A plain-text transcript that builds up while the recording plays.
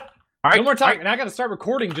All right, no more talking. And I got to start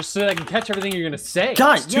recording just so that I can catch everything you're going to say.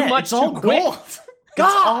 God, it's too much, it's all too quick. gold. It's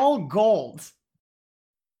all gold.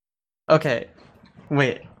 Okay,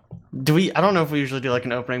 wait. I don't know if we usually do like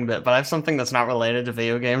an opening bit, but I have something that's not related to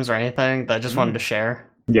video games or anything that I just wanted to share.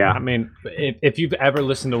 Yeah, I mean, if you've ever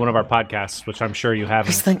listened to one of our podcasts, which I'm sure you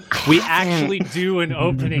haven't, we actually do an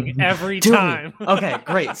opening every time. Okay,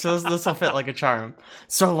 great. So this will fit like a charm.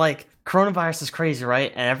 So like, coronavirus is crazy,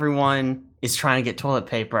 right? And everyone is trying to get toilet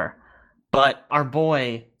paper. But our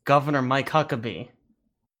boy, Governor Mike Huckabee,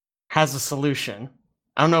 has a solution.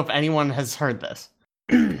 I don't know if anyone has heard this.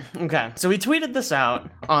 Okay, so he tweeted this out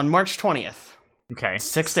on March 20th. Okay.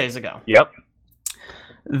 6 days ago. Yep.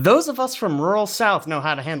 Those of us from rural South know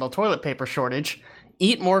how to handle toilet paper shortage.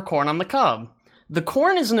 Eat more corn on the cob. The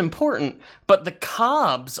corn isn't important, but the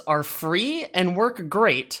cobs are free and work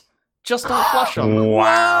great. Just don't flush them.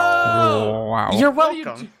 Wow. You're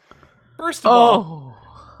welcome. First of all,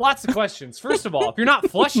 lots of questions. First of all, if you're not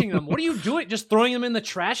flushing them, what are you doing? Just throwing them in the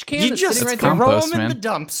trash can? You just right throw compost, them in man. the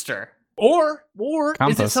dumpster. Or is it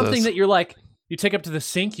Compost something those. that you're like, you take up to the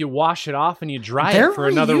sink, you wash it off, and you dry They're it for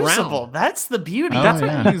another reusable. round? That's the beauty. Oh, That's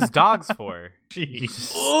yeah. what you use dogs for.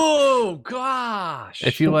 Jeez. Oh, gosh.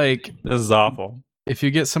 If you like, This is awful. if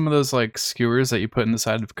you get some of those like skewers that you put in the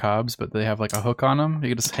side of cobs, but they have like a hook on them, you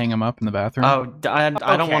can just hang them up in the bathroom. Oh, I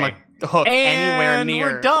don't want to hook anywhere And near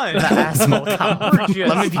we're done. the asshole cob. We're just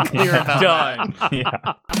Let me be clear about done. that.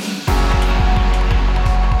 Yeah.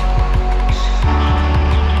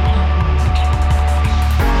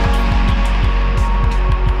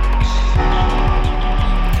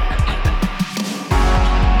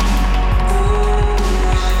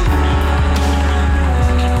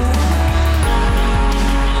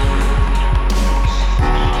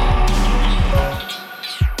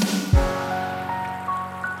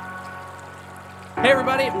 Hey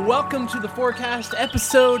everybody, welcome to the Forecast,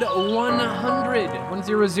 episode 100.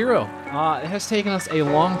 100. It has taken us a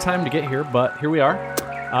long time to get here, but here we are.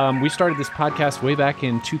 We started this podcast way back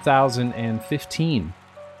in 2015.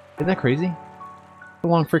 Isn't that crazy? It's a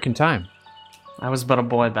long freaking time. I was but a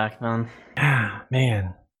boy back then. Ah,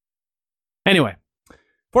 man. Anyway,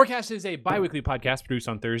 Forecast is a bi-weekly podcast produced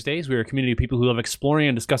on Thursdays. We are a community of people who love exploring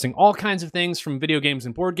and discussing all kinds of things, from video games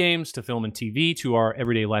and board games to film and TV to our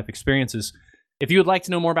everyday life experiences. If you would like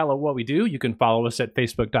to know more about what we do, you can follow us at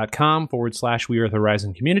facebook.com/We Are the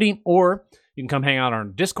Horizon Community, or you can come hang out on our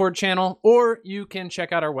Discord channel, or you can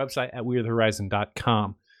check out our website at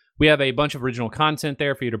wearethehorizon.com. We have a bunch of original content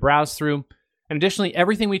there for you to browse through. And additionally,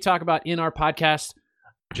 everything we talk about in our podcast,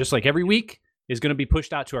 just like every week, is going to be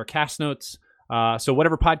pushed out to our cast notes. So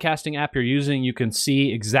whatever podcasting app you're using, you can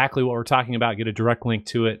see exactly what we're talking about, get a direct link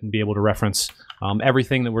to it, and be able to reference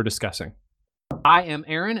everything that we're discussing. I am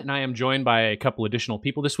Aaron, and I am joined by a couple additional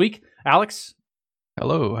people this week. Alex.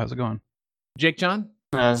 Hello, how's it going? Jake John.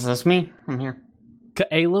 That's me. I'm here.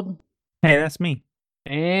 Caleb. Hey, that's me.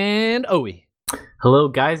 And Owe. Hello,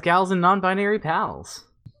 guys, gals, and non-binary pals.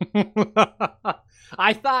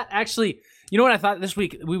 I thought, actually, you know what I thought this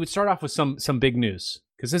week? We would start off with some big news,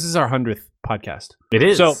 because this is our 100th podcast. It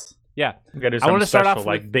is. So, yeah. We got to do I wanna something start special, off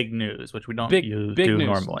like with big news, which we don't big do news.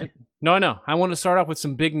 normally. No. I want to start off with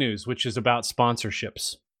some big news, which is about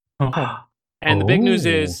sponsorships. Oh, And the big news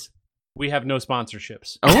is we have no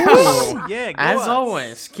sponsorships. Oh, yeah. as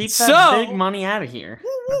always, keep that So- big money out of here.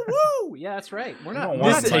 Woo! Yeah, that's right. We're not. don't we're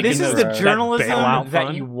want not to taking take This is those- the journalism bailout that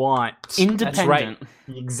fund. you want. Independent. That's right.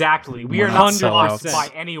 Exactly. We We're are not not sellouts. sponsored by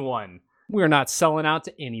anyone. We're not selling out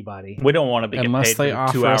to anybody. We don't want to be Unless paid they for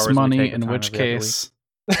 2 offer hours us we money, take the in time which every other week. case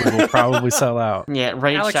we will probably sell out. Yeah,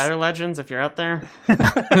 Raid Alex- Shadow Legends if you're out there.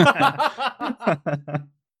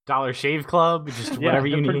 Dollar Shave Club, just whatever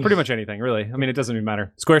you need. Pretty much anything, really. I mean, it doesn't even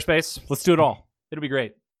matter. Squarespace, let's do it all. It'll be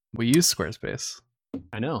great. We use Squarespace.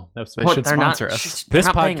 I know. That's They What, should they're not- sponsor us. shh, This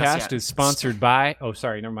they're not paying us podcast yet. is sponsored by. Oh,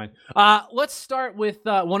 sorry, never mind. Let's start with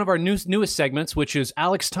one of our newest segments, which is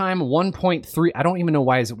Alex Time 1.3. I don't even know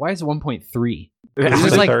why is it 1.3. This It's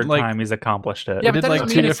is the like- third like- time he's accomplished it. Yeah, I but did that like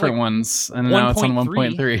doesn't two mean it's different like ones, and now it's on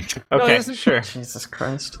 1.3. 1.3. No, Okay, it isn't- sure. Jesus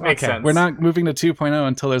Christ. Makes Okay. sense. We're not moving to 2.0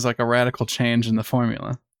 until there's like a radical change in the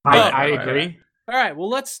formula, I agree. All right, well,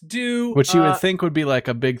 let's do. which you would think would be like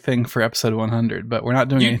a big thing for episode 100, but we're not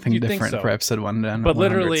doing anything you'd think different so. for episode 100. But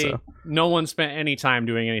literally, so. no one spent any time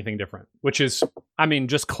doing anything different, which is, I mean,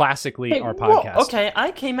 just classically Hey, our whoa, podcast. okay,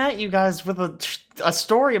 I came at you guys with a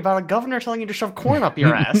story about a governor telling you to shove corn up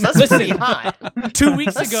your ass. That's Listen. pretty hot. 2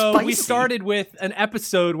 weeks That's ago, we spicy. started with an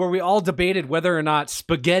episode where we all debated whether or not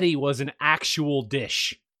spaghetti was an actual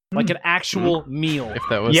dish. like an actual meal. If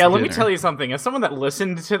that was Yeah, let me dinner. tell you something. As someone that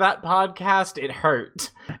listened to that podcast, it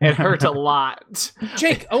hurt. It hurt a lot.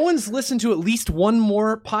 Jake, Owen's listened to at least one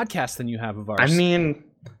more podcast than you have of ours. I mean,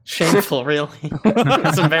 shameful, really.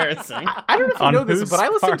 It's embarrassing. I don't know if you On know this, whose but I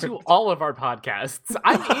listen to part? all of our podcasts.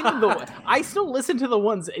 I'm in the. I still listen to the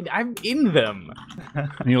ones. I'm in them. And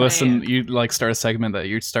you listen, you like start a segment that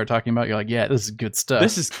you start talking about. You're like, yeah, this is good stuff.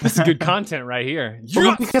 this is good content right here.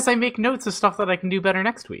 Well, because I make notes of stuff that I can do better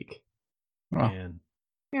next week. Oh. Man,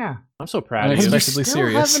 Yeah. I'm so proud You of you. Unexpectedly still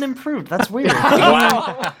serious. haven't improved. That's weird.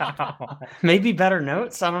 Wow. Maybe better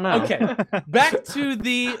notes. I don't know. Okay, back to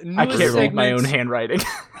the I newest can't read my own segment. handwriting.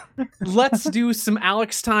 Let's do some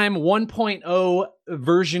Alex Time 1.0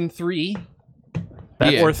 version 3.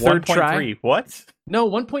 Yeah. Or third try. 1.3. What? No,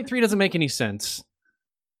 1.3 doesn't make any sense.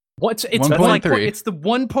 It's 1.3. It's the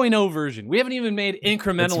 1.0 version. We haven't even made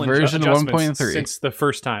incremental It's version adjustments 1.3. since the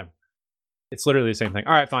first time. It's literally the same thing.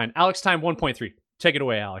 All right, fine. Alex Time 1.3. Take it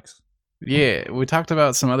away, Alex. Yeah, we talked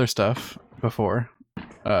about some other stuff before.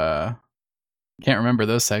 Can't remember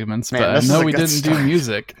those segments, Man, but I this is know a we good didn't do start.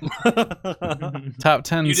 music. Top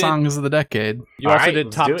 10 You did- songs of the decade. You All also right, did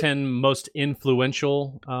let's top do it. 10 most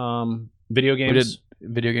influential video games. We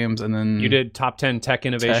did video games, and then You did top 10 tech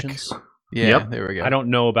innovations. Yeah, Yep. there we go. I don't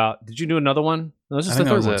know about. Did you do another one? No, this is I the think that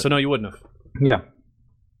third was one. it. So no, you wouldn't have.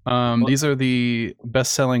 Yeah. These are the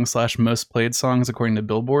best-selling / most played songs according to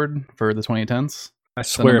Billboard for the 2010s. I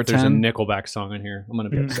swear, number if there's 10? a Nickelback song in here, I'm gonna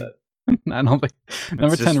be upset. I don't think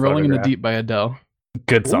number just 10, "Rolling in the Photograph. Deep" by Adele.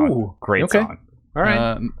 Good song. Ooh, Great okay. song. All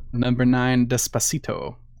right. Number 9,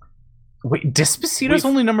 "Despacito." Wait, Despacito's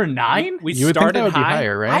only number 9? We You would think started that would be high.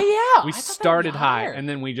 higher, right? Yeah. We I thought that would be started high, higher. and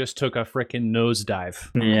then we just took a freaking nosedive.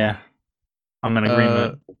 Yeah. I'm in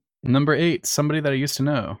agreement. Number 8, "Somebody That I Used to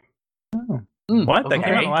Know." What? That came out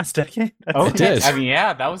in okay. the last decade? That's Oh, It did. I mean,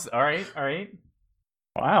 yeah, that was all right. All right.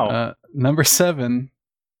 Wow. Number 7,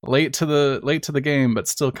 late to the game, but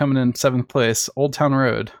still coming in 7th place, "Old Town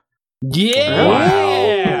Road." Yeah. Wow.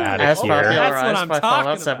 As Here. That's what popularized I'm by talking Fallout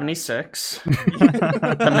about. 76,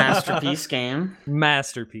 the masterpiece game.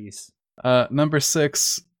 Masterpiece. Number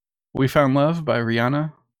 6, "We Found Love" by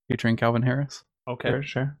Rihanna, featuring Calvin Harris. Okay.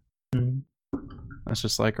 Sure. That's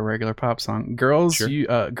just like a regular pop song. Girls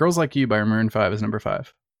Like You" by Maroon 5 is number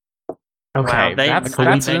 5. Okay, Wow, they, that's they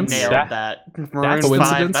coincidence. nailed that. Maroon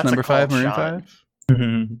Coincidence? 5, Number 5, Maroon shot.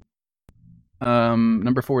 5.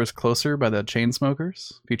 Number 4 is "Closer" by the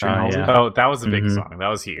Chainsmokers, featuring Oh, Halsey. yeah. Oh, that was a big Mhm. song. That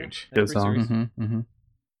was huge. Good song.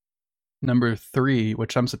 Number 3,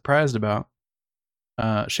 which I'm surprised about,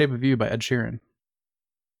 "Shape of You" by Ed Sheeran.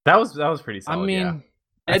 That was pretty I solid. mean,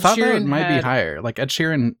 I Ed thought that Sheeran might be had- higher. Like Ed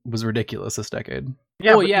Sheeran was ridiculous this decade.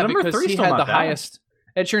 yeah, well, but yeah, number because 3 's he still had not the bad. highest.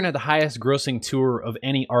 Ed Sheeran had the highest grossing tour of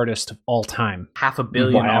any artist of all time. $500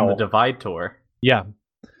 million on the Wow. Divide tour. Yeah,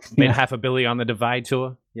 made Yeah. $500 million on the Divide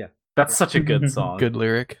tour. Yeah, That's such a good song. Good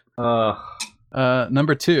lyric. Ugh.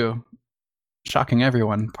 Number 2, shocking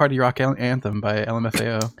everyone, "Party Rock Anthem" by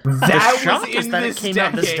LMFAO. That Shock was is in that it this came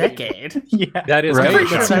out this decade. decade. Yeah. that is Right? very Pretty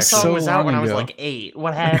sure That's that like song so was out when long I was ago. like 8.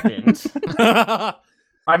 What happened?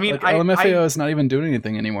 I mean, Like, LMFAO is not even doing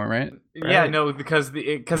anything anymore, right? yeah, no, because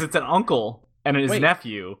it's an uncle and his Wait.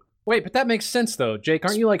 nephew. Wait, but that makes sense though. Jake,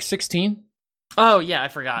 aren't you like 16? Oh yeah, I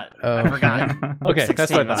forgot. I forgot. Okay,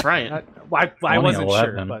 that's 16, what I that's thought. right. I Only wasn't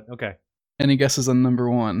 11. sure, but okay. Any guesses on number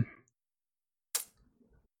 1?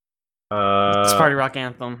 It's Party Rock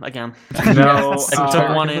Anthem again. No, Yes. I took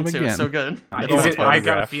Party one Rock and Anthem 2. It's again. so good. is It's it? all I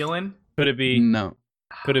got a Photograph. feeling. Could it be? No.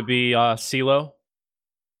 Could it be CeeLo?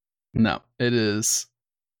 No. It is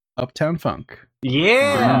 "Uptown Funk." Bruno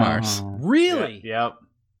Yeah. Mars. Really? Yep.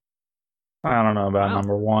 I don't know about Wow.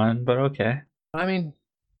 number 1, but okay. I mean,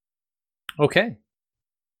 okay.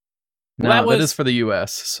 No, Well, that that was- is for the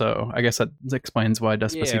US, so I guess that explains why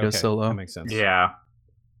Despacito is so That low. makes sense. Yeah.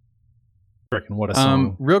 Frickin' what a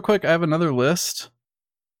song. Real quick, I have another list.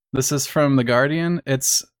 This is from The Guardian.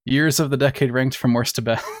 It's years of the decade ranked from worst to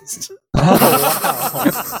best.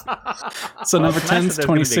 So Well, number it's 10 nice is that there's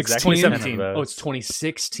gonna be the exact 2016. 2017. of those. Oh, it's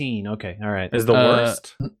 2016. Okay, all right. Is the Uh,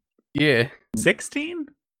 worst. Yeah. 16?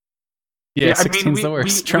 Yeah, 16 is the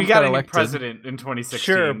worst. Trump we got got a new elected. president in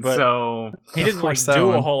 2016. Sure, but- so He didn't like course that do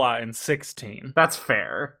a one. whole lot in 16. that's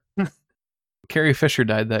fair. Carrie Fisher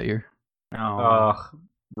died that year. Oh. Ugh.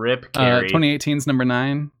 Rip Carrie. 2018 is number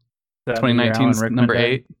 9. That 2019 is Alan Rickman number died?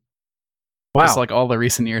 8. Wow. Just like all the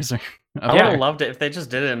recent years are. I up would there. have loved it if they just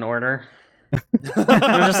did it in order. They're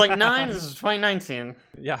just like 9 is 2019.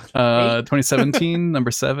 Yeah. 2017,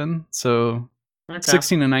 number 7. So Okay.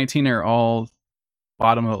 16 and 19 are all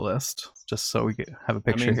bottom of the list, just so we have a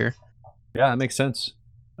picture mean- here. Yeah, that makes sense.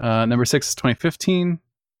 Number 6 is 2015.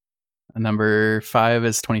 Number 5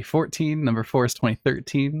 is 2014. Number 4 is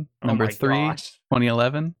 2013. Number 3,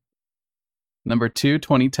 2011. Number 2,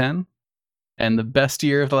 2010. And the best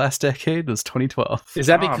year of the last decade was 2012. Is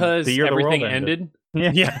that because the year the everything world ended.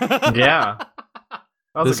 ended? Yeah. Yeah.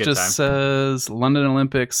 That was This a good just time. says London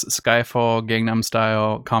Olympics, Skyfall, Gangnam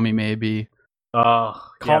Style, Call Me Maybe. Oh,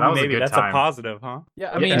 Call yeah, that me was maybe. a good That's time. a positive, huh? Yeah,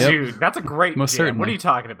 I I mean, mean, Yep. dude, that's a great Most jam. What certainly. are you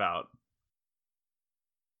talking about?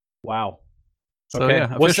 wow. So Okay.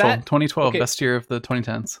 yeah, Was official that- 2012, okay. best year of the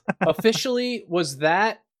 2010s. Officially, was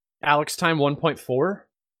that Alex Time 1.4?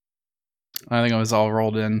 I think it was all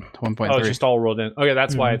rolled in to 1.3. Oh, it's just all rolled in. Okay,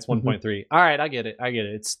 that's why it's Mhm. 1.3. All right, I get it.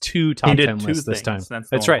 It's 2 top 10 2 lists this time. things. That's,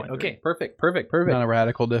 That's the right. 1.3. Okay, perfect. Not a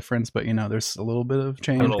radical difference, but there's a little bit of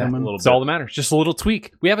change Little- coming. little It's all that matters. Just a little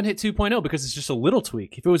tweak. We haven't hit 2.0 because it's just a little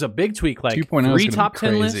tweak. If it was a big tweak, like 2.0 3 is top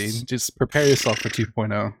gonna 10 be crazy. lists, Just prepare yourself for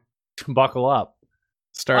 2.0. buckle up.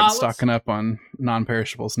 Start let's- stocking up on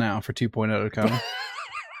non-perishables now for 2.0 to come.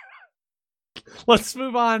 Let's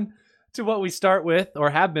move on to what we start with, or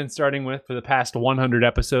have been starting with for the past 100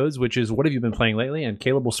 episodes, which is what have you been playing lately? And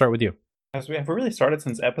Caleb, we'll start with you. Have we really started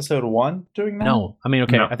since episode 1 doing that? No, I mean,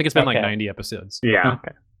 okay, No. I think it's been like Okay. 90 episodes. Yeah.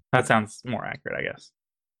 Okay. That sounds more accurate, I guess.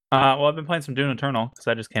 Well, I've been playing some Doom Eternal because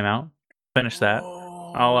that just came out. Finished that.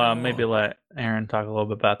 I'll maybe let Aaron talk a little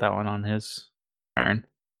bit about that one on his turn.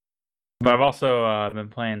 But I've also been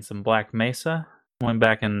playing some Black Mesa. Went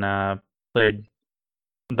back and played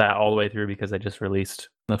that all the way through because I just released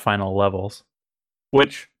the final levels,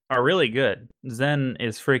 which are really good. Zen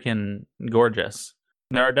is freaking gorgeous.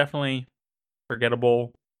 There are definitely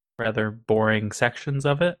forgettable, rather boring sections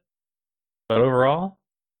of it, but overall,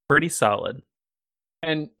 pretty solid.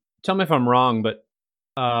 And tell me if I'm wrong, but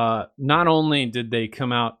not only did they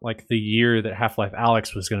come out like the year that Half-Life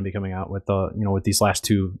Alyx was going to be coming out with with these last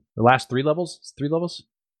 3 levels. It's 3 levels.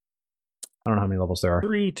 I don't know how many levels there are.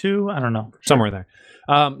 3, 2, I don't know. Somewhere there.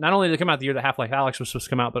 Not only did they come out the year that Half-Life Alyx was supposed to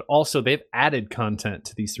come out, but also they've added content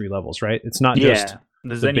to these 3 levels, right? It's not just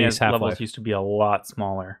the the base Xenia levels Half-Life. used to be a lot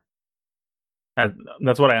smaller.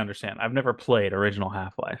 That's what I understand. I've never played original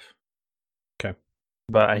Half-Life. Okay.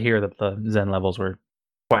 But I hear that the Zen levels were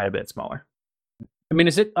quite a bit smaller. I mean,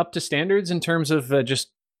 is it up to standards in terms of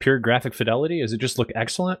just pure graphic fidelity? Does it just look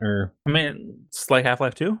excellent, or I mean, it's like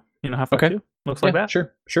Half-Life 2. Half-Life Okay. 2 looks like Yeah, that.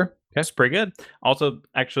 Sure. Okay. That's pretty good. Also,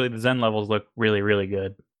 actually, the Zen levels look really, really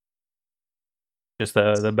good. Just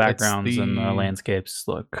the backgrounds and the the- landscapes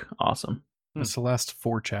look awesome. It's the last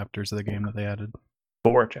 4 chapters of the game that they added.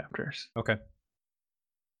 4 chapters. Okay.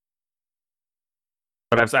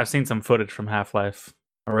 But I've seen some footage from Half-Life,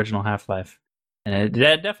 original Half-Life, and it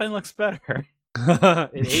definitely looks better. It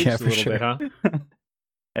aged Yeah, a for little sure. bit, huh?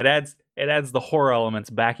 It adds the horror elements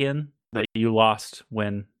back in that you lost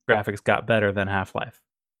when graphics got better than Half-Life,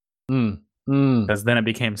 because then it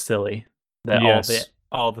became silly that Yes.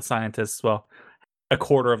 all the scientists, well, a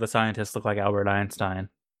quarter of the scientists look like Albert Einstein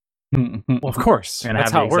Well, of course. and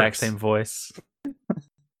That's have how the it exact works. same voice.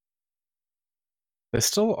 They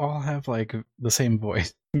still all have like the same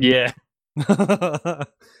voice. Yeah, They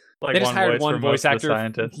like just hired voice one for voice most of the actor.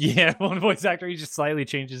 scientists. Yeah, one voice actor. He just slightly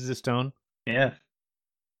changes his tone. Yeah,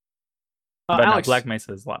 but no, Alex, Black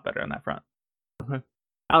Mesa is a lot better on that front.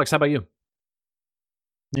 Alex, how about you?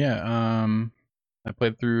 Yeah, I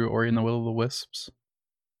played through Ori and the Will of the Wisps.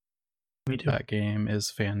 Me too. That game is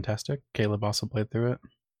fantastic. Caleb also played through it.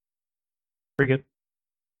 Pretty good.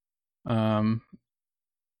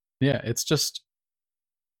 Yeah, it's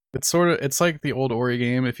like the old Ori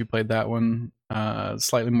game if you played that one.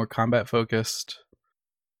 Slightly more combat focused.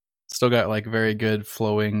 Still got like very good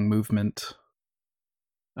flowing movement.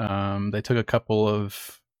 They took a couple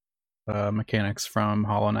of mechanics from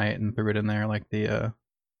Hollow Knight and threw it in there, like the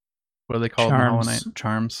what do they call it in Hollow Knight?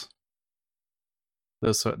 Charms.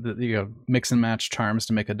 Those mix and match charms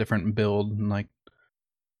to make a different build and like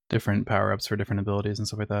different power ups for different abilities and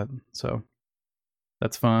stuff like that. So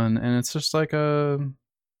that's fun, and it's just like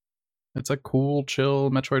it's a cool, chill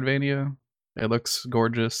Metroidvania. It looks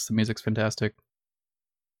gorgeous. The music's fantastic.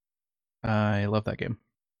 I love that game.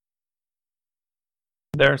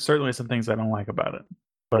 There are certainly some things I don't like about it,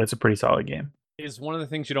 but it's a pretty solid game. Is one of the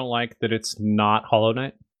things you don't like that it's not Hollow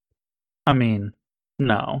Knight? I mean,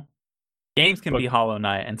 no. Games can But- be Hollow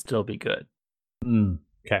Knight and still be good.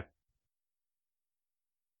 Okay.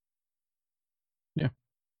 Yeah.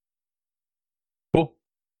 Cool.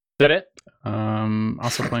 Is that it?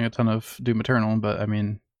 Also playing a ton of Doom Eternal, but I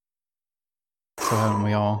mean, so haven't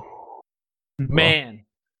we all? Man.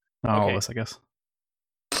 Not all Okay. of us, I guess.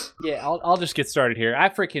 Yeah, I'll just get started here. I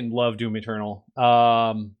freaking love Doom Eternal.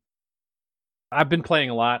 I've been playing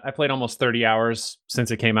a lot. I played almost 30 hours since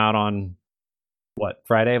it came out on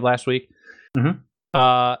Friday of last week. Mhm.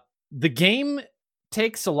 The game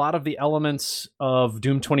takes a lot of the elements of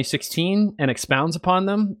Doom 2016 and expounds upon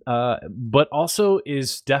them, but also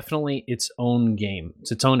is definitely its own game.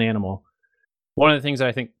 It's its own animal. One of the things that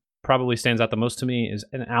I think probably stands out the most to me is,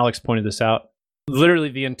 and Alex pointed this out, literally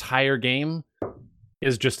the entire game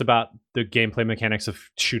is just about the gameplay mechanics of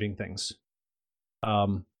shooting things.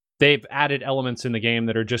 They've added elements in the game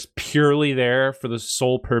that are just purely there for the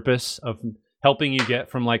sole purpose of helping you get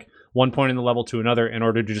from like one point in the level to another in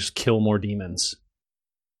order to just kill more demons.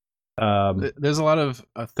 There's a lot of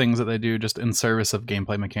things that they do just in service of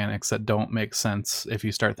gameplay mechanics that don't make sense if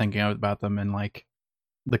you start thinking about them in like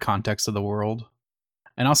the context of the world.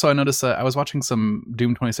 And also I noticed that I was watching some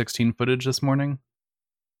Doom 2016 footage this morning,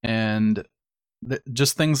 and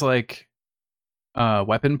just things like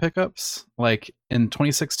weapon pickups. Like in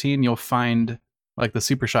 2016 you'll find like the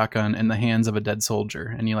super shotgun in the hands of a dead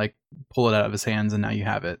soldier, and you like pull it out of his hands and now you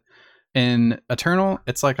have it. In Eternal,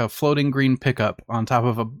 it's like a floating green pickup on top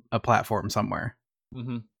of a platform somewhere.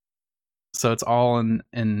 Mm-hmm. So it's all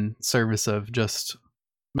in service of just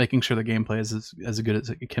making sure the gameplay is as good as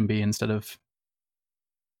it can be instead of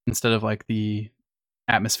like the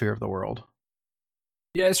atmosphere of the world.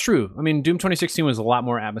 Yeah, it's true. I mean, Doom 2016 was a lot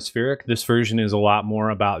more atmospheric. This version is a lot more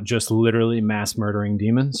about just literally mass murdering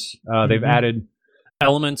demons. They've added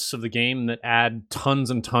elements of the game that add tons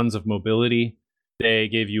and tons of mobility. They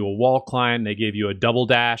gave you a wall climb. They gave you a double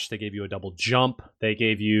dash. They gave you a double jump. They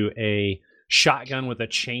gave you a shotgun with a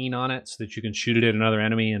chain on it so that you can shoot it at another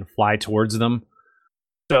enemy and fly towards them.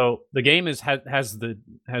 So the game has the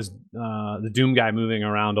Doom guy moving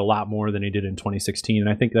around a lot more than he did in 2016, and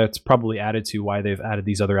I think that's probably added to why they've added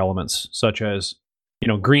these other elements, such as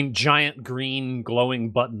giant green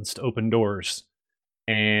glowing buttons to open doors,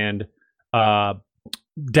 and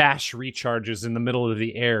dash recharges in the middle of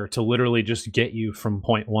the air to literally just get you from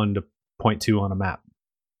point 1 to point 2 on a map.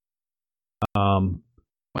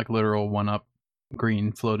 Like literal 1-up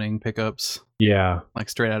green floating pickups. Yeah. Like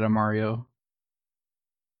straight out of Mario.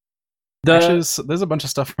 Actually, there's a bunch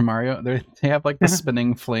of stuff from Mario. They have like the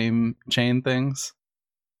spinning flame chain things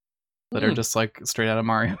that are just like straight out of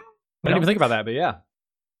Mario. I didn't even think about that, but yeah.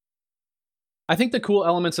 I think the cool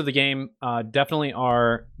elements of the game definitely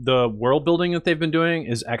are the world building that they've been doing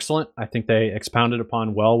is excellent. I think they expounded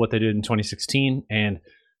upon well what they did in 2016, and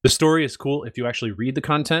the story is cool if you actually read the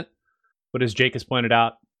content. But as Jake has pointed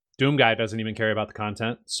out, Doom Guy doesn't even care about the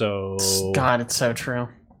content. So God, it's so true.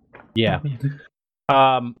 Yeah.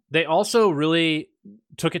 They also really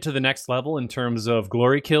took it to the next level in terms of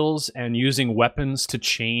glory kills and using weapons to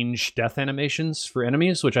change death animations for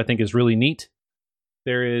enemies, which I think is really neat.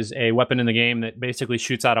 There is a weapon in the game that basically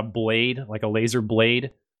shoots out a blade, like a laser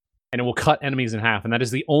blade, and it will cut enemies in half. And that is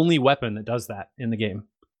the only weapon that does that in the game.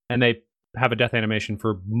 And they have a death animation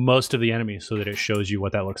for most of the enemies so that it shows you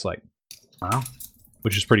what that looks like. Wow.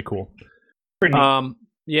 Which is pretty cool. Pretty neat.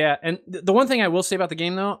 Yeah, and the one thing I will say about the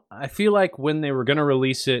game, though, I feel like when they were going to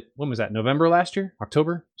release it, when was that, November last year?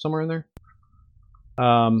 October? Somewhere in there?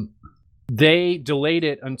 They delayed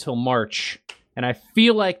it until March, and I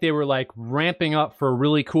feel like they were like ramping up for a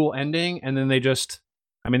really cool ending, and then they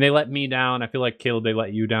let me down. I feel like, Caleb, they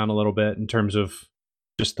let you down a little bit in terms of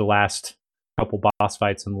just the last couple boss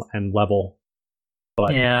fights and level.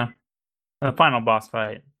 But yeah, the final boss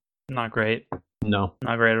fight, not great. No.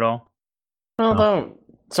 Not great at all. Although,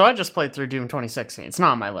 so I just played through Doom 2016. It's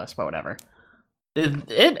not on my list, but whatever.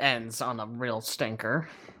 It ends on a real stinker.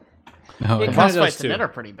 Oh, The It boss kinda does fights in too. it are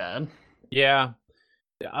pretty bad. Yeah.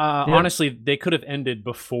 Honestly, they could have ended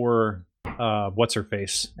before what's her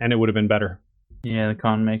face, and it would have been better. Yeah, the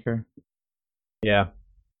con maker. Yeah.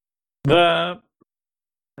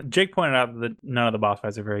 Jake pointed out that none of the boss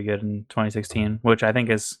fights are very good in 2016, which I think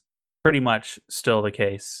is pretty much still the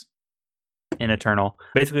case in Eternal.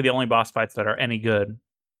 Basically, the only boss fights that are any good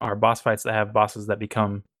are boss fights that have bosses that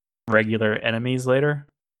become regular enemies later.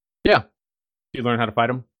 Yeah. You learn how to fight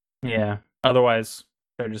them. Yeah. Otherwise,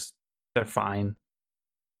 they're fine.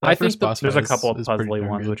 I think There's a couple of puzzly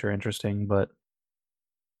ones which are interesting, but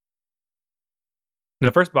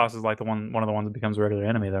the first boss is like one of the ones that becomes a regular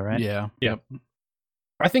enemy, though, right? Yeah. Yep.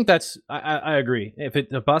 I think that's I agree. If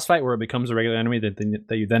it's a boss fight where it becomes a regular enemy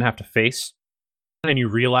that you then have to face, and you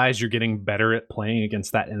realize you're getting better at playing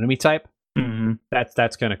against that enemy type,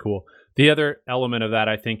 that's kind of cool. The other element of that,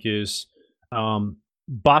 I think, is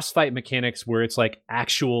boss fight mechanics where it's like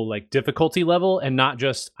actual like difficulty level and not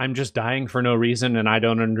just I'm just dying for no reason and I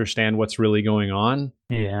don't understand what's really going on.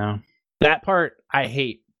 Yeah. That part I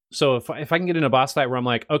hate. So if I can get in a boss fight where I'm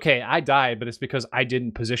like, okay, I died, but it's because I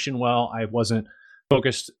didn't position well, I wasn't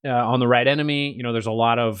focused on the right enemy. You know, there's a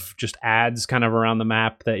lot of just ads kind of around the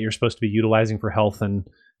map that you're supposed to be utilizing for health and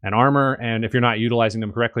armor. And if you're not utilizing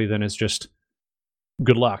them correctly, then it's just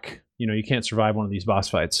good luck. You know, you can't survive one of these boss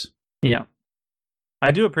fights. Yeah.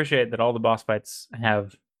 I do appreciate that all the boss fights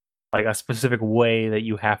have like a specific way that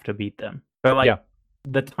you have to beat them. They're like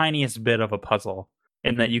the tiniest bit of a puzzle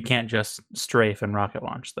in that you can't just strafe and rocket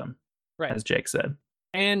launch them, Right. as Jake said.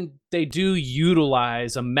 And they do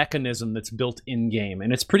utilize a mechanism that's built in game,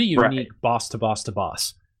 and it's pretty unique boss to boss to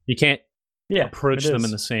boss. You can't approach them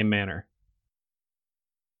in the same manner.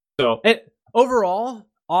 So overall,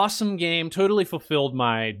 awesome game. Totally fulfilled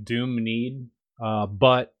my Doom need.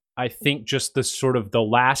 But I think just the sort of the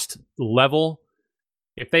last level,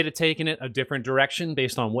 if they'd have taken it a different direction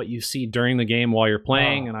based on what you see during the game while you're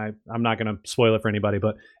playing, and I'm not going to spoil it for anybody,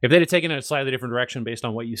 but if they'd have taken it a slightly different direction based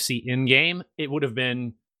on what you see in game, it would have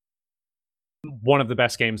been one of the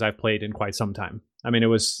best games I've played in quite some time. I mean,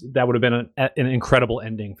 that would have been an incredible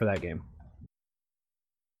ending for that game.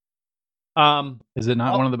 Is it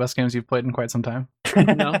not one of the best games you've played in quite some time?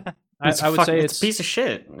 No. I would say it's a piece of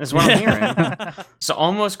shit, is what I'm hearing. So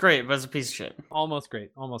almost great, but it's a piece of shit. Almost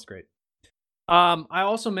great. I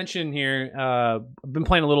also mentioned here, I've been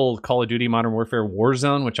playing a little Call of Duty Modern Warfare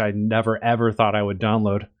Warzone, which I never ever thought I would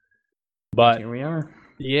download. But here we are.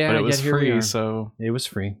 Yeah, but it was free, so it was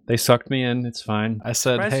free. They sucked me in. It's fine. I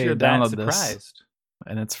said, "Hey, download this,"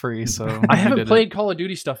 and it's free. So I haven't played Call of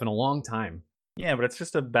Duty stuff in a long time. Yeah, but it's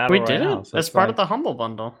just a battle royale. We did it as part of the Humble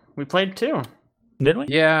Bundle. We played too. Did we?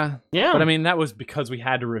 Yeah. But I mean, that was because we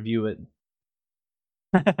had to review it.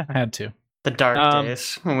 Had to. The dark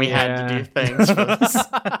days when we had to do things for this.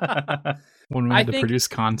 When we had to produce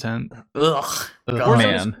content. Ugh.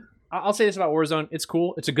 Man. I'll say this about Warzone. It's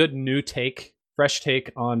cool. It's a good new fresh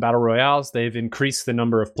take on Battle Royales. They've increased the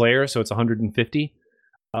number of players, so it's 150.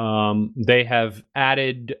 They have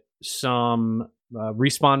added some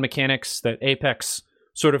respawn mechanics that Apex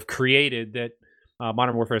sort of created that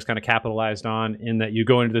Modern Warfare is kind of capitalized on, in that you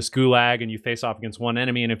go into this gulag and you face off against one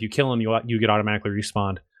enemy, and if you kill him, you get automatically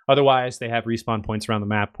respawned. Otherwise, they have respawn points around the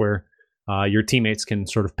map where your teammates can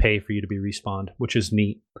sort of pay for you to be respawned, which is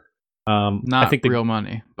neat. I think real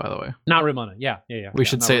money, by the way. Not real money. Yeah. We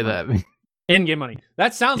should say that. In-game money.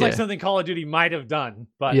 That sounds like something Call of Duty might have done.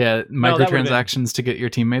 But microtransactions to get your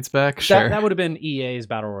teammates back. Sure. That would have been EA's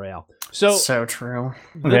Battle Royale. So true.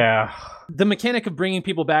 The mechanic of bringing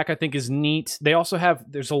people back, I think, is neat. They also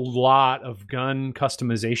there's a lot of gun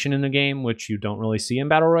customization in the game, which you don't really see in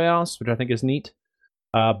Battle Royales, which I think is neat.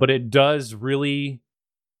 But it does really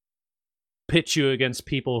pitch you against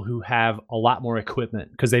people who have a lot more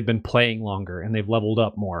equipment because they've been playing longer and they've leveled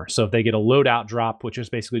up more. So if they get a loadout drop, which is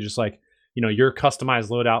basically just like, your customized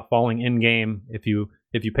loadout falling in game if you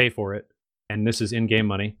pay for it, and this is in game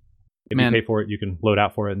money. If you pay for it, you can load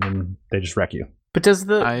out for it, and then they just wreck you. But does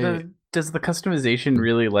the customization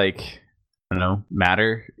really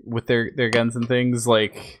matter with their guns and things?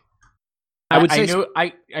 Like, I would say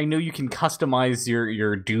I know you can customize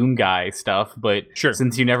your Doom guy stuff, but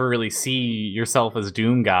since you never really see yourself as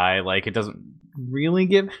Doom guy, like, it doesn't really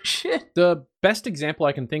give a shit. The best example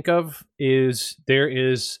I can think of is there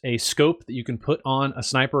is a scope that you can put on a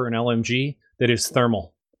sniper or an LMG that is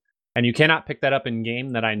thermal, and you cannot pick that up in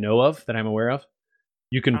game that I know of, that I'm aware of.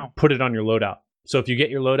 You can put it on your loadout. So if you get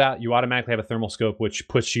your loadout, you automatically have a thermal scope, which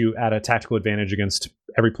puts you at a tactical advantage against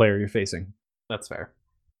every player you're facing. That's fair.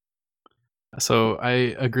 So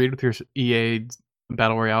I agreed with your EA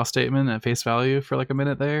Battle Royale statement at face value for like a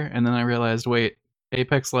minute there, and then I realized, wait,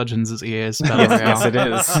 Apex Legends is EA's Battle Royale. Yes, it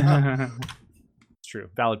is. It's true.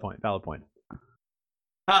 Valid point.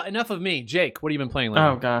 Enough of me. Jake, what have you been playing lately?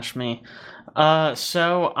 Oh, gosh, me.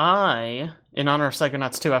 So I, in honor of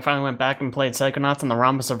Psychonauts 2, I finally went back and played Psychonauts and the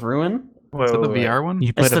Rhombus of Ruin. Is that the VR one?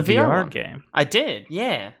 You played the a VR one. game? I did,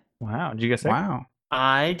 yeah. Wow. Did you guys say? Wow.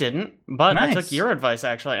 I didn't, but Nice. I took your advice,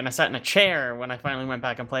 actually, and I sat in a chair when I finally went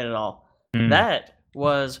back and played it all. Mm. That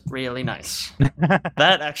was really nice.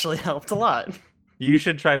 That actually helped a lot. You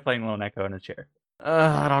should try playing Lone Echo in a chair.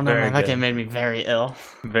 I don't know, Very man. That good. game made me very ill.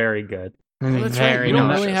 Very good. Made me That's right. very You don't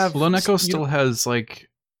nauseous. really have Lone Echo you still has like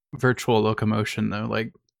virtual locomotion though.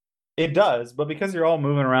 Like, It does, but because you're all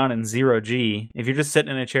moving around in 0G, if you're just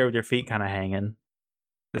sitting in a chair with your feet kind of hanging,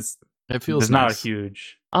 it feels it's not a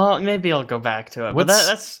nice. Maybe I'll go back to it. But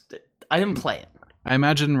that's I didn't play it. I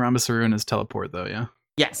imagine Rhombus of Ruin is teleport though, yeah?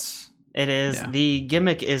 Yes, it is. Yeah. The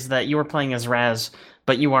gimmick is that you are playing as Raz,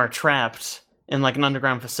 but you are trapped in like an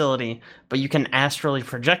underground facility, but you can astrally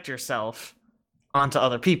project yourself onto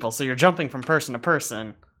other people. So you're jumping from person to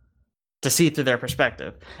person to see through their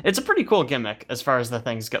perspective. It's a pretty cool gimmick as far as the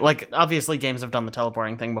things go. Like, obviously, games have done the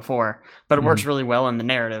teleporting thing before, but it works really well in the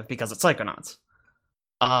narrative because it's Psychonauts.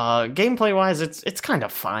 Gameplay-wise, it's kind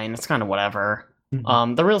of fine. It's kind of whatever.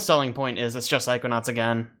 The real selling point is it's just Psychonauts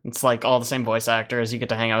again. It's like all the same voice actors. You get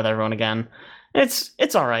to hang out with everyone again.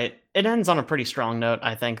 It's all right. It ends on a pretty strong note,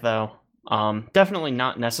 I think, though. Definitely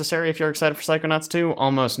not necessary if you're excited for Psychonauts 2.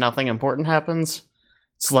 Almost nothing important happens.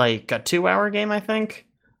 It's like a 2-hour game, I think.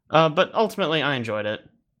 But ultimately, I enjoyed it.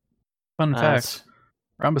 Fun fact,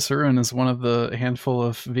 Rhombus Ruin is one of the handful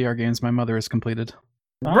of VR games my mother has completed.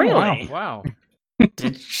 Really? Wow.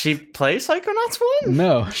 Did she play Psychonauts 1?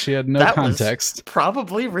 No, she had no context. Was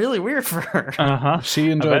probably really weird for her.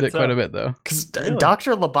 She enjoyed it quite a bit, though. Because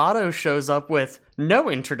Dr. Lobato shows up with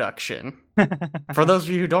no introduction. For those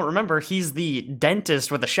of you who don't remember, he's the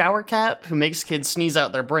dentist with a shower cap who makes kids sneeze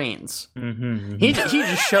out their brains. He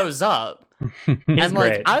just shows up. And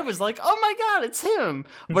like, I was like, oh my god, it's him.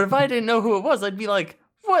 But if I didn't know who it was, I'd be like,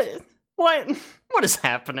 what is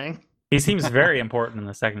happening? He seems very important in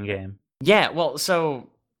the second game. Yeah, well,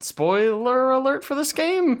 so spoiler alert for this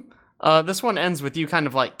game. This one ends with you kind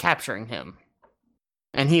of like capturing him.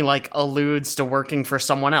 And he like alludes to working for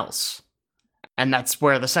someone else. And that's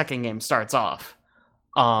where the second game starts off.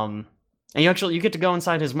 And you get to go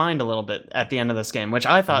inside his mind a little bit at the end of this game, which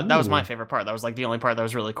I thought that was my favorite part. That was like the only part that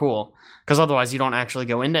was really cool. Because otherwise you don't actually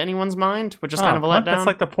go into anyone's mind, which is kind of a letdown. That's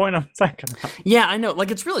like the point of Psychonauts. Yeah, I know.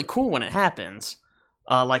 Like, it's really cool when it happens.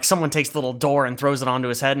 Like someone takes the little door and throws it onto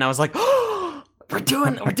his head, and I was like, oh, we're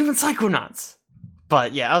doing Psychonauts.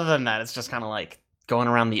 But yeah, other than that, it's just kind of like going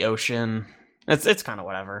around the ocean. It's kind of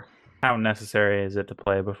whatever. How necessary is it to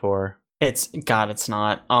play before? It's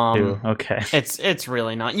not. Okay. It's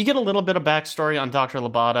really not. You get a little bit of backstory on Dr.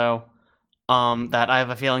 Lobato. That I have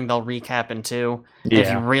a feeling they'll recap in 2. Yeah.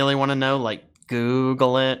 If you really want to know, like,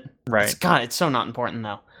 Google it. Right. It's so not important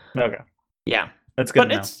though. Okay. Yeah. That's good.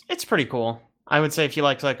 But it's pretty cool. I would say if you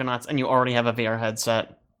like Psychonauts and you already have a VR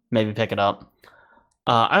headset, maybe pick it up.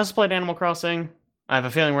 I also played Animal Crossing. I have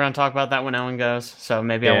a feeling we're going to talk about that when Owen goes, so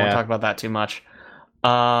maybe I won't talk about that too much.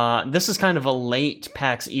 This is kind of a late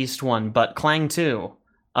PAX East one, but Clang 2.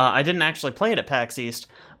 I didn't actually play it at PAX East,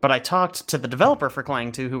 but I talked to the developer for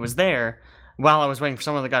Clang 2 who was there while I was waiting for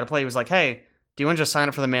some other guy to play. He was like, hey, do you want to just sign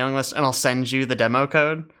up for the mailing list and I'll send you the demo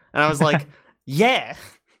code? And I was like, yeah.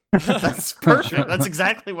 That's perfect. That's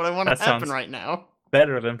exactly what I want to happen right now.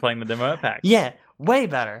 Better than playing the demo at PAX. Yeah, way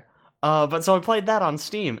better. But so I played that on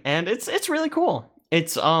Steam, and it's really cool.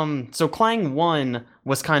 It's so Clang 1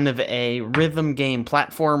 was kind of a rhythm game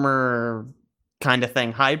platformer kind of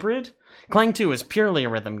thing hybrid. Clang 2 is purely a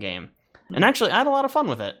rhythm game. And actually I had a lot of fun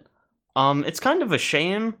with it. It's kind of a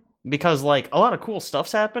shame because like a lot of cool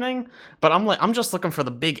stuff's happening, but I'm just looking for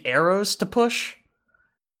the big arrows to push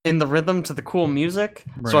in the rhythm to the cool music.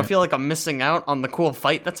 Right. So I feel like I'm missing out on the cool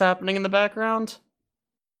fight that's happening in the background.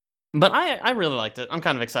 But I really liked it. I'm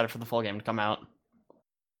kind of excited for the full game to come out.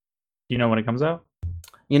 You know when it comes out?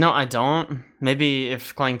 You know, I don't. Maybe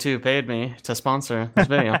if Clang 2 paid me to sponsor this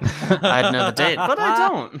video, I'd know the date, but I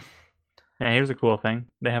don't. Yeah, here's a cool thing.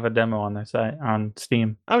 They have a demo on their site, on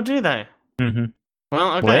Steam. Oh, do they? Mm-hmm.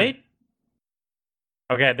 Well, okay. Wait.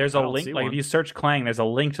 Okay, there's a link. Like, if you search Clang, there's a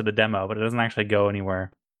link to the demo, but it doesn't actually go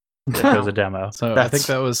anywhere. It shows a demo. So I think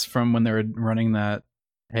that was from when they were running that,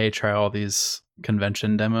 hey, try all these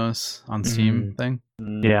convention demos on Steam thing.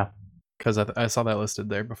 Yeah. Because I saw that listed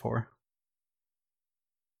there before.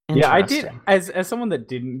 Yeah, I did. As someone that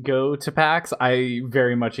didn't go to PAX, I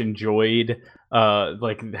very much enjoyed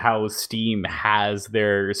like how Steam has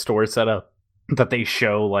their store set up, that they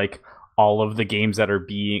show like all of the games that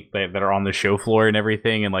are on the show floor and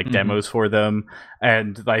everything, and like demos for them.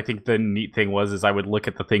 And I think the neat thing is I would look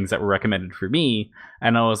at the things that were recommended for me,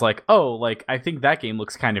 and I was like, oh, like I think that game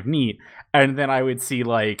looks kind of neat. And then I would see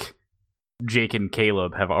like Jake and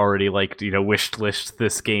Caleb have already like, wish list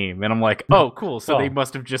this game, and I'm like, oh, cool. So they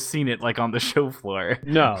must have just seen it like on the show floor.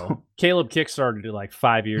 No, Caleb kickstarted it like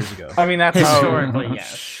 5 years ago. I mean, that's historically,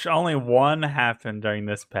 yes. Only one happened during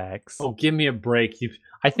this PAX. Oh, give me a break.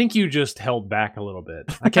 I think you just held back a little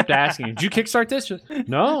bit. I kept asking, did you kickstart this?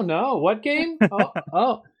 No. What game?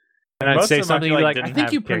 Oh. And I'd say something like, I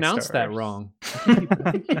think you pronounced that wrong.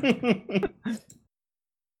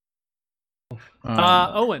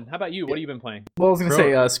 Owen, how about you? What have you been playing? Well, I was going to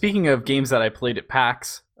say, speaking of games that I played at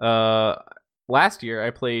PAX, last year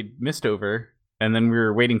I played Mistover, and then we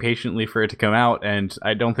were waiting patiently for it to come out, and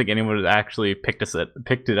I don't think anyone had actually picked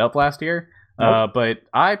it up last year. Nope. But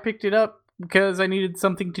I picked it up because I needed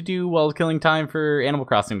something to do while killing time for Animal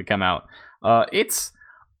Crossing to come out. It's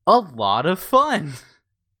a lot of fun.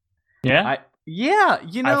 Yeah?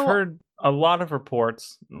 I've heard a lot of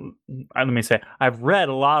reports. Let me say, I've read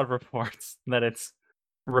a lot of reports that it's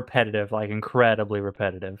repetitive, like incredibly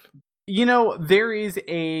repetitive. There is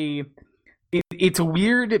it's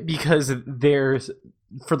weird because there's,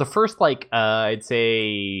 for the first I'd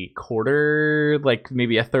say quarter, like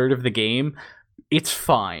maybe a third of the game, it's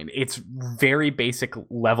fine. It's very basic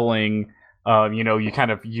leveling.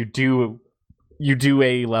 You do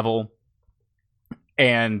a level,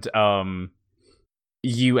 and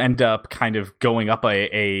you end up kind of going up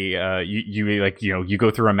you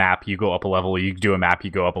go through a map, you go up a level, you do a map,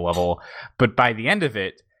 you go up a level. But by the end of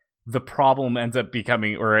it, the problem ends up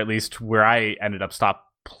becoming, or at least where I ended up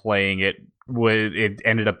playing it, it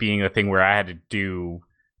ended up being a thing where I had to do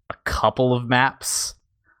a couple of maps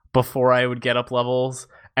before I would get up levels,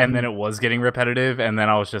 and then it was getting repetitive, and then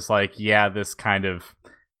I was just like, yeah, this kind of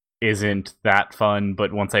isn't that fun.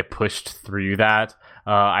 But once I pushed through that,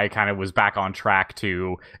 I kind of was back on track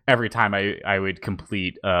to every time I would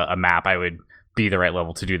complete a map, I would be the right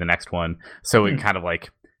level to do the next one. So it kind of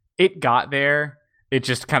it got there. It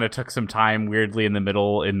just kind of took some time weirdly in the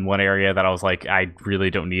middle in one area that I was like, I really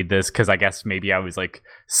don't need this, because I guess maybe I was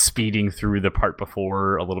speeding through the part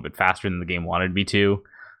before a little bit faster than the game wanted me to.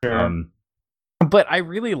 Sure. But I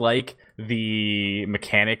really like the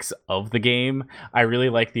mechanics of the game. I really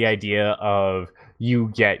like the idea of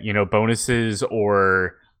you get, bonuses,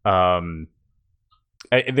 or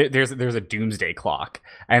there's a doomsday clock.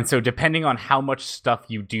 And so depending on how much stuff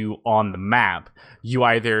you do on the map, you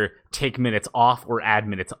either take minutes off or add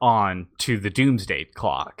minutes on to the doomsday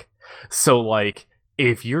clock. So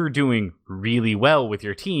if you're doing really well with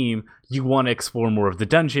your team, you want to explore more of the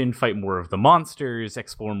dungeon, fight more of the monsters,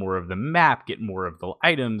 explore more of the map, get more of the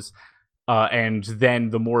items. And then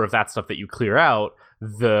the more of that stuff that you clear out,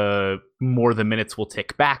 the more the minutes will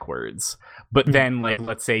tick backwards. But then,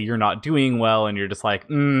 let's say you're not doing well and you're just like,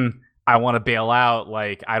 I want to bail out.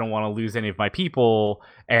 I don't want to lose any of my people,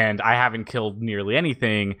 and I haven't killed nearly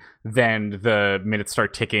anything. Then the minutes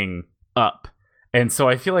start ticking up. And so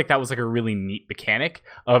I feel like that was a really neat mechanic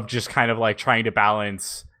of just kind of trying to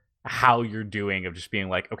balance how you're doing, of just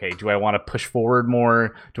being okay, do I want to push forward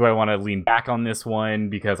more? Do I want to lean back on this one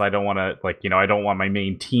because I don't want to I don't want my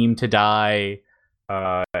main team to die?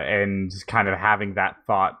 And kind of having that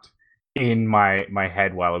thought in my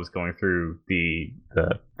head while I was going through the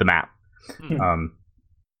map.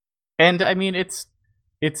 And I mean, it's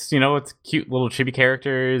cute little chibi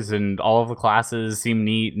characters, and all of the classes seem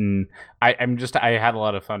neat, and I had a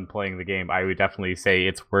lot of fun playing the game. I would definitely say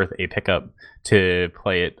it's worth a pickup to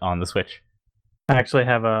play it on the Switch. I actually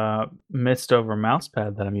have a Mist Over mouse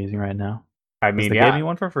pad that I'm using right now. I mean, they gave me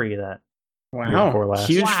one for free. Wow,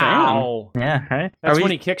 huge fan. Yeah, right. That's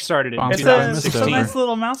when he kickstarted it. It's a nice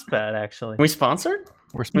little mouse pad, actually. We sponsored?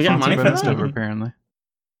 We're sponsored by Mist Over, apparently.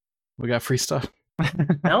 We got free stuff.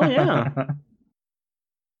 Hell yeah.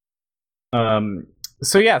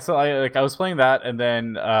 So I was playing that, and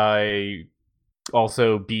then I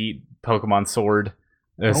also beat Pokemon Sword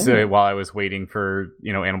while I was waiting for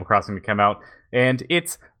Animal Crossing to come out, and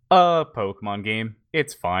it's a Pokemon game.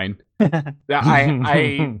 It's fine.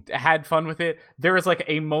 I had fun with it. There was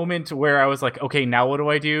a moment where I was like, okay, now what do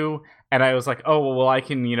I do? And I was like, oh well, I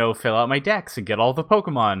can fill out my dex and get all the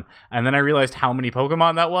Pokemon. And then I realized how many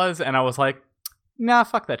Pokemon that was, and I was like, nah,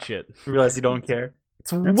 fuck that shit. You realize you don't care.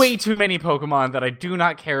 It's way too many Pokemon that I do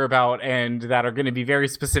not care about, and that are going to be very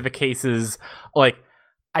specific cases.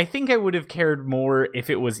 I think I would have cared more if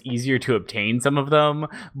it was easier to obtain some of them.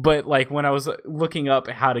 But when I was looking up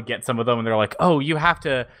how to get some of them, and they're like, oh, you have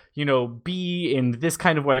to, be in this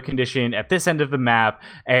kind of weather condition at this end of the map.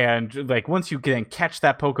 And once you then catch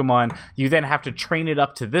that Pokemon, you then have to train it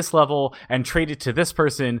up to this level and trade it to this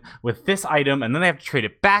person with this item. And then they have to trade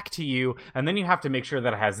it back to you. And then you have to make sure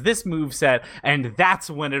that it has this move set. And that's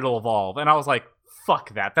when it'll evolve. And I was like,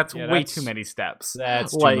 fuck that. That's way too many steps.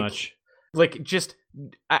 That's too much. Just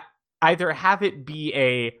either have it be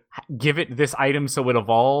a give it this item so it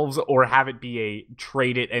evolves, or have it be a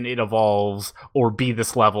trade it and it evolves, or be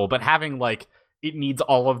this level. But having it needs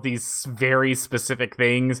all of these very specific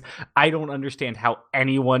things, I don't understand how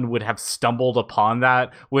anyone would have stumbled upon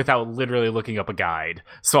that without literally looking up a guide.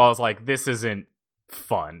 So I was like, this isn't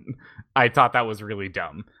fun. I thought that was really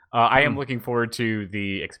dumb. I am looking forward to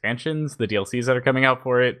the expansions, the DLCs that are coming out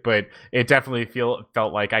for it, but it definitely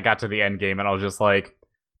felt like I got to the end game and I was just like,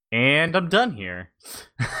 and I'm done here.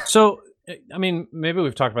 So, I mean, maybe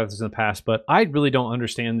we've talked about this in the past, but I really don't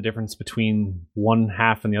understand the difference between one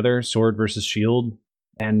half and the other, Sword versus Shield,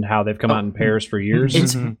 and how they've come out in pairs for years.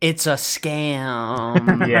 It's a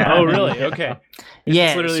scam. Yeah. Oh, really? Okay. Yeah.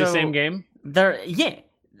 It's literally the same game?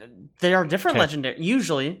 They are different legendary,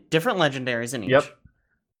 usually different legendaries in each.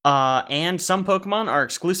 And some Pokemon are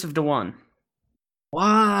exclusive to one.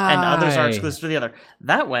 Why? And others are exclusive to the other.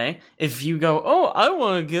 That way, if you go, oh, I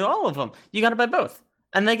want to get all of them, you got to buy both.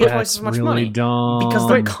 And they get twice as much money. Dumb. Because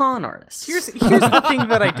they're con artists. Here's the thing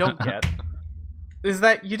that I don't get. Is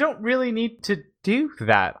that you don't really need to do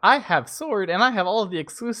that. I have Sword, and I have all of the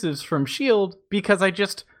exclusives from Shield, because I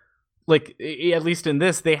just, like, at least in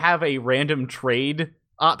this, they have a random trade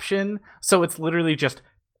option. So it's literally just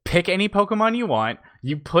pick any Pokemon you want,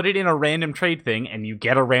 you put it in a random trade thing, and you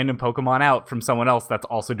get a random Pokemon out from someone else that's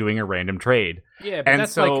also doing a random trade. Yeah, but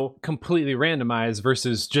that's like completely randomized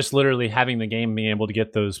versus just literally having the game being able to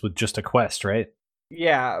get those with just a quest, right?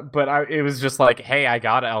 Yeah, but it was just like, hey, I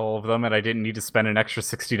got all of them, and I didn't need to spend an extra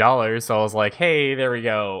 $60, so I was like, hey, there we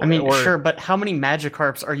go. I mean, sure, but how many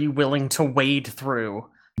Magikarps are you willing to wade through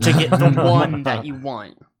to get the one that you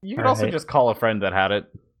want? You could also just call a friend that had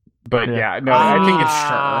it. But I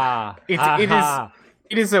think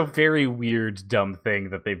it is a very weird, dumb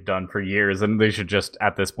thing that they've done for years, and they should just,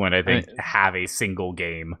 at this point, I think, have a single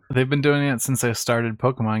game. They've been doing it since they started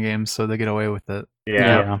Pokemon games, so they get away with it.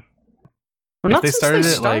 Yeah. Well, not since they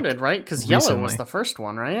started, right? Because Yellow was the first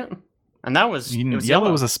one, right? And that was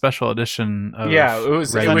Yellow was a special edition of it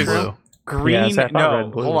was Red and Blue. Green,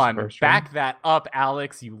 hold on. Back that up,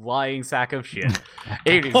 Alex, you lying sack of shit.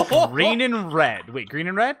 It is Green and Red. Wait, Green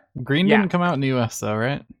and Red? Green didn't come out in the US, though,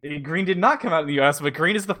 right? Green did not come out in the US, but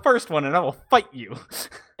Green is the first one, and I will fight you.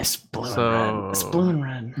 It's Blue and Red. It's Blue and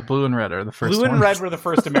Red. Blue and Red are the first Blue and ones. Red were the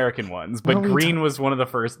first American ones, but Green was one of the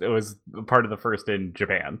first. It was part of the first in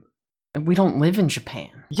Japan. We don't live in Japan.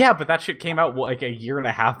 Yeah, but that shit came out like a year and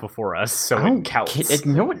a half before us, so it counts.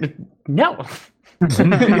 No.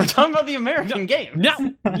 You're talking about the American game. No.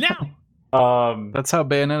 That's how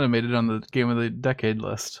Bayonetta made it on the Game of the Decade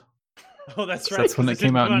list. Oh, that's right. That's when it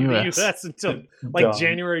came out in the US until like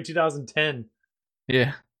January 2010.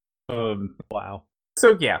 Yeah. Wow.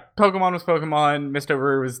 So yeah, Pokemon was Pokemon.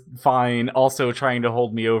 Mistover was fine. Also trying to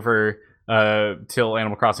hold me over till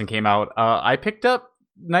Animal Crossing came out. I picked up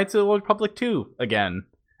Knights of the Old Republic 2 again,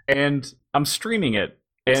 and I'm streaming it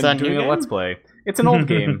and doing a Let's Play. It's an old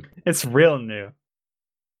game. It's real new.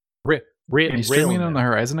 Are you streaming it on the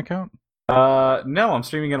Horizon account? No, I'm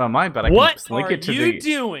streaming it on mine, but I can link it to you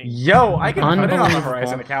doing? Yo, I can put it on the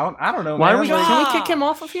Horizon account. I don't know. Why can we kick him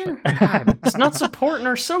off of here? God, it's not supporting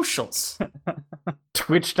our socials.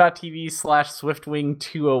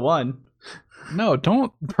 Twitch.tv/SwiftWing201. No,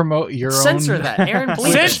 don't promote your Censor own... that. Aaron,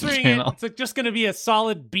 please. Censoring it. It's just going to be a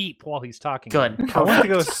solid beep while he's talking. Good. I went to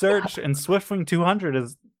go search, and Swiftwing 200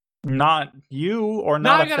 is not you or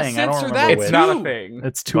not a thing. I don't remember that. which. It's not a thing.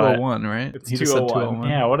 It's 201, right? It's 201.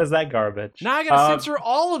 Yeah, what is that garbage? Now I got to censor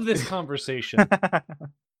all of this conversation.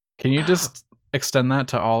 Can you just extend that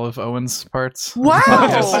to all of Owen's parts? Wow!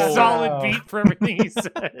 Just a solid beat for everything he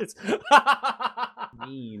says.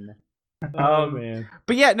 Mean. Man.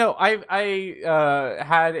 But yeah, no, I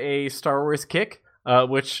had a Star Wars kick,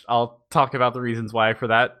 which I'll talk about the reasons why for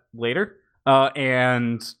that later.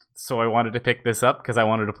 And so I wanted to pick this up because I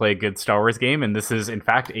wanted to play a good Star Wars game, and this is in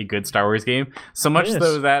fact a good Star Wars game. So much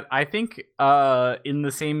so that I think in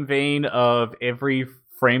the same vein of every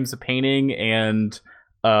frames of painting and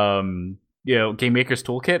Game Maker's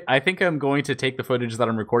Toolkit, I think I'm going to take the footage that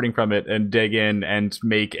I'm recording from it and dig in and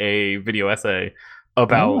make a video essay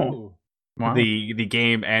about the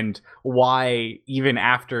game and why even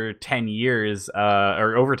after 10 years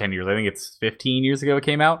or over 10 years, I think it's 15 years ago it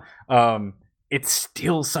came out, it's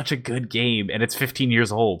still such a good game, and it's 15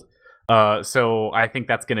 years old. So I think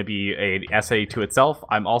that's going to be an essay to itself.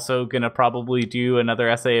 I'm also going to probably do another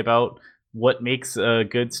essay about what makes a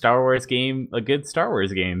good Star Wars game a good Star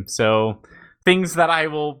Wars game. So things that I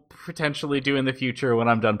will potentially do in the future when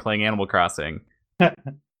I'm done playing Animal Crossing.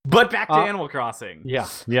 But back to Animal Crossing. Yeah.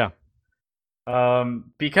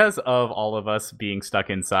 Because of all of us being stuck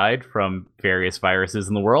inside from various viruses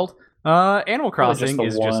in the world, Animal Crossing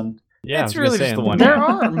is just... Yeah, it's really just the one. There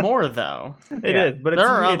are more, though. It is, but there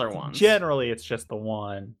are other ones. Generally, it's just the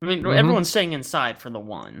one. I mean, everyone's staying inside for the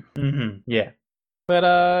one. Yeah. But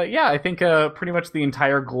I think pretty much the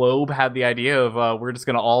entire globe had the idea of we're just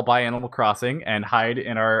gonna all buy Animal Crossing and hide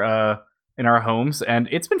in our homes, and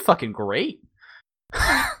it's been fucking great.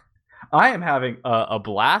 I am having a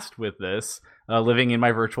blast with this, living in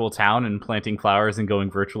my virtual town and planting flowers and going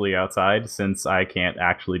virtually outside, since I can't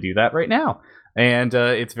actually do that right now. And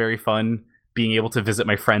it's very fun being able to visit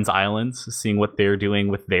my friends' islands, seeing what they're doing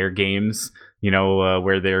with their games,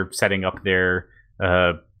 where they're setting up their,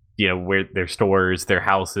 where their stores, their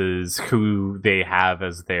houses, who they have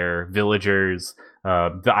as their villagers,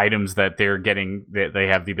 the items that they're getting, that they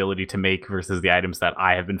have the ability to make versus the items that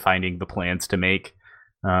I have been finding the plans to make.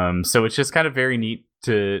 So it's just kind of very neat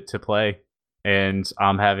to play, and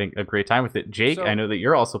I'm having a great time with it. Jake, I know that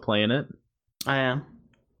you're also playing it. I am.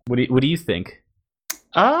 What do you think?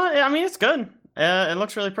 I mean, it's good. It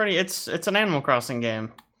looks really pretty. It's an Animal Crossing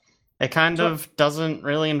game. It kind of doesn't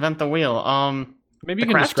really invent the wheel. Maybe you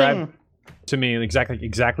can describe to me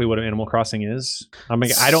exactly what Animal Crossing is. I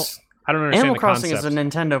mean, I don't understand Animal the Crossing concept. is a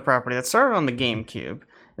Nintendo property that started on the GameCube.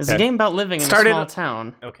 It's a game about living in a small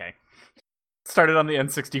town. Okay. Started on the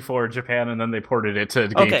N64 in Japan, and then they ported it to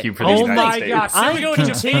GameCube for the United States. God! I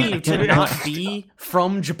continue to not be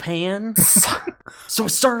from Japan, so it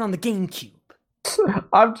started on the GameCube.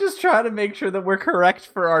 I'm just trying to make sure that we're correct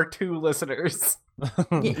for our 2 listeners.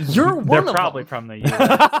 You're one They're of probably them. from the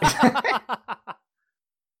US.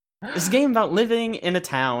 It's a game about living in a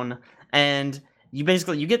town, and you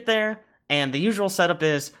get there, and the usual setup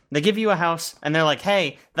is they give you a house, and they're like,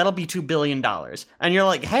 hey, that'll be $2 billion. And you're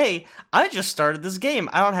like, hey, I just started this game.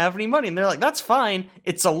 I don't have any money. And they're like, that's fine.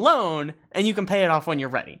 It's a loan, and you can pay it off when you're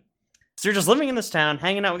ready. So you're just living in this town,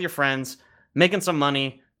 hanging out with your friends, making some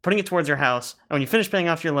money, putting it towards your house, and when you finish paying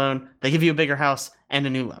off your loan, they give you a bigger house and a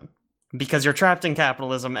new loan. Because you're trapped in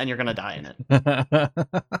capitalism, and you're going to die in it.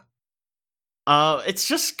 It's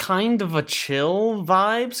just kind of a chill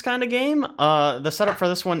vibes kind of game. The setup for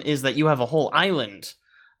this one is that you have a whole island,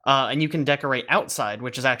 and you can decorate outside,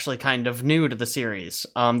 which is actually kind of new to the series.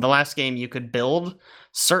 The last game you could build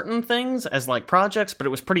certain things as like projects, but it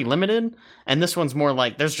was pretty limited. And this one's more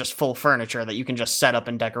like there's just full furniture that you can just set up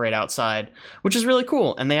and decorate outside, which is really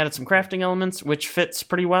cool. And they added some crafting elements, which fits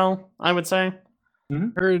pretty well, I would say.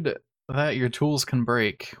 Heard that your tools can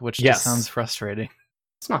break, which just sounds frustrating.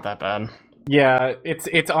 It's not that bad. Yeah,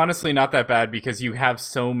 it's honestly not that bad because you have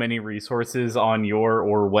so many resources on your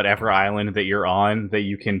or whatever island that you're on that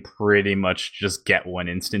you can pretty much just get one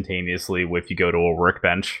instantaneously if you go to a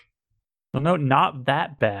workbench. Well, no, not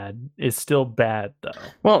that bad. It's still bad, though.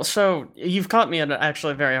 Well, so you've caught me at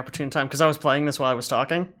actually a very opportune time because I was playing this while I was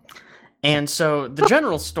talking. And so the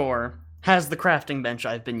general store has the crafting bench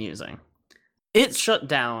I've been using. It shut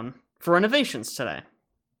down for renovations today.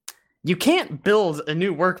 You can't build a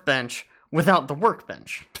new workbench without the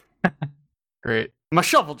workbench. Great. My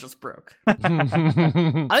shovel just broke.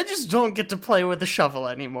 I just don't get to play with the shovel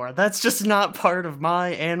anymore. That's just not part of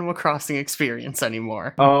my Animal Crossing experience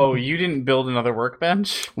anymore. Oh, you didn't build another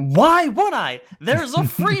workbench? Why would I? There's a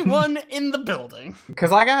free one in the building.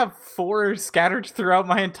 Because I got 4 scattered throughout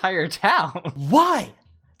my entire town. Why?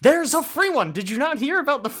 There's a free one. Did you not hear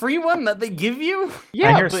about the free one that they give you? Yeah,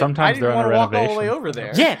 I hear but sometimes I they're didn't under want to walk all the way renovation. over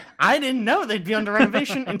there. Yeah, I didn't know they'd be under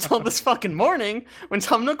renovation until this fucking morning when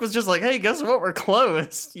Tom Nook was just like, hey, guess what? We're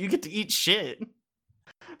closed. You get to eat shit.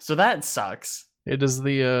 So that sucks. Does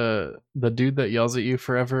the dude that yells at you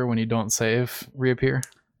forever when you don't save reappear?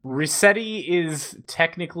 Rossetti is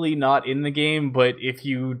technically not in the game, but if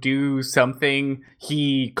you do something,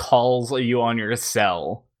 he calls you on your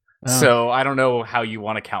cell. Oh. So I don't know how you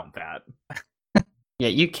want to count that. Yeah,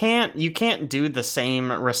 you can't do the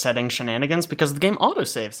same resetting shenanigans because the game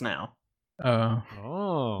autosaves now.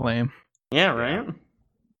 Oh. Lame. Yeah, right?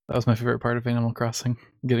 That was my favorite part of Animal Crossing.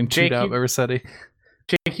 Getting Jake, chewed out you- by Rossetti.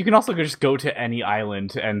 Jake, you can also just go to any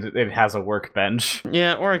island and it has a workbench.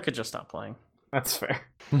 Yeah, or I could just stop playing. That's fair.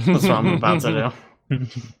 That's what I'm about to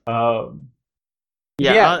do.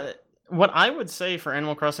 Yeah. What I would say for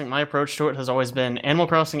Animal Crossing, my approach to it has always been Animal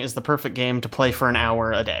Crossing is the perfect game to play for an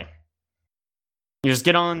hour a day. You just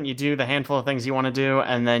get on, you do the handful of things you want to do,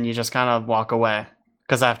 and then you just kind of walk away.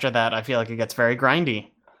 Because after that, I feel like it gets very grindy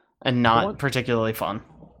and not particularly fun.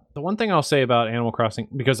 The one thing I'll say about Animal Crossing,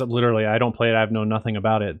 because literally I don't play it, I've known nothing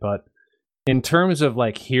about it, but in terms of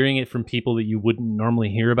like hearing it from people that you wouldn't normally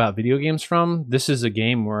hear about video games from, this is a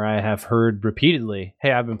game where I have heard repeatedly,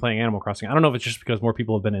 hey, I've been playing Animal Crossing. I don't know if it's just because more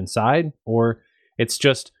people have been inside or it's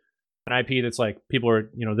just an IP that's like people are,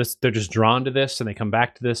 they're just drawn to this and they come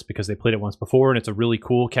back to this because they played it once before and it's a really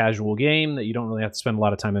cool casual game that you don't really have to spend a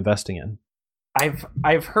lot of time investing in.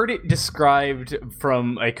 I've heard it described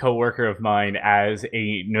from a coworker of mine as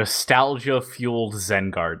a nostalgia-fueled Zen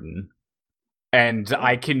garden. And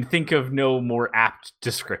I can think of no more apt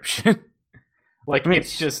description.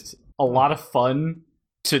 It's just a lot of fun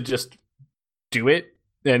to just do it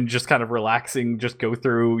and just kind of relaxing, just go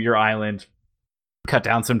through your island, cut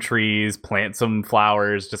down some trees, plant some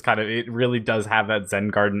flowers, just kind of, it really does have that Zen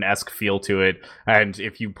garden-esque feel to it. And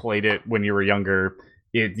if you played it when you were younger,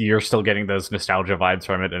 you're still getting those nostalgia vibes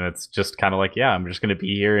from it. And it's just kind of like, yeah, I'm just going to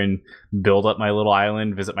be here and build up my little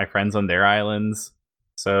island, visit my friends on their islands.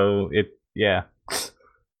 So yeah.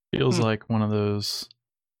 Feels like one of those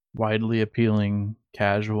widely appealing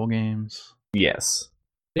casual games. Yes.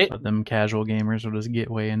 But them casual gamers will just get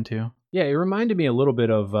way into. Yeah, it reminded me a little bit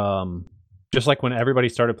of just like when everybody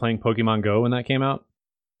started playing Pokemon Go when that came out.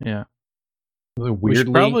 Yeah. Weirdly, We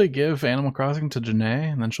should probably give Animal Crossing to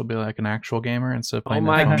Janae, and then she'll be like an actual gamer instead of oh playing.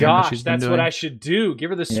 my that phone game that gosh, she's been that's what doing. I should do. Give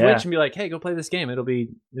her the Switch Yeah. and be like, "Hey, go play this game. It'll be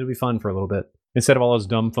fun for a little bit instead of all those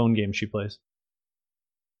dumb phone games she plays."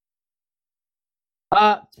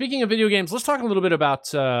 Speaking of video games, let's talk a little bit about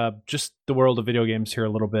just the world of video games here a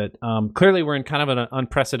little bit. Clearly, we're in kind of an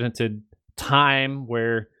unprecedented time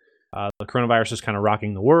where the coronavirus is kind of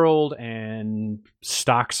rocking the world and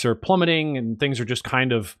stocks are plummeting and things are just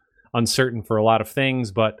kind of uncertain for a lot of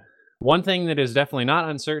things. But one thing that is definitely not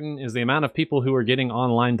uncertain is the amount of people who are getting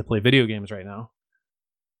online to play video games right now,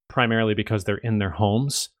 primarily because they're in their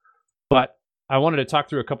homes. But I wanted to talk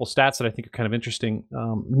through a couple stats that I think are kind of interesting.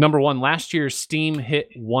 Number one, last year, Steam hit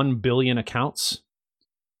 1 billion accounts,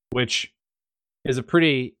 which is a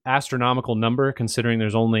pretty astronomical number considering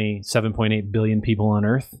there's only 7.8 billion people on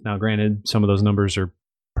Earth. Now, granted, some of those numbers are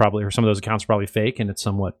probably, or some of those accounts are probably fake and it's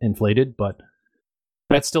somewhat inflated, but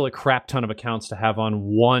that's still a crap ton of accounts to have on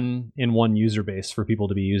one user base for people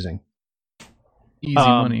to be using. Easy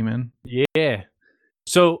money, man. Yeah.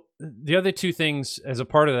 So the other two things as a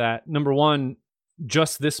part of that, number one,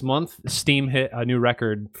 just this month, Steam hit a new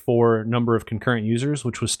record for number of concurrent users,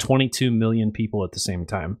 which was 22 million people at the same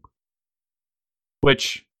time.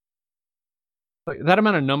 Which, that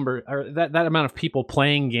amount of number, or that amount of people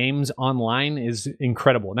playing games online is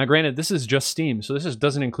incredible. Now, granted, this is just Steam, so this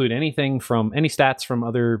doesn't include anything from any stats from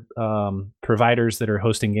other providers that are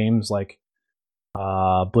hosting games like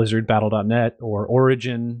Blizzard, Battle.net, or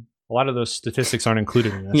Origin. A lot of those statistics aren't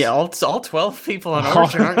included in this. Yeah, all 12 people on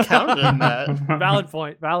Origin aren't counted in that. Valid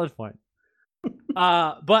point. But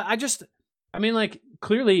I mean, like,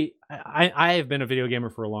 clearly, I have been a video gamer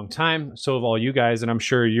for a long time. So have all you guys, and I'm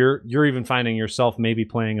sure you're even finding yourself maybe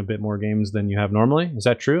playing a bit more games than you have normally. Is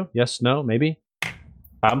that true? Yes, no, maybe?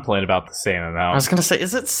 I'm playing about the same amount. I was gonna say,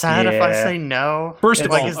 is it sad if I say no? First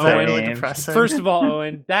of all, is that really Owen, depressing? First of all,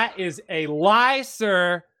 Owen, that is a lie,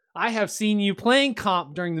 sir. I have seen you playing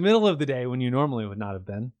comp during the middle of the day when you normally would not have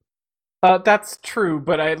been. That's true,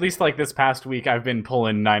 but at least like this past week, I've been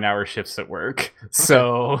pulling 9-hour shifts at work.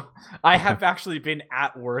 So I have actually been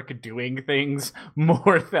at work doing things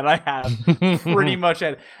more than I have pretty much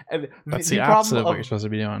at. That's the opposite of what you're supposed to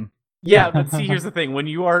be doing. Yeah, but see, here's the thing. When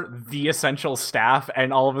you are the essential staff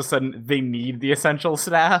and all of a sudden they need the essential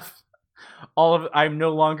staff, I'm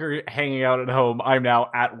no longer hanging out at home. I'm now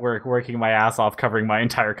at work working my ass off covering my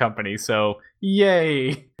entire company. So,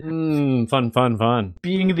 yay. Fun.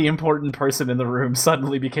 Being the important person in the room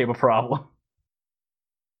suddenly became a problem.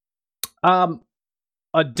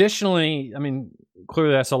 Additionally, I mean,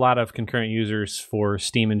 clearly that's a lot of concurrent users for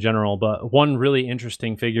Steam in general, but one really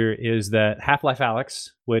interesting figure is that Half-Life Alyx,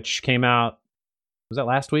 which came out, was that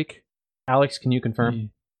last week? Alex, can you confirm?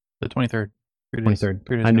 The 23rd.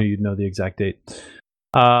 23rd. I knew you'd know the exact date.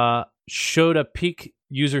 Showed a peak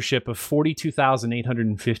usership of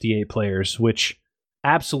 42,858 players, which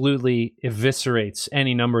absolutely eviscerates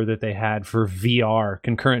any number that they had for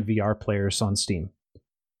concurrent VR players on Steam,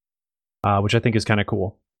 which I think is kind of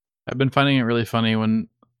cool. I've been finding it really funny when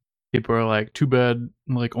people are like, too bad,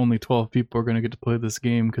 like only 12 people are going to get to play this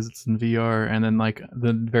game because it's in VR. And then like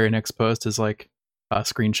the very next post is like a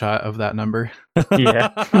screenshot of that number.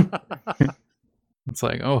 Yeah. It's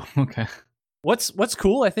like, oh, okay. What's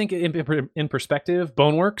cool, I think, in perspective,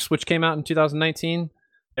 Boneworks, which came out in 2019,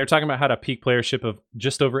 they're talking about had a peak playership of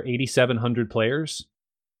just over 8,700 players.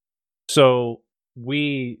 So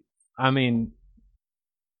the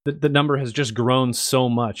number has just grown so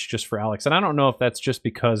much just for Alyx. And I don't know if that's just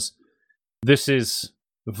because this is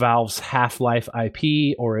Valve's Half-Life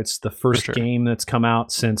IP or it's the first game that's come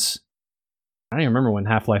out since, I don't even remember when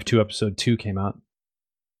Half-Life 2 Episode 2 came out.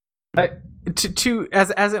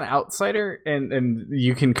 As an outsider, and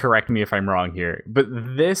you can correct me if I'm wrong here, but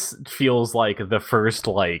this feels like the first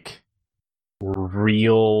like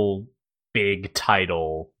real big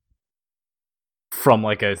title from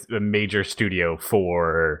like a major studio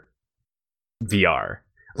for VR.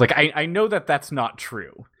 Like I know that that's not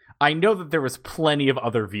true. I know that there was plenty of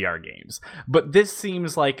other VR games, but this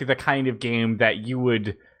seems like the kind of game that you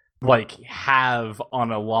would like have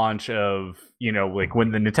on a launch of, you know, like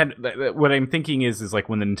when the Nintendo, what I'm thinking is like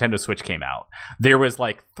when the Nintendo Switch came out, there was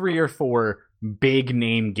like 3 or 4 big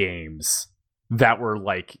name games that were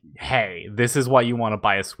like, hey, this is why you want to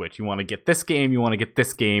buy a Switch. You want to get this game, you want to get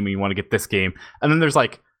this game, and you want to get this game. And then there's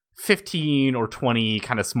like 15 or 20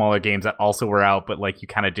 kind of smaller games that also were out, but like you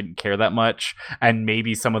kind of didn't care that much. And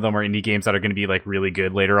maybe some of them are indie games that are going to be like really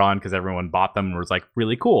good later on because everyone bought them and was like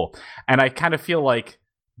really cool. And I kind of feel like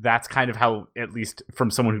that's kind of how, at least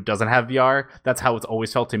from someone who doesn't have VR, that's how it's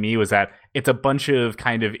always felt to me, was that it's a bunch of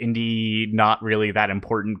kind of indie, not really that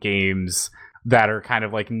important games that are kind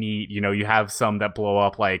of like neat. You know, you have some that blow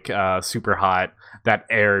up like Super Hot, that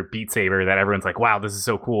Air Beat Saber, that everyone's like, wow, this is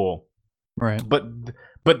so cool. Right.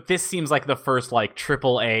 But this seems like the first like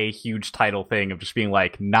AAA huge title thing of just being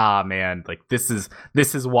like, nah, man, like this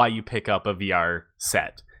is why you pick up a VR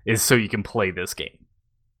set, is so you can play this game.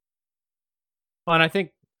 Well, and I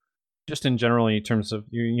think just in general, in terms of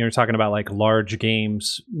you're talking about like large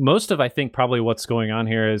games, most of I think probably what's going on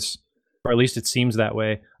here is, or at least it seems that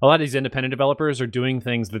way, a lot of these independent developers are doing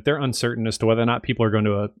things that they're uncertain as to whether or not people are going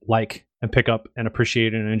to like and pick up and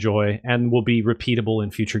appreciate and enjoy and will be repeatable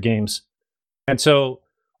in future games. And so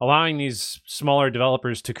allowing these smaller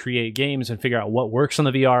developers to create games and figure out what works on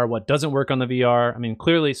the VR, what doesn't work on the VR. I mean,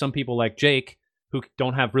 clearly some people like Jake, who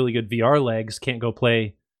don't have really good VR legs, can't go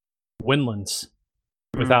play Windlands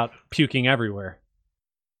without puking everywhere.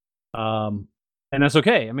 And that's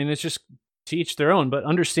okay. I mean, it's just to each their own, but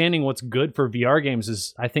understanding what's good for VR games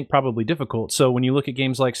is, I think, probably difficult. So when you look at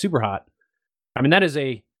games like Superhot, I mean, that is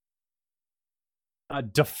a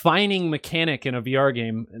defining mechanic in a VR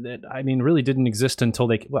game that, I mean, really didn't exist until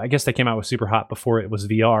I guess they came out with Superhot before it was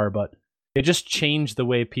VR, but it just changed the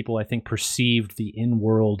way people, I think, perceived the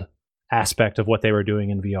in-world aspect of what they were doing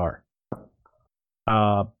in VR.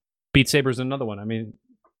 Beat Saber is another one. I mean,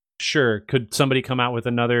 sure, could somebody come out with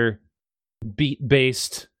another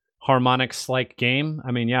beat-based harmonics-like game?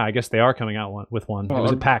 I mean, yeah, I guess they are coming out with one. It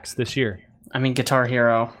was at PAX this year. I mean, Guitar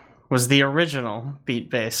Hero was the original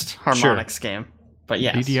beat-based harmonics game. But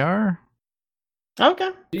yes. DDR?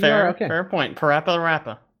 Okay. DDR, Fair point. Parappa the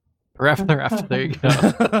Rappa. Rappa, there you go.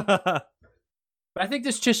 But I think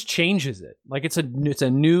this just changes it. Like, it's a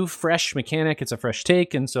new, fresh mechanic. It's a fresh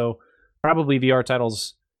take. And so probably VR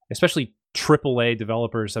titles, especially AAA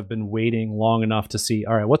developers, have been waiting long enough to see,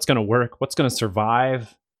 all right, what's going to work? What's going to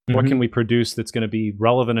survive? What can we produce that's going to be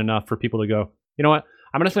relevant enough for people to go, you know what?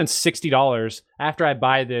 I'm going to spend $60 after I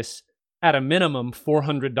buy this, at a minimum,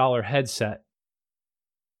 $400 headset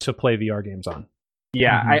to play VR games on.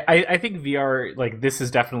 Yeah, I think VR, like, this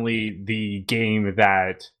is definitely the game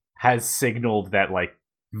that has signaled that, like,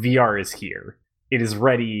 VR is here. It is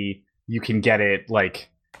ready. You can get it. Like,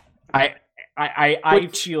 I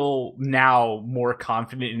feel now more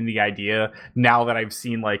confident in the idea now that I've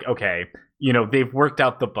seen, like, okay, you know, they've worked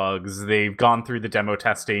out the bugs, they've gone through the demo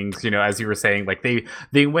testings, you know, as you were saying, like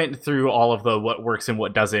they went through all of the what works and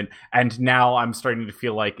what doesn't, and now I'm starting to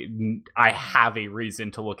feel like I have a reason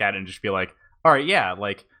to look at it and just be like, all right, yeah,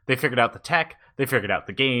 like, they figured out the tech, they figured out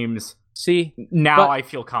the games. See, now I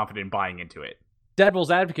feel confident buying into it. Devil's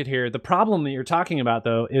advocate here, the problem that you're talking about,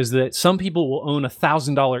 though, is that some people will own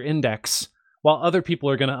 $1,000 Index, while other people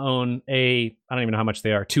are going to own I don't even know how much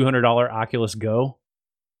they are, $200 Oculus Go.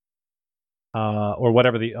 Or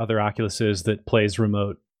whatever the other Oculus is that plays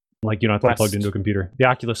remote, like you don't have to be plugged into a computer. The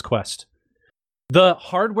Oculus Quest. The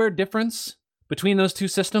hardware difference between those two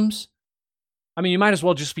systems, I mean, you might as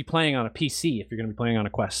well just be playing on a PC if you're going to be playing on a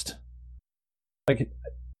Quest. Like,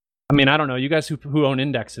 I mean, I don't know. You guys who own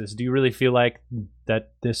Indexes, do you really feel like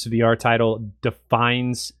that this VR title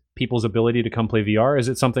defines people's ability to come play VR? Is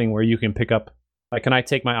it something where you can pick up, like, can I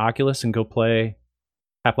take my Oculus and go play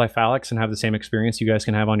Half-Life Alyx and have the same experience you guys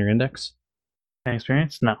can have on your Index?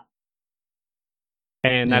 Experience? No.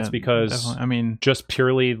 And that's because, I mean, just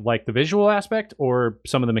purely like the visual aspect, or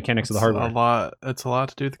some of the mechanics of the hardware? It's a lot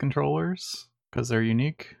to do with the controllers because they're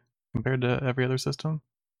unique compared to every other system.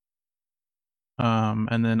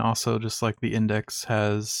 And then also just like the Index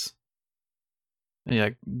has, yeah,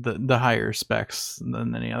 the higher specs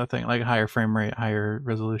than any other thing, like higher frame rate, higher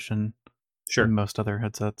resolution. Sure. Than most other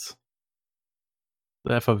headsets.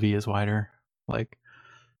 The FOV is wider. Like,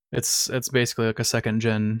 it's basically like a second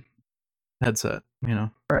gen headset, you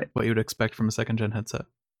know, right? What you would expect from a second gen headset.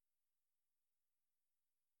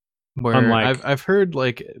 Where Unlike, I've heard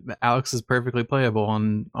like Alyx is perfectly playable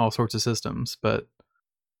on all sorts of systems, but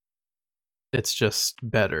it's just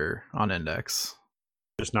better on Index.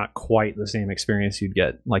 Just not quite the same experience you'd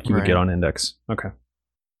get like you would get on Index. Okay.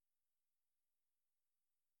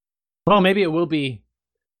 Well, maybe it will be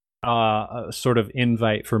a sort of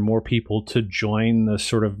invite for more people to join the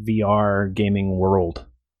sort of VR gaming world.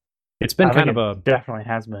 It's been definitely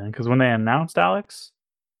has been, because when they announced Alyx,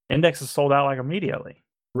 Index is sold out like immediately.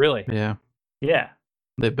 Really? Yeah.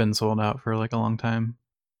 They've been sold out for like a long time.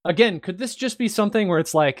 Again, could this just be something where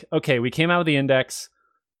it's like, okay, we came out with the Index,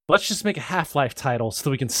 let's just make a Half-Life title so that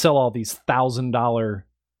we can sell all these $1,000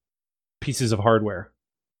 pieces of hardware.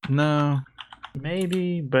 No.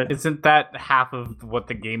 Maybe, but isn't that half of what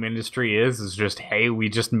the game industry is just, hey, we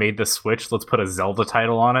just made the Switch, let's put a Zelda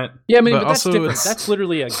title on it? Yeah, I mean, but that's also different. That's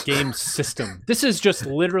literally a game system. This is just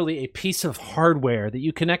literally a piece of hardware that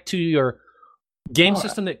you connect to your game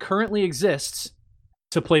system that currently exists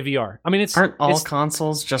to play VR. I mean, aren't all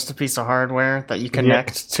consoles just a piece of hardware that you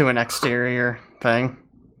connect to an exterior thing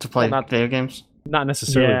to play video games? Not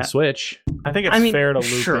necessarily the Switch. I think it's fair to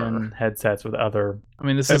loop in headsets with other. I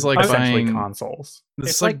mean, this is like buying consoles.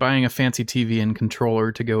 This is like buying a fancy TV and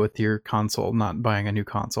controller to go with your console, not buying a new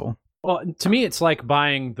console. Well, to me, it's like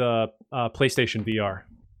buying the PlayStation VR.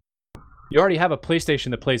 You already have a PlayStation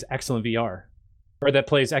that plays excellent VR, or that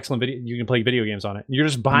plays excellent video. You can play video games on it. You're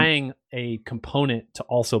just buying a component to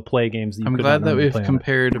also play games. That you I'm glad that we've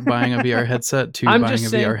compared buying a VR headset to buying a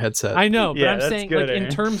VR headset. I know, but I'm saying, good, like, in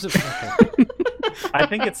terms of. I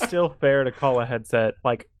think it's still fair to call a headset,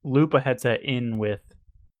 like loop a headset in with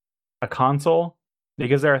a console,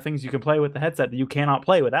 because there are things you can play with the headset that you cannot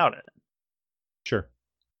play without it. Sure.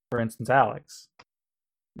 For instance, Alex.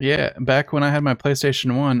 Yeah, back when I had my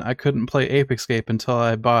PlayStation 1, I couldn't play Ape Escape until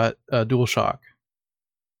I bought a DualShock.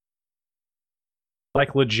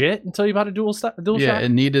 Like legit until you bought a DualShock? Yeah,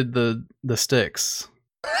 it needed the sticks.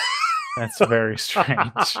 That's very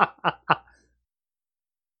strange.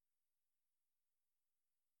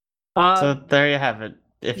 So there you have it.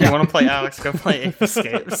 If you want to play Alex, go play Ape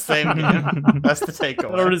Escape. Same game. That's the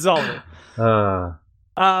takeaway. That'll resolve it.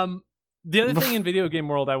 The other thing in video game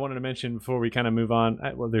world I wanted to mention before we kind of move on,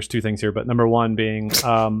 well, there's two things here, but number one being,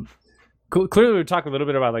 clearly we talked a little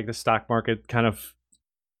bit about like the stock market kind of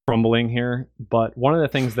crumbling here, but one of the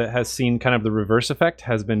things that has seen kind of the reverse effect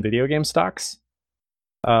has been video game stocks.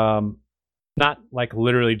 Not like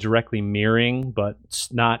literally directly mirroring, but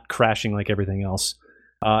not crashing like everything else.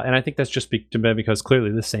 And I think that's just because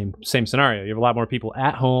clearly the same scenario. You have a lot more people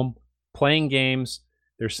at home playing games.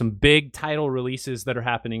 There's some big title releases that are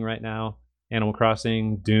happening right now: Animal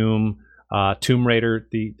Crossing, Doom, Tomb Raider.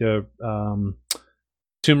 The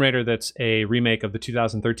Tomb Raider that's a remake of the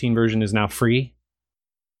 2013 version is now free.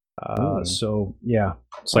 So yeah,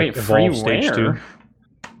 it's like Evolve Stage 2.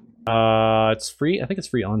 It's free. I think it's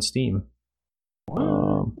free on Steam.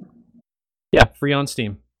 Yeah, free on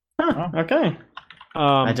Steam. Huh, okay.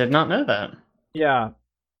 I did not know that. Yeah.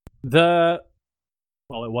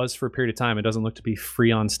 Well, it was for a period of time. It doesn't look to be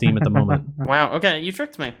free on Steam at the moment. Wow. Okay, you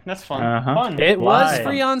tricked me. That's fun. Fun. It was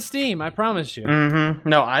free on Steam. I promise you. Mm-hmm.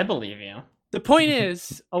 No, I believe you. The point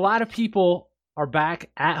is, a lot of people are back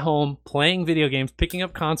at home playing video games, picking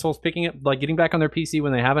up consoles, getting back on their PC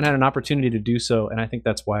when they haven't had an opportunity to do so. And I think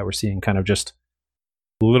that's why we're seeing kind of just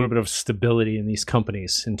a little bit of stability in these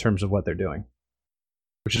companies in terms of what they're doing,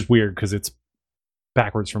 which is weird because it's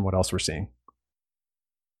backwards from what else we're seeing.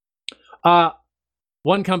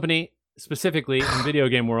 One company specifically in video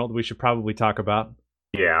game world we should probably talk about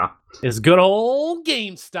is good old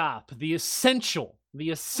GameStop, the essential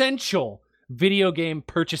video game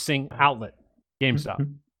purchasing outlet. GameStop.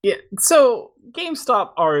 Yeah, so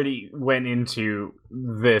GameStop already went into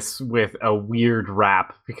this with a weird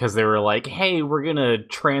rap because they were like, hey, we're gonna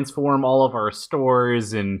transform all of our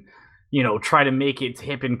stores and try to make it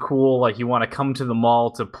hip and cool. Like, you want to come to the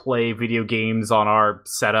mall to play video games on our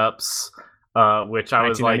setups, which I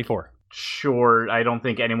was like, sure, I don't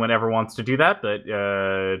think anyone ever wants to do that, but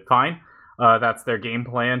fine. That's their game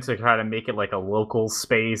plan, to try to make it like a local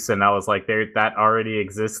space. And I was like, that already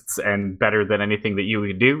exists and better than anything that you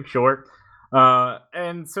would do, sure.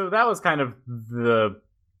 And so that was kind of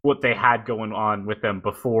what they had going on with them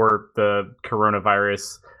before the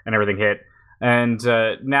coronavirus and everything hit. And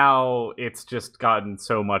now it's just gotten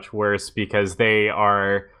so much worse because they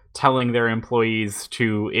are telling their employees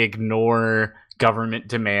to ignore government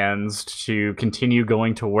demands, to continue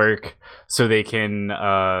going to work so they can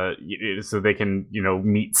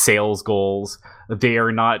meet sales goals. They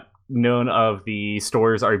are not, none of the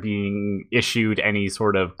stores are being issued any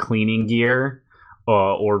sort of cleaning gear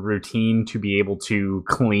or routine to be able to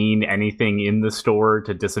clean anything in the store,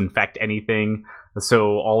 to disinfect anything.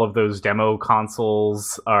 So all of those demo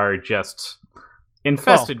consoles are just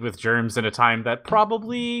infested with germs in a time that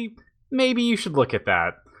probably maybe you should look at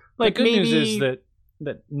that. Like, the good news is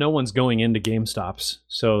that no one's going into GameStops,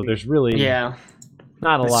 so there's really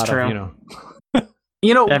not a lot of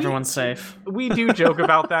everyone's safe. We do joke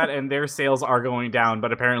about that, and their sales are going down,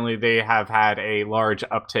 but apparently they have had a large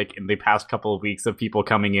uptick in the past couple of weeks of people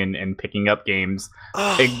coming in and picking up games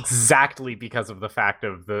exactly because of the fact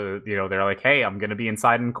of they're like, hey, I'm going to be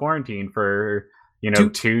inside in quarantine for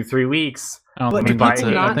 2-3 weeks. I don't But think do that's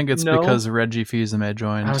people it. I not think it's know? because Reggie Fils-Aimé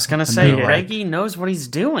joined. I was gonna and say, they were like, Reggie knows what he's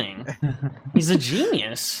doing. He's a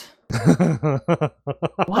genius.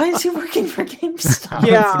 Why is he working for GameStop?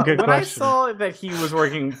 Yeah, a good when I question. saw that he was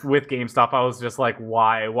working with GameStop, I was just like,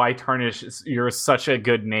 why? Why tarnish you're such a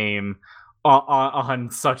good name on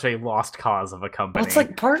such a lost cause of a company? Well, it's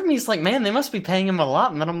like, part of me is like, man, they must be paying him a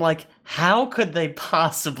lot. And then I'm like, how could they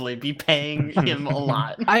possibly be paying him a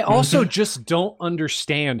lot? I also just don't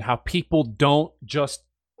understand how people don't just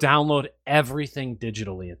download everything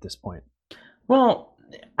digitally at this point. Well,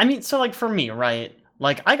 I mean, so like for me, right?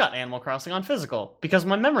 Like I got Animal Crossing on physical because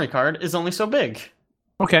my memory card is only so big.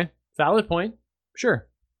 Okay, valid point. Sure.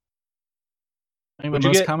 I think What'd the you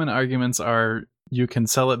most get? common arguments are you can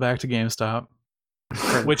sell it back to GameStop,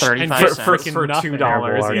 For Which 35 and cents. for $2,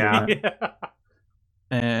 Terrible yeah. argument.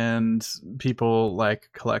 and people like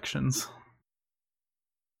collections.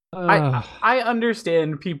 I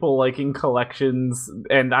understand people liking collections,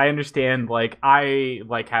 and I understand I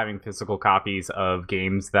like having physical copies of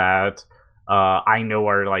games that I know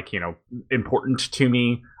are important to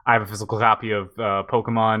me. I have a physical copy of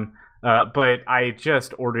Pokemon, but I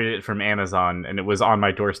just ordered it from Amazon, and it was on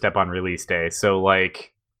my doorstep on release day. So Hey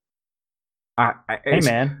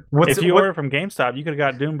man, if you order from GameStop, you could have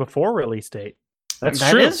got Doom before release date. That's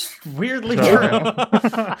That true. is weirdly So- true.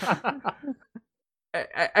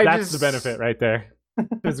 That's the benefit right there.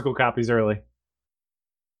 Physical copies early.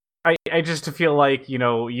 I just feel like,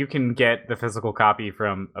 you can get the physical copy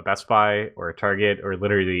from a Best Buy or a Target or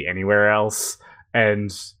literally anywhere else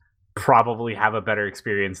and probably have a better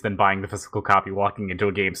experience than buying the physical copy walking into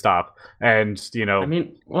a GameStop and, I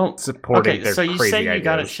mean, well, supporting okay, their so you crazy say you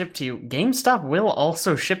got it ideas. shipped to you. GameStop will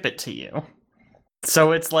also ship it to you.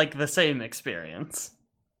 So it's like the same experience.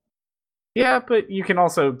 Yeah, but you can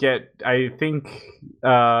also get, I think,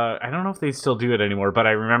 I don't know if they still do it anymore, but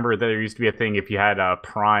I remember there used to be a thing if you had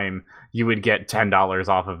Prime, you would get $10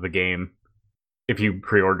 off of the game if you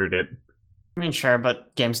pre-ordered it. I mean, sure,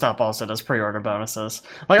 but GameStop also does pre-order bonuses.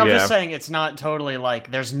 Like, I'm Yeah. just saying it's not totally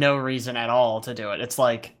like there's no reason at all to do it. It's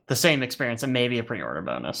like the same experience and maybe a pre-order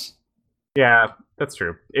bonus. Yeah, that's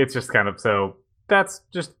true. It's just kind of so that's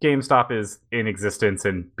just GameStop is in existence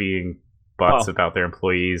and being butts about their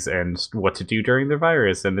employees and what to do during the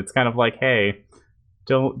virus, and it's kind of like, hey,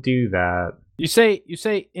 don't do that. You say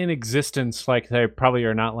in existence, like they probably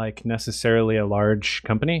are not like necessarily a large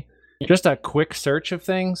company. Just a quick search of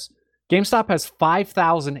things. GameStop has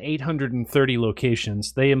 5,830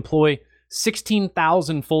 locations. They employ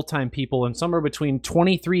 16,000 full-time people and somewhere between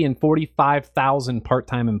 23 and 45,000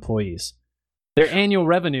 part-time employees. Their annual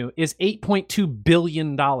revenue is $8.2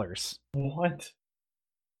 billion. What?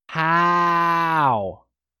 How?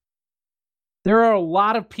 There are a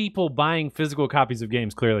lot of people buying physical copies of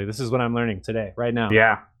games, clearly. This is what I'm learning today, right now.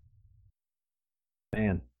 Yeah.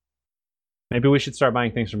 Man. Maybe we should start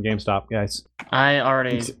buying things from GameStop, guys. I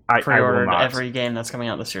already I will pre-ordered not. every game that's coming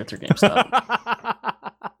out this year through GameStop.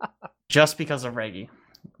 Just because of Reggie.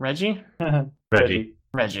 Reggie? Reggie. Reggie.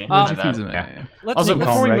 Reggie my bad. Fils-Aimé. Let's Also, see.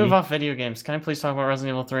 before we Reggie. move off video games, can I please talk about Resident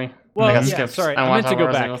Evil 3? Well, I got yeah, skipped. sorry. I I wanna meant to talk go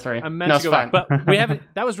about back. Resident Evil 3. I meant No, to it's go back. fine. But we haven't.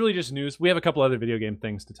 That was really just news. We have a couple other video game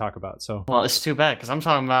things to talk about. So Well, it's too bad because I'm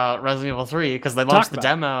talking about Resident Evil 3 because they Talk launched the about it.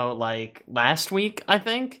 demo like last week, I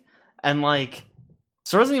think, and like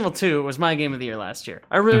so Resident Evil 2 was my game of the year last year.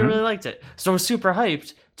 I really really liked it, so I was super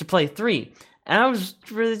hyped to play 3, and I was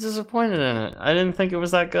really disappointed in it. I didn't think it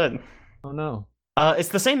was that good. oh no. It's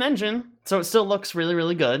the same engine, so it still looks really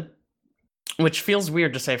really good, which feels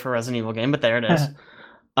weird to say for a Resident Evil game, but there it is.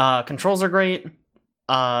 Controls are great.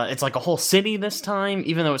 It's like a whole city this time,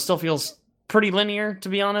 even though it still feels pretty linear, to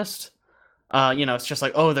be honest. It's just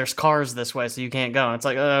like, oh, there's cars this way, so you can't go. And it's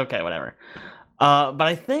like, okay, whatever. But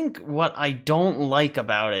I think what I don't like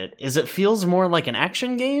about it is it feels more like an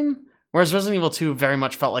action game, whereas Resident Evil 2 very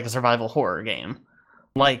much felt like a survival horror game.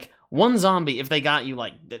 Like, one zombie, if they got you,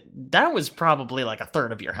 like, that was probably like a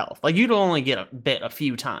third of your health. Like, you'd only get bit a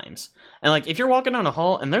few times. And, like, if you're walking down a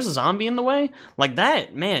hall and there's a zombie in the way, like,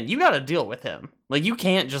 that, man, you gotta deal with him. Like, you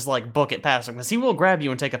can't just, like, book it past him, because he will grab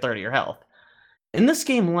you and take a third of your health. In this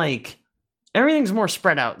game, like, everything's more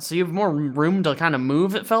spread out, so you have more room to kind of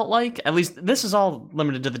move, it felt like. At least, this is all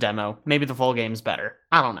limited to the demo. Maybe the full game's better.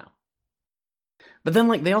 I don't know. But then,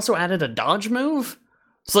 like, they also added a dodge move.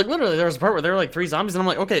 So, like, literally, there was a part where there were, like, 3 zombies, and I'm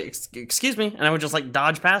like, okay, excuse me. And I would just, like,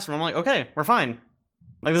 dodge past them. I'm like, okay, we're fine.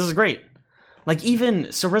 Like, this is great. Like,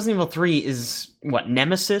 even, so Resident Evil 3 is, what,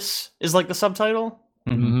 Nemesis is, like, the subtitle?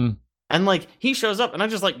 Mm-hmm. And, like, he shows up, and I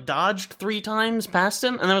just, like, dodged 3 times past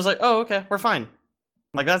him, and I was like, oh, okay, we're fine.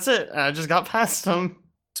 Like, that's it. And I just got past him.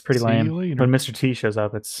 It's pretty See you lame. later. When Mr. T shows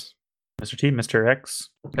up, it's Mr. T, Mr. X.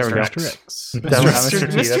 There we Mr. go. X. Mr. X. That was not Mr.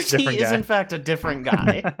 Mr. T, that's a T different is guy. in fact a different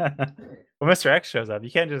guy. Well, Mr. X shows up.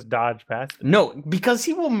 You can't just dodge past him. No, because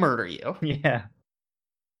he will murder you. Yeah.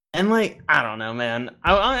 And like, I don't know, man.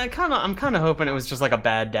 I'm kind of hoping it was just like a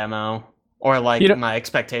bad demo, or like my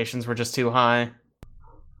expectations were just too high.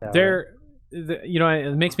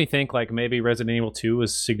 It makes me think like maybe Resident Evil 2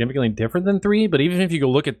 was significantly different than 3, but even if you go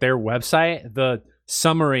look at their website, the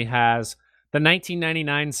summary has the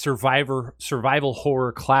 1999 survival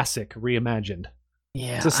horror classic reimagined.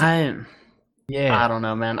 Yeah, I don't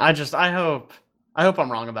know, man. I hope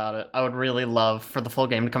I'm wrong about it. I would really love for the full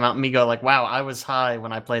game to come out and me go like, wow, I was high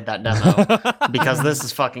when I played that demo because this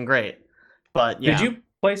is fucking great. But yeah. Did you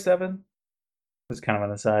play 7? It's kind of on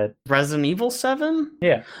the side. Resident Evil 7?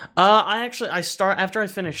 Yeah. After I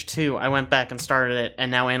finished 2, I went back and started it,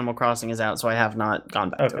 and now Animal Crossing is out, so I have not gone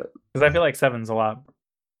back to it. Because I feel like 7's a lot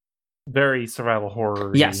very survival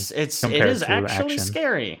horror. Yes, it is actually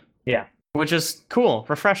scary. Yeah. Which is cool,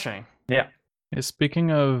 refreshing. Yeah.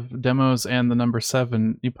 Speaking of demos and the number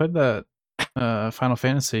 7, you played that Final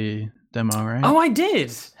Fantasy demo, right? Oh, I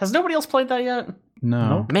did. Has nobody else played that yet?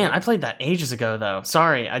 No. Man, I played that ages ago, though.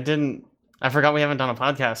 Sorry, I forgot we haven't done a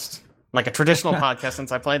podcast, like a traditional podcast,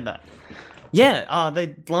 since I played that. Yeah,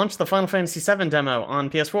 they launched the Final Fantasy VII demo on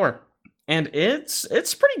PS4, and it's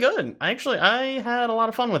pretty good. I had a lot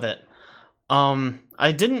of fun with it.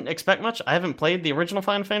 I didn't expect much. I haven't played the original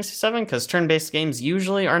Final Fantasy VII because turn-based games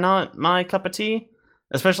usually are not my cup of tea,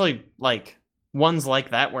 especially like ones like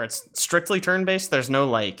that where it's strictly turn-based. There's no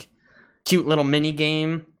like cute little mini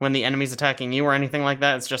game when the enemy's attacking you or anything like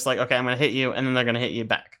that. It's just like, okay, I'm gonna hit you, and then they're gonna hit you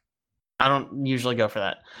back. I don't usually go for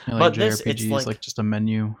that. Yeah, but JRPGs, it's like just a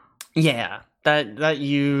menu. Yeah, that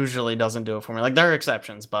usually doesn't do it for me. Like, there are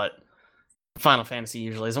exceptions, but Final Fantasy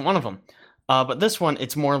usually isn't one of them. But this one,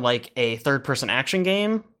 it's more like a third-person action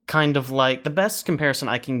game. Kind of like, the best comparison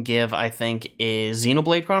I can give, I think, is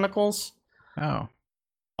Xenoblade Chronicles. Oh.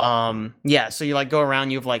 Yeah, so you like go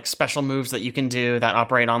around, you have like special moves that you can do that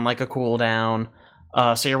operate on like a cooldown.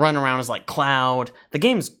 So you're running around as like Cloud. The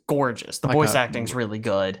game's gorgeous. The voice acting's really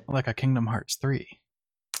good. Like a Kingdom Hearts 3.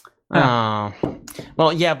 Oh.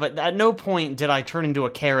 Well, yeah, but at no point did I turn into a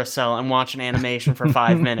carousel and watch an animation for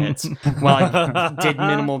 5 minutes while I did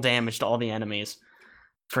minimal damage to all the enemies.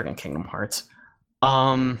 Friggin' Kingdom Hearts.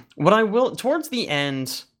 Towards the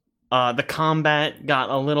end, the combat got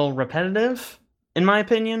a little repetitive, in my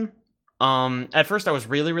opinion. At first I was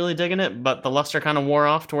really, really digging it, but the luster kind of wore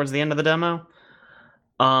off towards the end of the demo.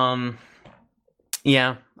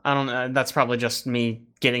 Yeah, I don't know. That's probably just me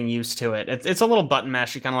getting used to it. It's a little button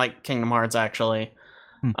mashy, kind of like Kingdom Hearts, actually.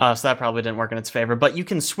 So that probably didn't work in its favor. But you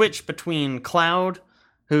can switch between Cloud,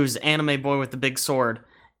 who's anime boy with the big sword,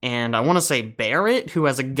 and I want to say Barrett, who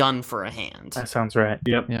has a gun for a hand. That sounds right.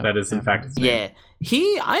 Yep, that is in fact his name.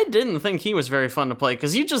 Yeah, I didn't think he was very fun to play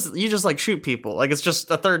because you just like shoot people. Like, it's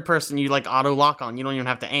just a third person you like auto lock on. You don't even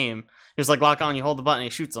have to aim. You just like lock on, you hold the button,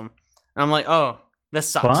 and he shoots them. And I'm like, oh, this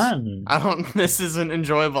sucks. Fun. This isn't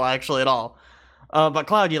enjoyable actually at all. But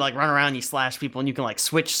Cloud, you like run around, you slash people, and you can like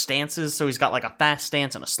switch stances. So he's got like a fast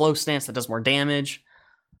stance and a slow stance that does more damage.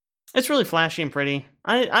 It's really flashy and pretty.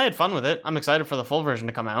 I had fun with it. I'm excited for the full version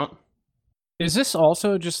to come out. Is this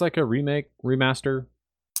also just like a remaster?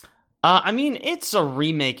 I mean, it's a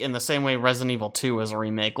remake in the same way Resident Evil 2 is a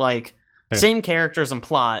remake. Like, same characters and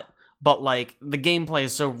plot, but like the gameplay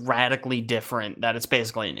is so radically different that it's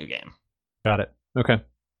basically a new game. Got it. Okay.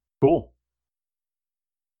 Cool.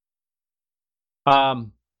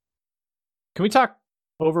 Can we talk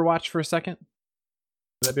Overwatch for a second?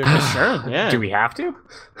 Would that be okay? Sure, yeah. Do we have to?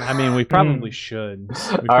 I mean, we probably should.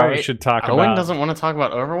 We probably should talk about... Owen doesn't want to talk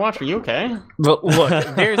about Overwatch? Are you okay? But look,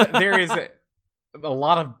 there is a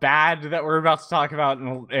lot of bad that we're about to talk about,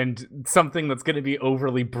 and something that's going to be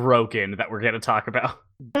overly broken that we're going to talk about.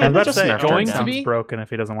 And that's going to be broken if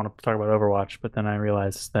he doesn't want to talk about Overwatch, but then I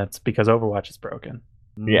realize that's because Overwatch is broken.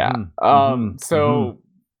 Yeah. So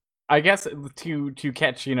I guess to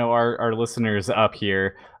catch our listeners up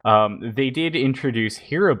here, they did introduce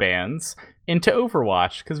hero bands into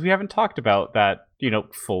Overwatch because we haven't talked about that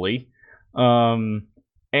fully.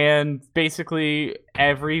 And basically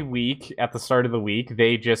every week at the start of the week,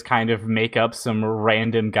 they just kind of make up some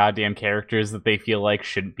random goddamn characters that they feel like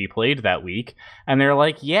shouldn't be played that week. And they're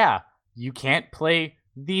like, yeah, you can't play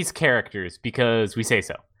these characters because we say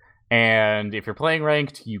so. And if you're playing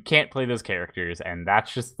ranked, you can't play those characters. And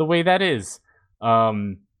that's just the way that is.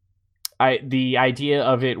 The idea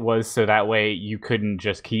of it was so that way you couldn't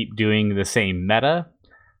just keep doing the same meta.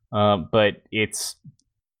 But it's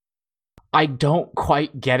I don't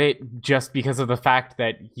quite get it just because of the fact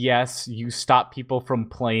that, yes, you stop people from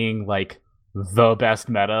playing, like, the best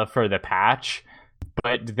meta for the patch,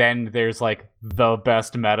 but then there's, like, the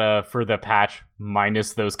best meta for the patch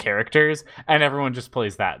minus those characters, and everyone just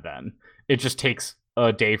plays that then. It just takes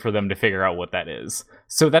a day for them to figure out what that is.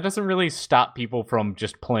 So that doesn't really stop people from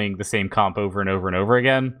just playing the same comp over and over and over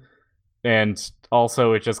again. And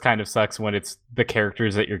also, it just kind of sucks when it's the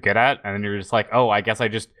characters that you're good at, and then you're just like, oh, I guess I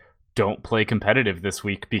just don't play competitive this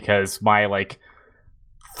week because my, like,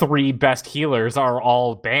 3 best healers are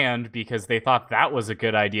all banned because they thought that was a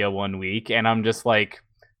good idea one week, and I'm just like,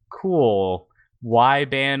 cool. Why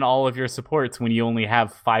ban all of your supports when you only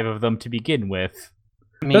have 5 of them to begin with?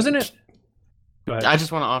 I mean, Doesn't it? Go ahead. I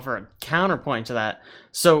just want to offer a counterpoint to that.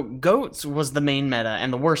 So goats was the main meta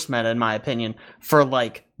and the worst meta, in my opinion, for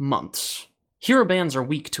like months. Hero bans are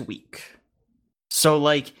week to week. So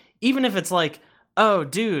like, even if it's like, oh,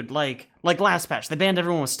 dude, like last patch, they banned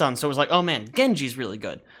everyone with stun, so it was like, oh man, Genji's really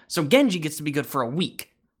good. So Genji gets to be good for a week.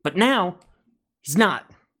 But now, he's not.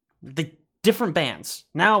 The different bans.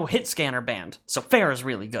 Now Hit Scanner banned, so Pharah's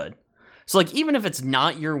really good. So like, even if it's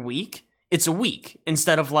not your week, it's a week.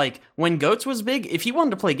 Instead of like, when Goats was big, if you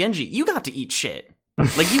wanted to play Genji, you got to eat shit.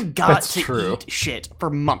 Like, you got to eat shit for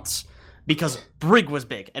months. Because Brig was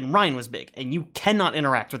big, and Ryan was big, and you cannot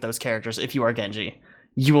interact with those characters if you are Genji.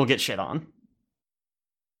 You will get shit on.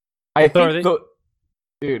 I think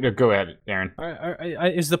go ahead, Aaron.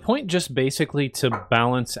 Is the point just basically to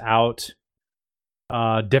balance out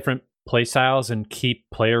different playstyles and keep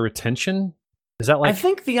player retention? Is that like? I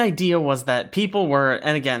think the idea was that people were,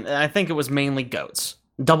 and again, I think it was mainly Goats.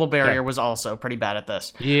 Double Barrier was also pretty bad at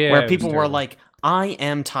this. Yeah, where people were like, I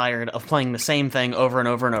am tired of playing the same thing over and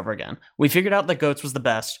over and over again. We figured out that Goats was the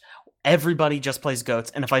best. Everybody just plays Goats,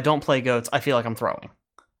 and if I don't play Goats, I feel like I'm throwing.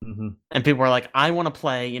 Mm-hmm. And people were like, I want to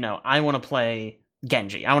play, I want to play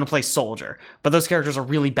Genji. I want to play Soldier. But those characters are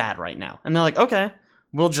really bad right now. And they're like, okay,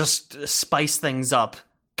 we'll just spice things up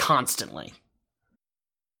constantly.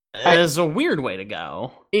 It is a weird way to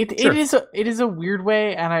go. It is a weird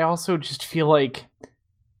way, and I also just feel like,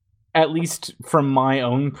 at least from my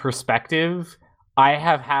own perspective, I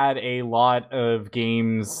have had a lot of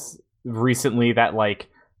games recently that, like,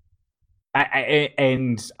 I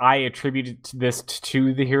attributed this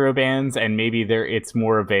to the hero bans, and maybe it's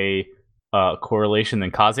more of a correlation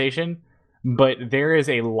than causation, but there is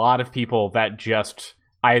a lot of people that just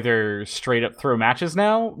either straight up throw matches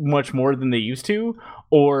now, much more than they used to,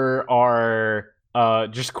 or are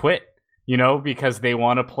just quit, because they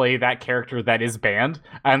want to play that character that is banned,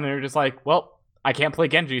 and they're just like, well, I can't play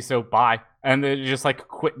Genji, so bye. And they just, like,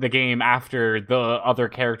 quit the game after the other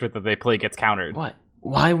character that they play gets countered. What?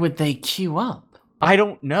 Why would they queue up? I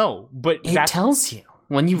don't know, but it tells you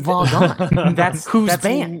when you log on. that's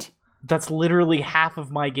banned. That's literally half of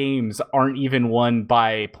my games aren't even won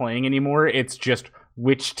by playing anymore. It's just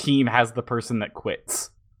which team has the person that quits.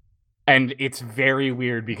 And it's very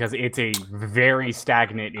weird because it's a very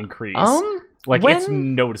stagnant increase. It's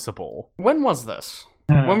noticeable. When was this?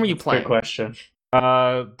 When were you playing? Good question.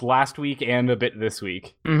 Last week and a bit this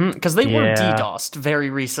week. Because they were DDoSed very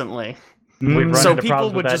recently. So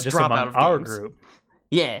people would just drop out of our games. group.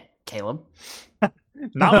 Yeah, Caleb.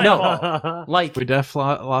 Not my fault. Like, We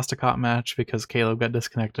lost a comp match because Caleb got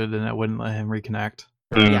disconnected and it wouldn't let him reconnect.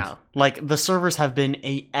 yeah, like the servers have been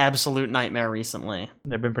a absolute nightmare recently.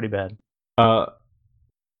 They've been pretty bad. I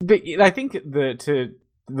think the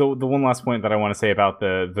one last point that I want to say about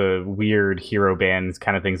the weird hero bans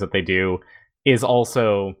kind of things that they do is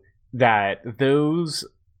also that those,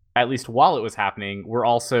 at least while it was happening, were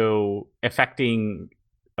also affecting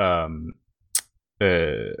Overwatch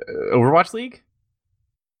League.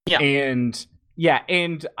 And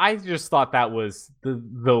I just thought that was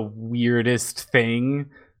the weirdest thing,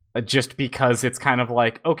 just because it's kind of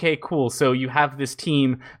like, okay, cool, so you have this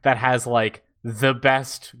team that has, like, the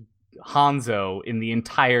best Hanzo in the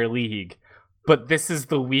entire league, but this is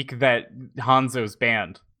the week that Hanzo's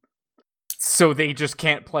banned. So they just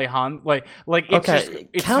can't play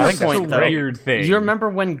it's counterpoint, a weird thing. You remember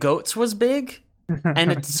when Goats was big?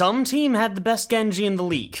 And some team had the best Genji in the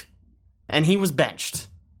league. And he was benched.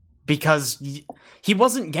 Because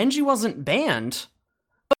Genji wasn't banned,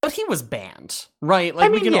 but he was banned. Right?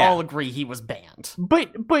 Like, we can all agree he was banned.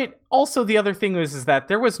 But also the other thing is that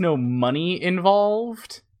there was no money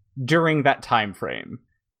involved during that time frame.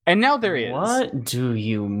 And now there is. What do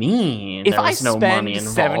you mean? If there was no money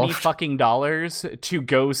involved? $70 to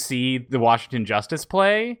go see the Washington Justice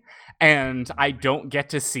play, and I don't get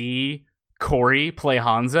to see Corey play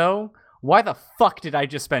Hanzo, why the fuck did I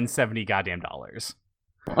just spend $70 goddamn dollars?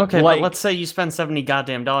 Okay, but let's say you spend $70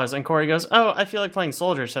 goddamn dollars, and Corey goes, "Oh, I feel like playing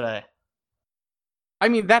Soldier today." I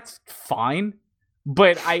mean, that's fine.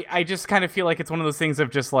 But I just kind of feel like it's one of those things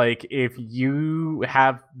of just like, if you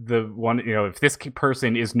have the one, if this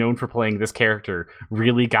person is known for playing this character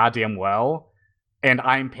really goddamn well, and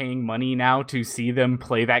I'm paying money now to see them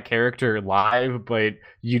play that character live, but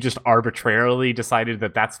you just arbitrarily decided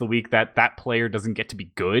that that's the week that that player doesn't get to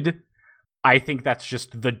be good, I think that's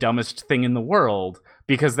just the dumbest thing in the world.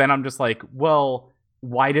 Because then I'm just like, well,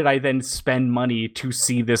 why did I then spend money to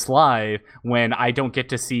see this live when I don't get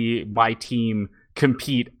to see my team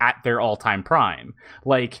compete at their all-time prime?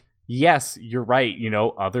 Like, yes, you're right,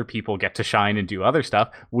 other people get to shine and do other stuff,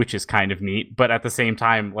 which is kind of neat, but at the same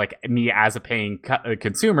time, like, me as a paying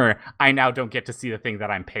consumer, I now don't get to see the thing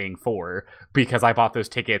that I'm paying for because I bought those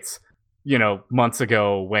tickets months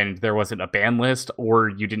ago when there wasn't a ban list, or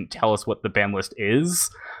you didn't tell us what the ban list is.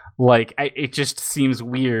 Like, it just seems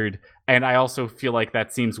weird. And I also feel like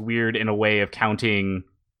that seems weird in a way of counting,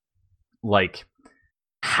 like,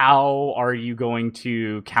 how are you going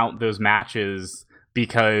to count those matches?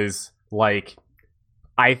 Because, like,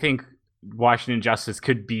 I think Washington Justice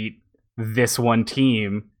could beat this one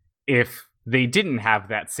team if they didn't have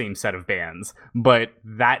that same set of bans, but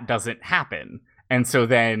that doesn't happen. And so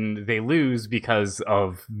then they lose because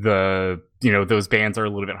of those bans are a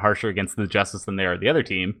little bit harsher against the Justice than they are the other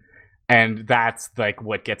team. And that's, like,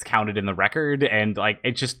 what gets counted in the record. And, like,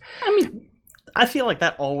 it just... I mean, I feel like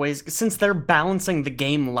that always... Since they're balancing the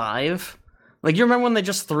game live... Like, you remember when they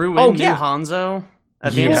just threw in new Hanzo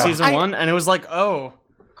at the end of Season 1? And it was like, oh,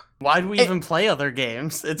 why do we even play other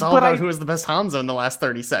games? It's all about who is the best Hanzo in the last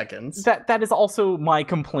 30 seconds. That is also my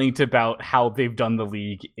complaint about how they've done the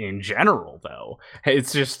league in general, though.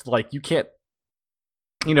 It's just, like, you can't...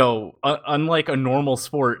 unlike a normal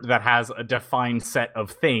sport that has a defined set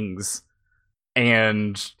of things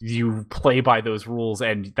and you play by those rules,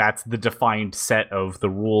 and that's the defined set of the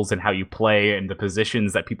rules and how you play and the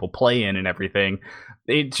positions that people play in and everything,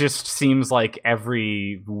 it just seems like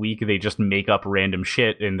every week they just make up random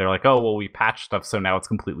shit and they're like, oh, well, we patched stuff, so now it's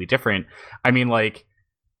completely different. I mean, like,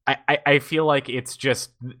 I feel like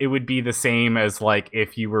it would be the same as, like,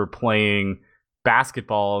 if you were playing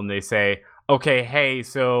basketball and they say, okay, hey,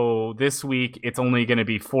 so this week it's only going to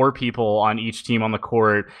be 4 people on each team on the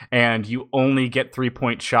court, and you only get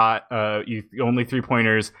 3-point shot, only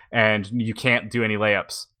 3-pointers, and you can't do any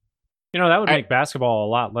layups. That would make basketball a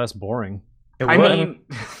lot less boring. I mean,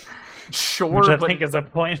 sure, which I think is a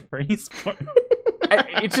point for esports.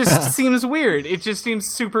 It just seems weird. It just seems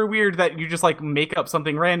super weird that you just, like, make up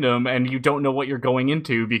something random and you don't know what you're going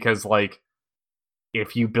into, because, like,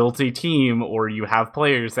 if you built a team or you have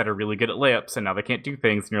players that are really good at layups and now they can't do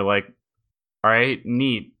things, and you're like, all right,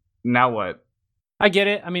 neat, now what? I get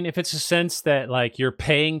it. I mean, if it's a sense that, like, you're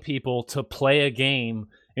paying people to play a game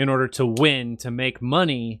in order to win, to make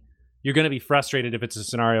money, you're going to be frustrated if it's a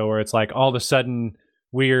scenario where it's like all of a sudden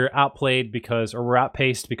we're outplayed or we're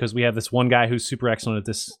outpaced because we have this one guy who's super excellent at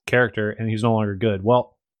this character and he's no longer good.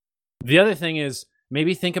 Well, the other thing is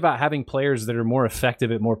maybe think about having players that are more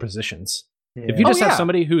effective at more positions. Yeah. If you just have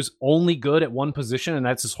somebody who's only good at one position and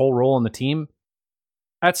that's his whole role on the team,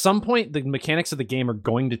 at some point the mechanics of the game are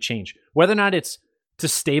going to change. Whether or not it's to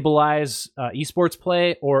stabilize esports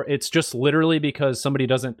play, or it's just literally because somebody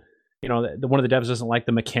doesn't, one of the devs doesn't like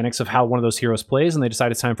the mechanics of how one of those heroes plays and they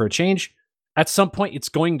decide it's time for a change. At some point it's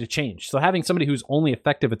going to change. So having somebody who's only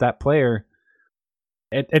effective at that player,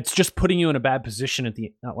 it's just putting you in a bad position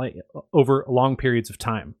over long periods of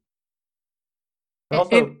time.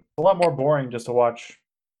 Also, it's a lot more boring just to watch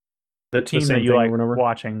the team that you like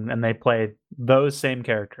watching, and they play those same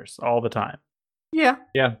characters all the time. Yeah.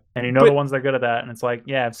 And the ones that are good at that, and it's like,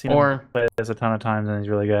 yeah, I've seen him play this a ton of times, and he's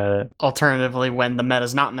really good at it. Alternatively, when the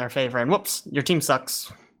meta's not in their favor, and whoops, your team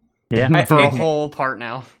sucks. Yeah. For a whole part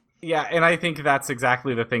now. Yeah, and I think that's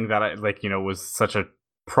exactly the thing that was such a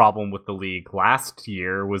problem with the league last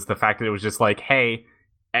year, was the fact that it was just like, hey,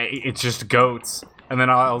 it's just goats. And then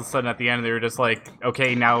all of a sudden at the end, they were just like,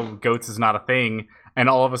 okay, now GOATS is not a thing. And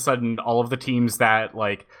all of a sudden, all of the teams that,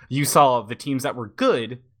 like, you saw the teams that were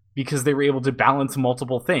good because they were able to balance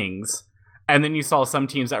multiple things. And then you saw some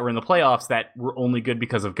teams that were in the playoffs that were only good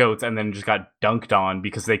because of GOATS and then just got dunked on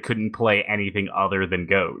because they couldn't play anything other than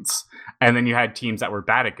GOATS. And then you had teams that were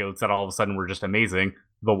bad at GOATS that all of a sudden were just amazing.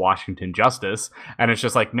 The Washington Justice. And it's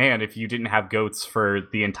just like, man, if you didn't have GOATS for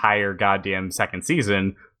the entire goddamn second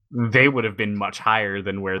season, they would have been much higher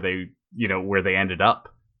than where they ended up.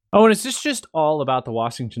 Oh, and is this just all about the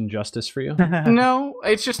Washington Justice for you? No,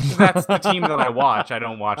 it's just that's the team that I watch. I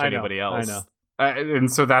don't watch anybody else. I know.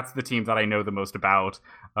 And so that's the team that I know the most about.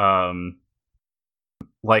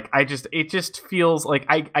 Like, it just feels like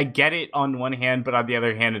I get it on one hand, but on the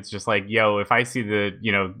other hand, it's just like, yo, if I see the,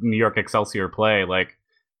 New York Excelsior play, like,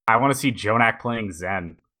 I want to see Jonak playing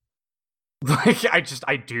Zen. Like,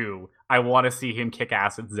 I do. I want to see him kick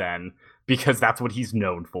ass at Zen because that's what he's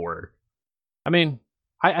known for. I mean,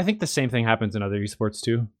 I think the same thing happens in other esports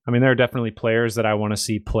too. I mean, there are definitely players that I want to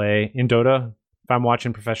see play in Dota. If I'm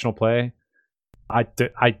watching professional play, I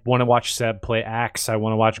want to watch Seb play Axe. I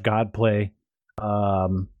want to watch God play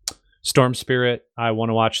Storm Spirit. I want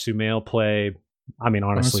to watch Sumail play. I mean,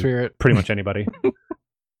 honestly, pretty much anybody.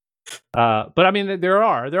 But I mean, there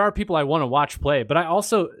are people I want to watch play, but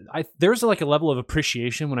there's like a level of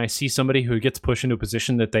appreciation when I see somebody who gets pushed into a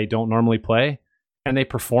position that they don't normally play and they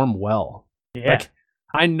perform well. Yeah. Like,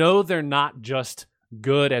 I know they're not just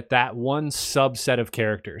good at that one subset of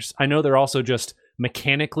characters. I know they're also just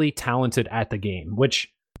mechanically talented at the game,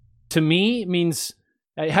 which to me means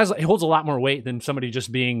it holds a lot more weight than somebody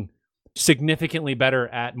just being significantly better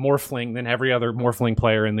at Morphling than every other Morphling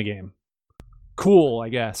player in the game. Cool, I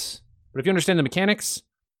guess. But if you understand the mechanics,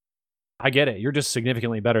 I get it. You're just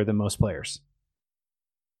significantly better than most players.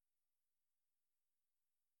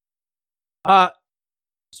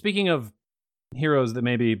 Speaking of heroes that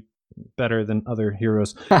may be better than other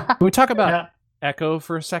heroes, can we talk about Echo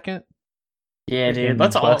for a second? Yeah, dude.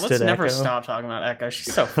 Let's never stop talking about Echo.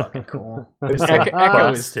 She's so fucking cool.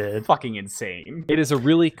 Echo is fucking insane. It is a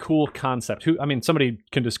really cool concept. Somebody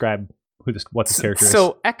can describe what this character is.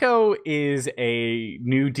 So Echo is a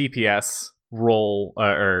new DPS role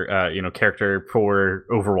character for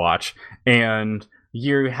Overwatch, and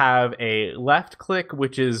you have a left click,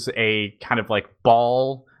 which is a kind of like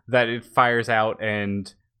ball that it fires out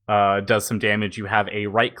and does some damage. You have a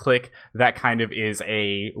right click that kind of is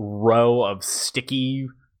a row of sticky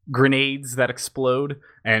grenades that explode,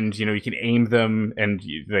 and you can aim them, and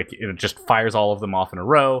it just fires all of them off in a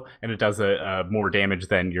row, and it does a more damage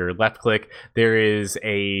than your left click. There is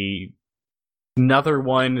another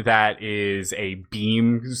one that is a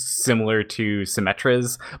beam similar to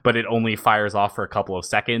Symmetra's, but it only fires off for a couple of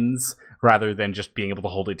seconds rather than just being able to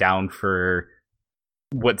hold it down for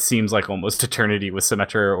what seems like almost eternity with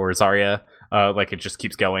Symmetra or Zarya. Like, it just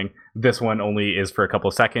keeps going. This one only is for a couple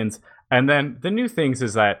of seconds. And then the new things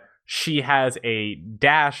is that she has a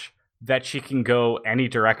dash that she can go any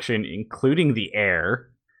direction, including the air,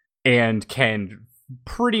 and can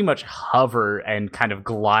pretty much hover and kind of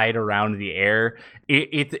glide around the air.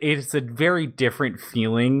 It's a very different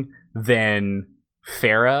feeling than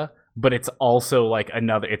Pharah, but it's also like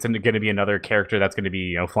it's going to be another character that's going to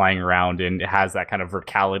be flying around, and it has that kind of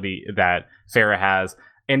verticality that Pharah has.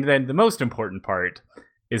 And then the most important part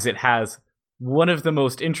is it has one of the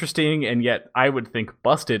most interesting and yet I would think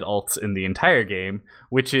busted alts in the entire game,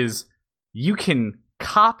 which is you can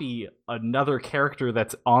copy another character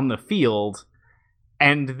that's on the field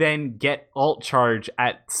and then get alt charge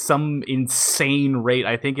at some insane rate.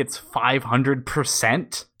 I think it's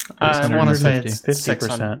 500%. I want to say it's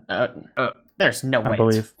 50%. There's no way. I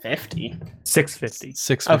believe 50. 650.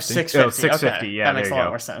 650. Oh, 650. Oh, 650. Okay. Yeah, that makes a lot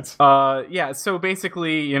more sense. Yeah. So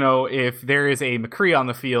basically, if there is a McCree on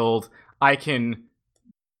the field, I can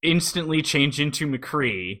instantly change into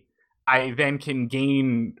McCree. I then can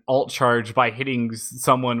gain alt charge by hitting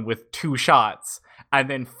someone with 2 shots, and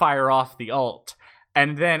then fire off the alt.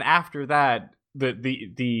 And then after that,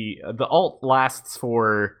 the alt lasts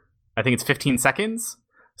for, I think it's 15 seconds.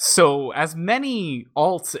 So as many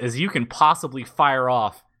alts as you can possibly fire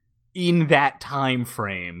off in that time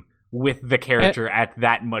frame with the character at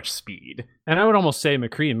that much speed. And I would almost say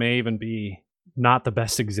McCree may even be not the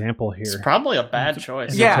best example here. It's probably a bad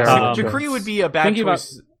choice. Yeah, McCree would be a bad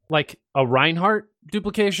choice. About, like a Reinhardt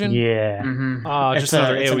duplication. Yeah. Mm-hmm. Just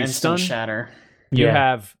another AoE stun. Shatter. You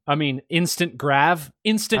have, instant grav,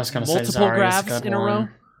 multiple gravs in a row.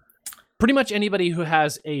 Pretty much anybody who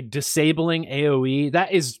has a disabling AoE,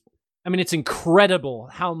 that is, it's incredible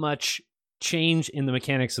how much change in the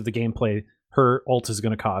mechanics of the gameplay her ult is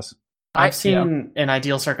going to cause. I've seen in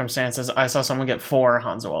ideal circumstances, I saw someone get 4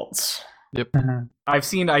 Hanzo ults. Yep. I've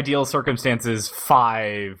seen ideal circumstances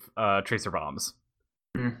 5 tracer bombs.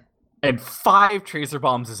 And 5 tracer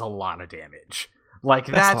bombs is a lot of damage. Like,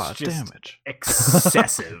 that's just damage.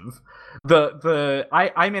 Excessive.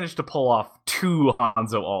 I managed to pull off 2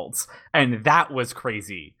 Hanzo ults, and that was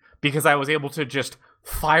crazy because I was able to just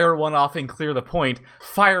fire one off and clear the point,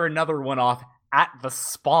 fire another one off at the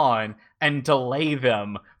spawn, and delay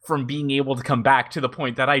them from being able to come back to the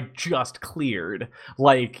point that I just cleared.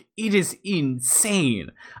 Like, it is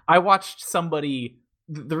insane. I watched somebody.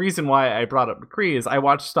 The reason why I brought up McCree is I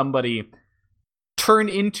watched somebody turn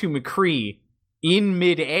into McCree in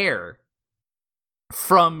midair,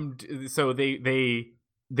 So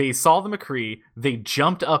they saw the McCree, they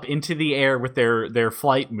jumped up into the air with their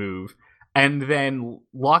flight move, and then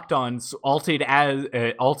locked on, ulted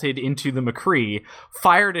into the McCree,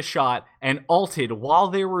 fired a shot, and ulted while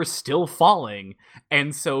they were still falling.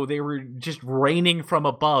 And so they were just raining from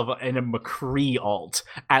above in a McCree ult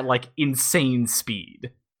at like insane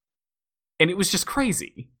speed. And it was just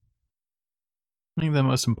crazy. I think the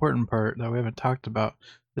most important part that we haven't talked about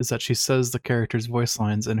is that she says the character's voice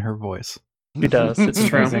lines in her voice. She does. It's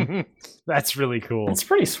amazing. True. That's really cool. It's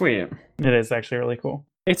pretty sweet. It is actually really cool.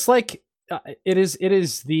 It's like it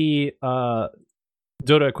is the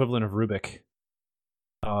Dota equivalent of Rubik.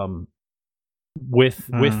 With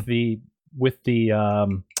the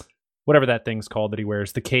whatever that thing's called that he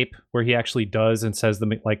wears, the cape, where he actually does and says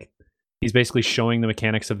he's basically showing the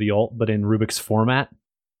mechanics of the ult, but in Rubik's format.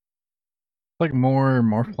 Like more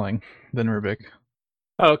morphling than Rubik.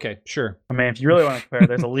 Oh, okay, sure. I mean, if you really want to compare,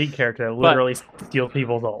 there's a league character that literally steals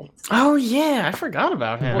people's ults. Oh yeah, I forgot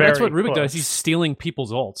about him. Well, that's what Very Rubik does. close. He's stealing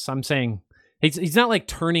people's ults. I'm saying he's not like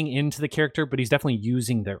turning into the character, but he's definitely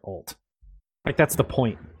using their ult. Like that's the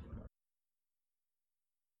point.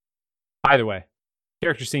 Either way,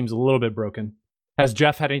 character seems a little bit broken. Has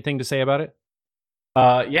Jeff had anything to say about it?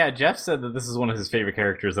 Yeah, Jeff said that this is one of his favorite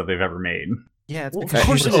characters that they've ever made. Yeah, it's Well, because of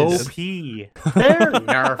course she's it is. OP. They're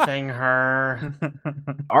nerfing her.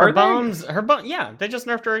 Are Her bombs. Yeah, they just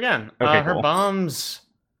nerfed her again. Okay, her cool. bombs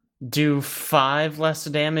do 5 less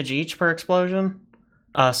damage each per explosion.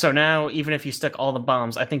 So now, even if you stick all the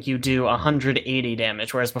bombs, I think you do 180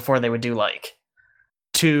 damage, whereas before they would do like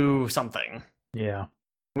 2 something. Yeah.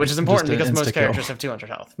 Which is important Just an because most insta-kill. characters have 200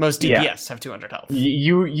 health. Most DPS have 200 health.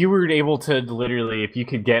 You were able to literally, if you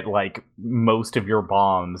could get like most of your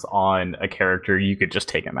bombs on a character, you could just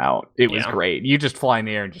take them out. It was Yeah. great. You just fly in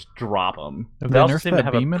the air and just drop them. Have They also nerfed seem to that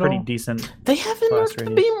have a beam at pretty all? decent They haven't Blast nerfed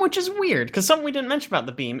the radius. beam, which is weird, because something we didn't mention about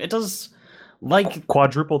the beam, it does like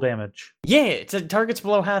quadruple damage. yeah, it targets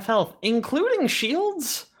below half health, including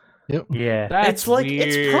shields. Yep. Yeah. It's like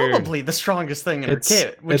it's probably the strongest thing in her It's-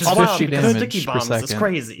 kit, which it's is wild 50 because damage sticky per bombs is second.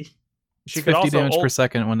 crazy. She It's could 50 also damage per ult-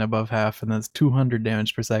 second when above half, and then it's 200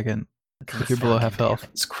 damage per second if you're below half health.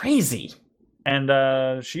 It's crazy.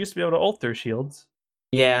 and she used to be able to ult through shields.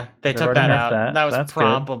 Yeah, they They've took already that nerfed out. that. That was That's good.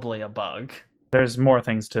 probably a bug. There's more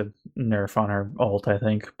things to nerf on her ult, I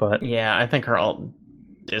think, but Yeah, I think her ult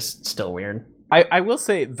is still weird. I will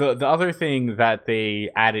say the other thing that they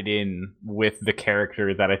added in with the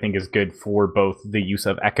character that I think is good for both the use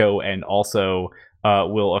of Echo and also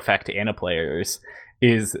will affect Ana players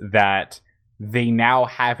is that they now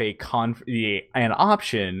have an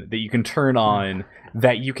option that you can turn on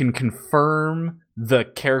that you can confirm the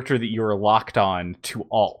character that you're locked on to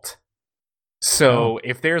alt. So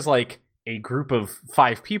if there's like a group of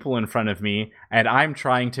 5 people in front of me, and I'm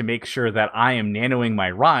trying to make sure that I am nanoing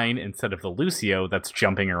my Rhine instead of the Lucio that's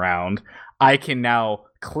jumping around, I can now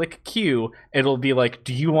click Q. It'll be like,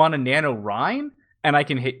 do you want a nano Rhine? And I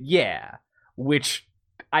can hit yeah, which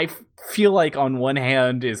I feel like on one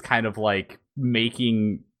hand is kind of like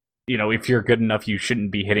making, if you're good enough, you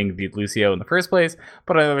shouldn't be hitting the Lucio in the first place.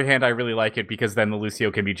 But on the other hand, I really like it because then the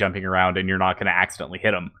Lucio can be jumping around and you're not going to accidentally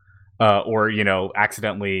hit him. Or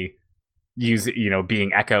accidentally use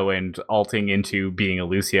being Echo and alting into being a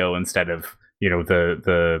Lucio instead of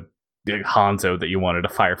the Hanzo that you wanted to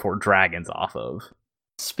fire 4 dragons off of.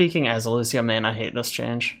 Speaking as a Lucio man, I hate this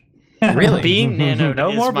change. Really? Being nanoed No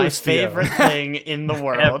is more my Lucio. favorite thing in the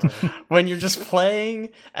world. When you're just playing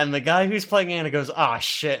and the guy who's playing Ana goes, ah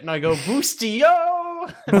shit, and I go,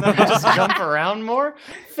 boostio! And then I just jump around more.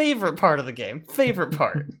 Favorite part of the game. Favorite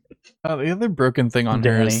part. The other broken thing on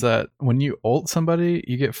here is that when you ult somebody,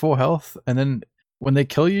 you get full health, and then when they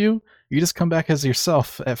kill you, you just come back as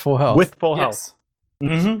yourself at full health. with full health.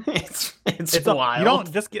 Yes. Mm-hmm. It's wild. You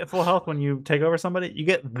don't just get full health when you take over somebody; you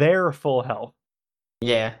get their full health.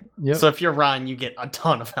 Yeah. Yep. So if you're Ryan, you get a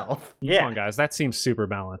ton of health. Come on, guys. That seems super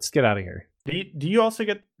balanced. Get out of here. Do you also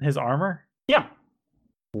get his armor? Yeah.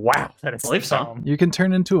 Wow, that is Believe so. dumb. You can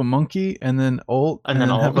turn into a monkey and then ult And and, then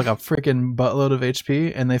then have ult. like a freaking buttload of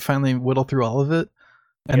HP, and they finally whittle through all of it,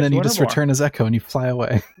 and Guess then you what just more? return as Echo and you fly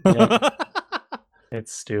away.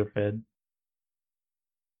 It's stupid.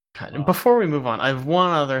 God, before we move on, I have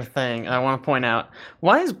one other thing I want to point out.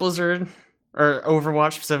 Why is Blizzard or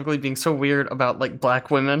Overwatch specifically being so weird about like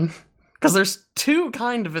black women? Because there's 2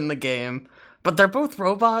 kind of in the game, but they're both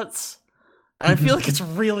robots. And I feel like it's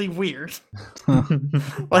really weird. Like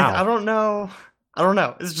Wow. I don't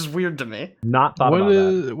know. It's just weird to me. Not thought about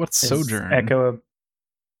that. What's Is Sojourn? Echo.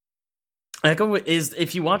 Echo is,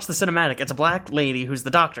 if you watch the cinematic, it's a black lady who's the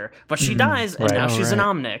doctor, but she dies, and Right. now Oh, she's an right.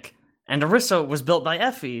 Omnic. And Orisa was built by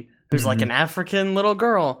Effie, who's like an African little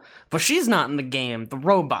girl, but she's not in the game. The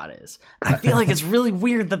robot is. And I feel like it's really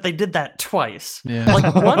weird that they did that twice. Yeah.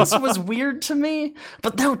 Like once was weird to me,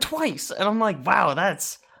 but now twice. And I'm like, wow,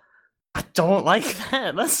 I don't like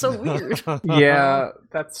that. That's so weird. Yeah,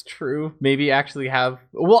 that's true. Maybe actually have.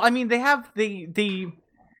 Well, I mean, they have the.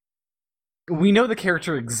 We know the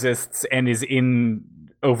character exists and is in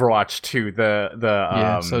Overwatch 2.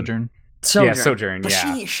 Sojourn. Sojourn. But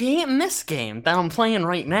Yeah, she ain't in this game that I'm playing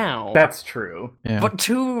right now. that's true. Yeah. But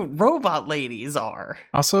 2 robot ladies are.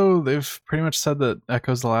 Also, they've pretty much said that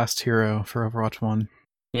Echo's the last hero for Overwatch 1.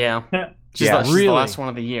 Yeah. She's Yeah, the last one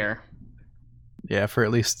of the year. Yeah, for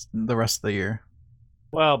at least the rest of the year.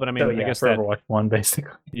 Well, but I mean, I guess for that. Overwatch 1,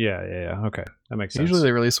 basically. Yeah. Okay, that makes sense. Usually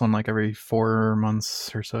they release one like every 4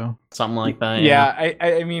 months or so. Something like that. Yeah,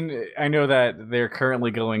 I mean, I know that they're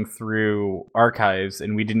currently going through archives,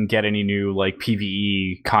 and we didn't get any new like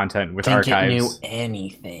PvE content with Didn't get archives. new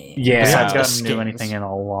anything. Yeah. I Besides haven't the gotten new anything skins. in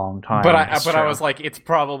a long time. But That's I true. was like, it's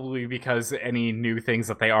probably because any new things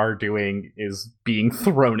that they are doing is being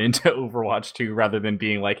thrown into Overwatch 2 rather than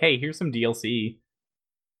being like, hey, here's some DLC.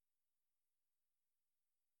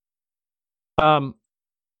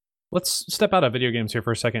 Let's step out of video games here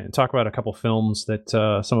for a second and talk about a couple films that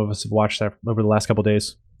some of us have watched over the last couple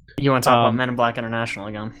days. You want to talk about Men in Black International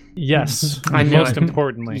again? Yes, I knew most it.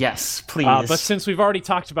 importantly. Yes, please. But since we've already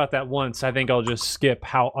talked about that once, I think I'll just skip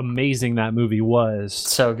how amazing that movie was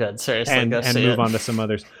So good, seriously. and go see move it. on to some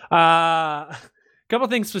others. Couple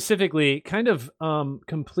things specifically, kind of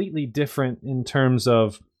completely different in terms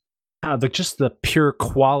of just the pure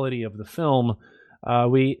quality of the film.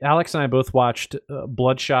 Alex and I both watched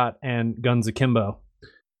Bloodshot and Guns Akimbo.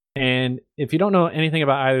 And if you don't know anything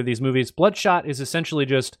about either of these movies, Bloodshot is essentially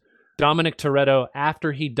just Dominic Toretto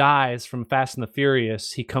after he dies from Fast and the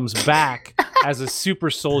Furious. He comes back as a super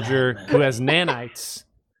soldier who has nanites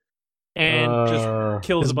and just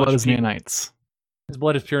kills His a blood bunch is of people. nanites. His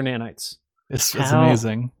blood is pure nanites. It's How-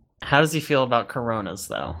 amazing. How does he feel about Coronas,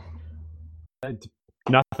 though?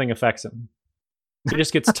 Nothing affects him. He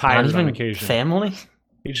just gets tired Not on even occasion. family?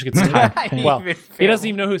 He just gets tired. Well, Even he doesn't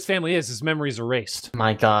even know who his family is. His memory's erased.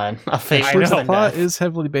 My God, a fate I worse know. The than plot death. is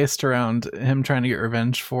heavily based around him trying to get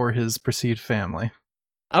revenge for his perceived family.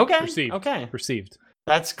 Okay, Perceived. okay, Perceived.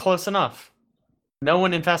 that's close enough. No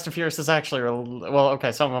one in Fast and Furious is actually well.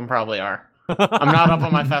 Okay, some of them probably are. I'm not up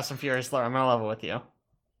on my Fast and Furious lore. I'm gonna level with you.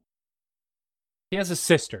 He has a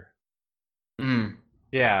sister. Mm.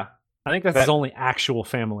 Yeah. I think that's That- his only actual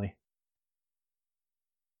family.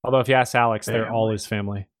 Although if you ask Alex, they're all his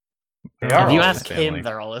family. They If are If you all ask his family. him,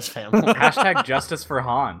 they're all his family. Hashtag justice for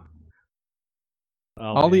Han. Oh,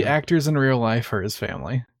 All the man. actors in real life are his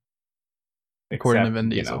family, according to Except,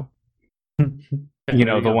 Vin you Diesel. know, There you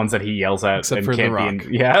the go. ones that he yells at Except and for The can't Rock. be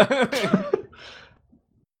in. Yeah.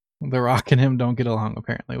 The Rock and him don't get along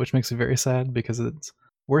apparently, which makes me very sad because it's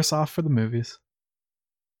worse off for the movies.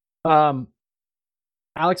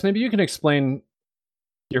 Alex, maybe you can explain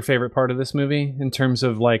your favorite part of this movie in terms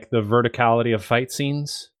of like the verticality of fight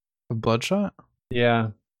scenes. Bloodshot? Yeah.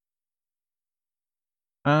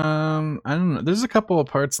 I don't know. There's a couple of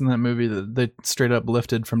parts in that movie that they straight up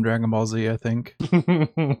lifted from Dragon Ball Z, I think,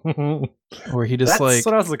 where he just That's like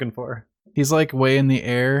what I was looking for. he's like way in the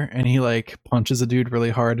air and he like punches a dude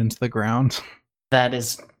really hard into the ground. That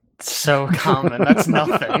is so common. That's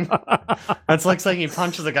nothing. That's like saying he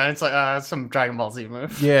punches a guy. And it's like that's some Dragon Ball Z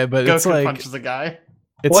move. Yeah, but it's Goku like punches a guy.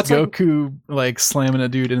 it's Well, it's like- Goku like slamming a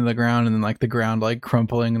dude into the ground and then like the ground like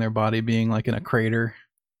crumpling and their body being like in a crater.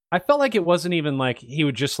 I felt like it wasn't even like he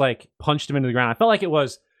would just like punched him into the ground. I felt like it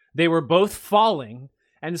was they were both falling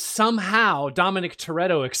and somehow Dominic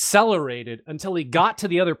Toretto accelerated until he got to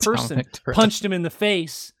the other person, Dominic Toretto. punched him in the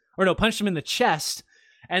face, or no, punched him in the chest,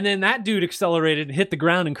 and then that dude accelerated and hit the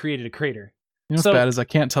ground and created a crater. You know what's So- bad is I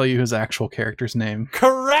can't tell you his actual character's name.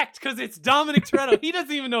 Correct, because it's Dominic Toretto. He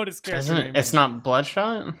doesn't even know what his character Isn't name it? It's is. not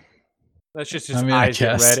Bloodshot. That's just his I mean, I eyes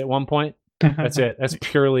get guess. red at one point. That's it. That's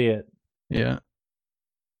purely it. Yeah.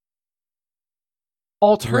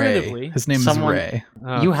 Alternatively, Ray. His name Someone- is Ray.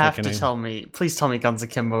 oh, You have frickin' to A. tell me. Please tell me Guns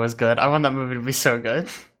Akimbo is good. I want that movie to be so good.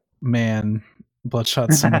 Man,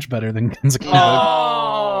 Bloodshot's so much better than Guns Akimbo.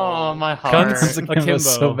 Oh, my heart. Guns Akimbo is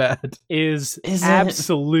so Akimbo. bad. is Is it?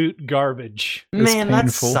 absolute garbage. It's Man, that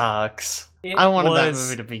painful. sucks. It I wanted that was-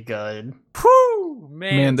 movie to be good. Whew,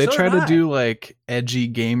 Man, they so try did to I. do like edgy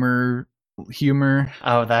gamer humor.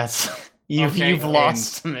 Oh, that's you've Okay,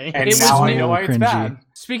 lost me. And It now was I know why it's cringy. bad.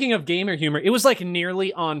 Speaking of gamer humor, it was like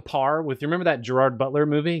nearly on par with. You remember that Gerard Butler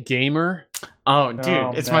movie, Gamer? Oh, dude,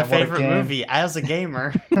 Oh, it's man, my what a favorite game. movie as a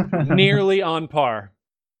gamer. Nearly on par.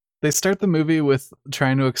 They start the movie with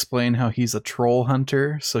trying to explain how he's a troll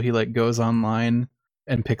hunter, so he like goes online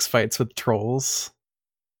and picks fights with trolls,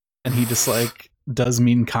 and he just like does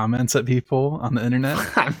mean comments at people on the internet.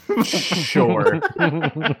 Sure.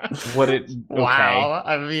 Okay. Wow.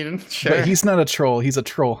 I mean, sure. But he's not a troll, he's a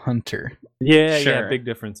troll hunter. Yeah, Sure. big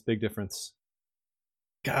difference.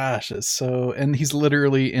 Gosh, it's so... And he's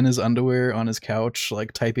literally in his underwear on his couch,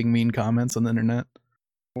 like typing mean comments on the internet.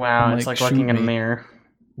 Wow, I'm it's like, like looking in a shoot me. mirror.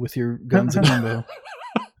 With your guns akimbo.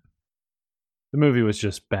 The movie was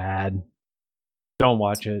just bad. Don't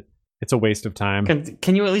watch it. It's a waste of time.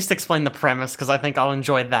 Can you at least explain the premise? Because I think I'll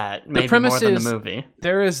enjoy that maybe premise more than is- the movie.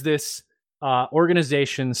 There is this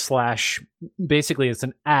organization / basically it's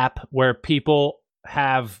an app where people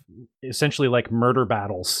have essentially like murder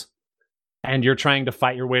battles, and you're trying to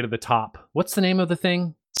fight your way to the top. What's the name of the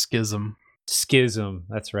thing? Schism.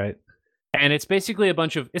 That's right. And it's basically a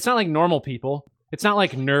bunch of, it's not like normal people. It's not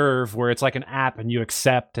like Nerve where it's like an app and you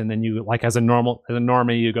accept and then you like as a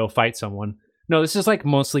normie you go fight someone. No, this is like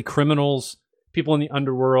mostly criminals, people in the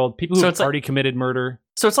underworld, people who So have it's like- already committed murder.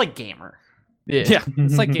 So it's like Gamer. Yeah,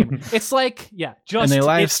 it's like Gamer. It's like, just And they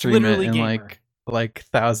live it's stream it, literally and Gamer. like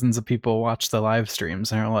thousands of people watch the live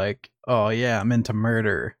streams and are like, oh yeah, I'm into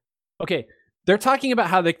murder. Okay, they're talking about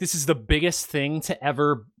how like this is the biggest thing to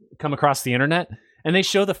ever come across the internet, and they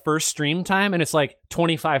show the first stream time, and it's like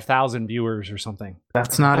 25,000 viewers or something.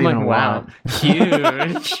 That's not I'm even like, a wow, lot.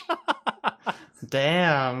 huge.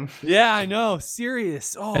 Damn. Yeah, I know.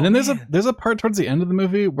 Serious. Oh, And then man. there's a part towards the end of the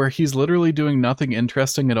movie where he's literally doing nothing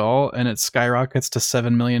interesting at all, and it skyrockets to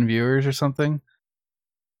 7 million viewers or something.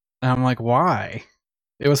 And I'm like, why?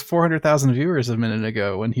 It was 400,000 viewers a minute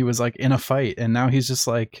ago when he was like in a fight, and now he's just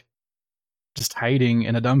like hiding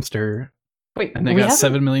in a dumpster, Wait, and they got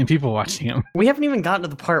 7 million people watching him. We haven't even gotten to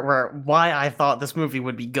the part where why I thought this movie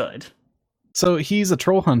would be good. So he's a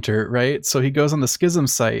troll hunter, right? So he goes on the Schism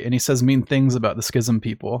site and he says mean things about the Schism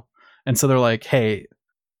people. And so they're like, hey,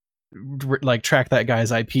 like track that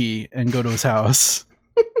guy's IP and go to his house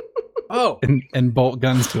Oh, and bolt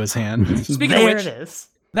guns to his hand. speaking There of which, it is.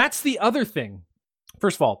 that's the other thing.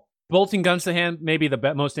 First of all, bolting guns to hand, maybe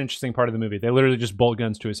the most interesting part of the movie. They literally just bolt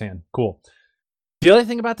guns to his hand. Cool. The other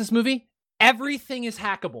thing about this movie, everything is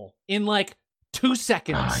hackable in like 2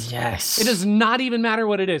 seconds. Oh, yes. It does not even matter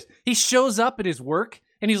what it is. He shows up at his work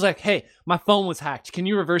and he's like, hey, my phone was hacked. Can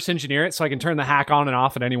you reverse engineer it so I can turn the hack on and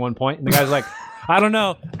off at any one point? And the guy's like, I don't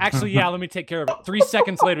know. Actually, yeah, let me take care of it. 3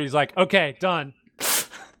 seconds later, he's like, okay, done.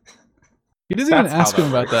 He doesn't even That's how ask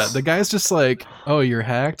him that about that. works. The guy's just like, oh, you're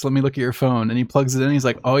hacked? Let me look at your phone. And he plugs it in. He's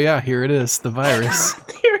like, oh yeah, here it is, the virus.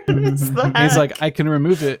 Here it is, the And he's hack. like, I can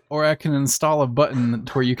remove it, or I can install a button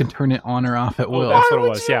to where you can turn it on or off at will. that's why what it would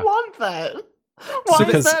was, you yeah. want that? Why is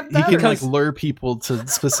Because that he better? can like lure people to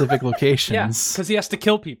specific Yeah, locations. because he has to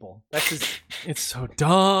kill people. That's his, it's so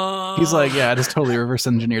dumb. He's like, yeah, I just totally reverse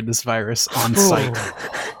engineered this virus on site.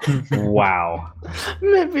 Wow.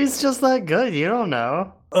 Maybe it's just that good. You don't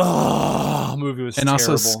know. oh, movie was And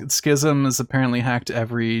also, terrible. Schism has apparently hacked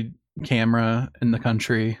every camera in the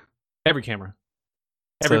country, Every camera.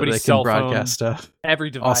 so that Everybody's they cell can phone. broadcast stuff. Every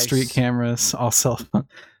device. All street cameras, all cell phone.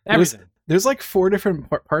 Everything. There's like 4 different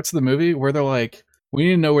parts of the movie where they're like, we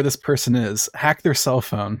need to know where this person is. Hack their cell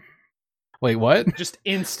phone. Wait, what? Just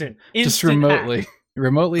instant. Just Instant remotely. hack.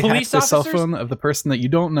 Remotely hack Police the cell officers? phone of the person that you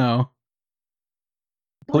don't know.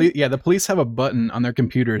 The police have a button on their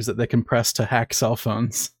computers that they can press to hack cell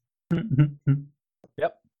phones.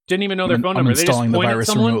 Didn't even know their phone I'm number. They just installing the point at virus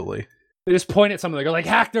someone. remotely. They just point at someone. They go like,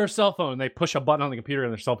 hack their cell phone. They push a button on the computer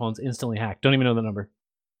and their cell phone's instantly hacked. Don't even know the number.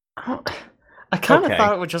 I kind of Okay.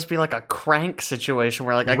 thought it would just be like a Crank situation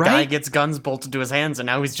where like a guy Right? gets guns bolted to his hands and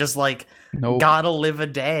now he's just like Nope. gotta live a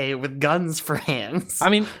day with guns for hands. I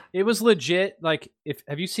mean, it was legit. Like,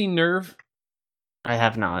 have you seen Nerve? I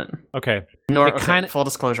have not. Okay. Nor It okay, kinda- full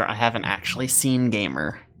disclosure, I haven't actually seen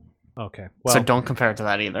Gamer, Okay. Well, so don't compare it to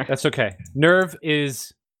that either. that's okay. Nerve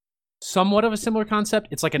is somewhat of a similar concept.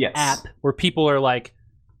 It's like an Yes. app where people are like,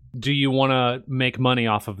 do you want to make money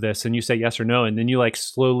off of this? And you say yes or no. And then you like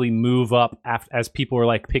slowly move up as people are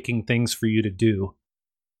like picking things for you to do.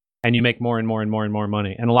 And you make more and more and more and more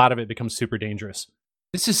money. And a lot of it becomes super dangerous.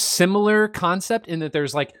 This is similar concept in that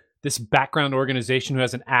there's like this background organization who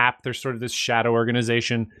has an app. There's sort of this shadow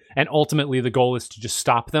organization. And ultimately the goal is to just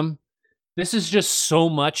stop them. This is just so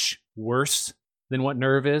much worse than what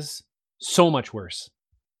Nerve is. So much worse.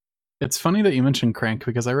 It's funny that you mentioned Crank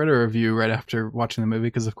because I read a review right after watching the movie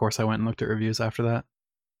because of course I went and looked at reviews after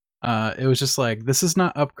that. It was just like, this is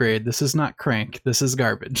not Upgrade, this is not Crank, this is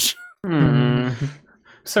garbage. So And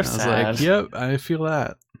I was sad. like, yep, I feel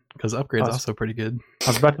that. Because Upgrade's Awesome. also pretty good. I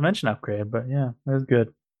was about to mention Upgrade, but yeah, it was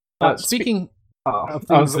good. Speaking of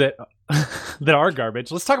things that are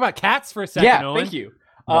garbage, let's talk about cats for a second. Yeah, Owen. thank you.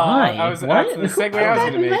 Why? I was What? the segue How I was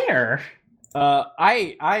did going to that make. there?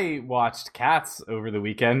 I watched Cats over the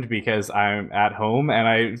weekend because I'm at home, and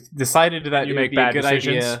I decided that You it make would be bad a good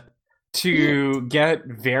decisions? idea to get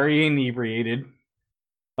very inebriated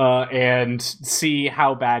and see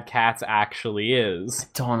how bad Cats actually is.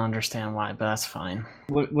 Don't understand why, but that's fine.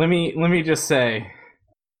 Let me just say,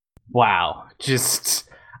 wow,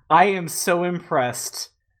 I am so impressed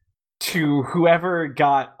to whoever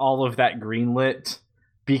got all of that greenlit,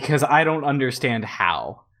 because I don't understand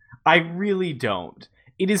how. I really don't.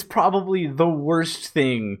 It is probably the worst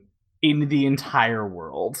thing in the entire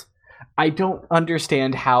world. I don't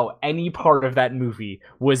understand how any part of that movie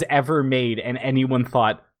was ever made and anyone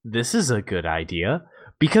thought, this is a good idea,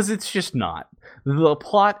 because it's just not. The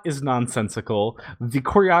plot is nonsensical. The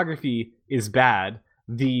choreography is bad.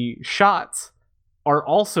 The shots are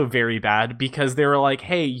also very bad because they were like,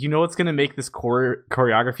 hey, you know what's going to make this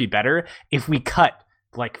choreography better? If we cut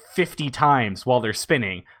like 50 times while they're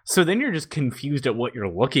spinning. So then you're just confused at what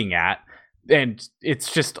you're looking at. And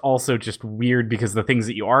it's just also just weird because the things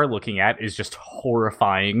that you are looking at is just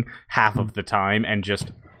horrifying half of the time and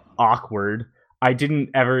just awkward. I didn't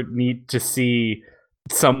ever need to see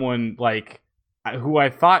someone like who I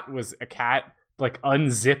thought was a cat like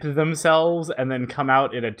unzip themselves and then come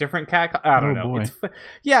out in a different cat. I don't know. Boy.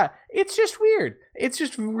 It's just weird. It's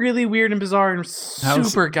just really weird and bizarre and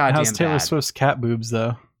super goddamn How's Taylor bad. Swift's cat boobs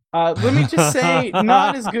though? Let me just say,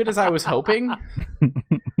 not as good as I was hoping.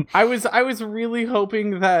 I was really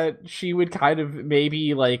hoping that she would kind of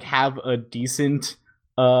maybe like have a decent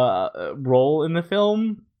role in the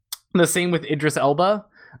film. The same with Idris Elba.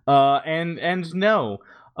 And no.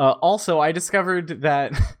 Also, I discovered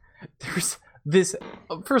that there's this.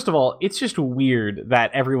 First of all, it's just weird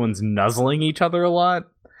that everyone's nuzzling each other a lot,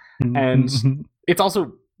 and it's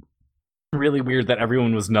also really weird that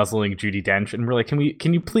everyone was nuzzling Judi Dench, and we're like,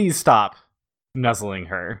 can you please stop nuzzling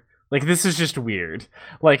her? Like, this is just weird.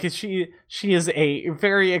 Like, she is a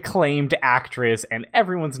very acclaimed actress, and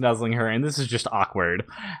everyone's nuzzling her, and this is just awkward.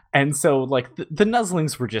 And so, like, the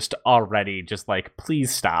nuzzlings were just already just like,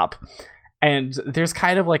 please stop. And there's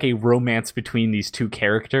kind of like a romance between these two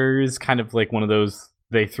characters, kind of like one of those,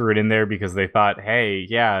 they threw it in there because they thought, hey,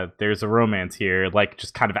 yeah, there's a romance here, like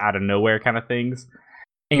just kind of out of nowhere kind of things.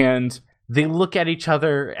 And they look at each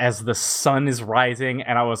other as the sun is rising,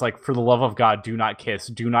 and I was like, for the love of God, do not kiss,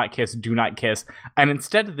 do not kiss, do not kiss. And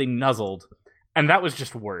instead they nuzzled, and that was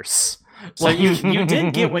just worse. So you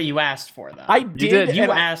did get what you asked for, though. I did.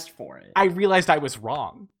 You asked for it. I realized I was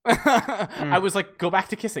wrong. I was like, go back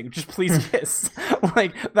to kissing. Just please kiss.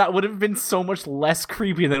 Like, that would have been so much less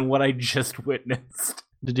creepy than what I just witnessed.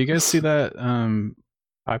 Did you guys see that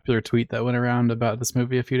popular tweet that went around about this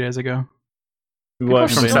movie a few days ago? People are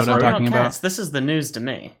Anybody still know what I'm talking talking about about? cats. This is the news to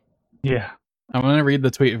me. Yeah. I'm going to read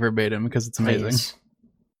the tweet verbatim because it's amazing. Please.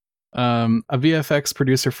 A VFX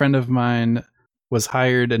producer friend of mine was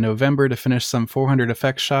hired in November to finish some 400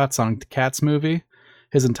 effect shots on Cats movie.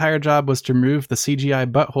 His entire job was to remove the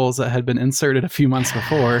CGI buttholes that had been inserted a few months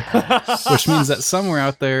before, which means that somewhere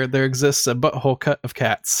out there exists a butthole cut of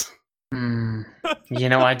Cats. You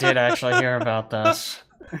know, I did actually hear about this.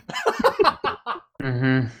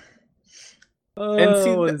 Mm-hmm.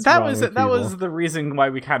 And see, that was the reason why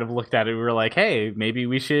we kind of looked at it. We were like, hey, maybe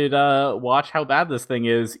we should watch how bad this thing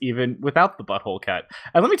is even without the butthole cut.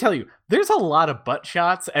 And let me tell you, there's a lot of butt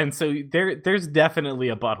shots, and so there's definitely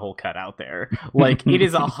a butthole cut out there. Like, it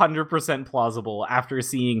is 100% plausible after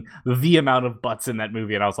seeing the amount of butts in that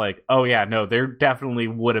movie. And I was like, oh yeah, no, there definitely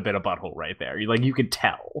would have been a butthole right there. Like, you could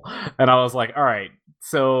tell. And I was like, all right,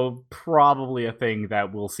 so probably a thing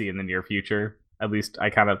that we'll see in the near future. At least I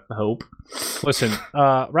kind of hope. Listen,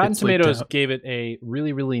 Rotten It's leaked Tomatoes out. gave it a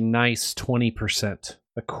really, really nice 20%.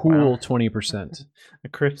 A cool 20%. A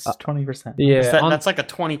crisp 20%. Yeah. That's like a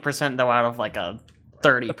 20% though out of like a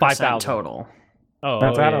 30% 5,000. total. Oh,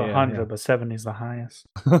 That's out of yeah, 100, but 70 is the highest.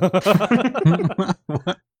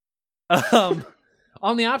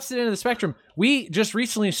 On the opposite end of the spectrum, we just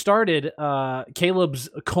recently started Caleb's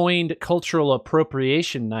coined cultural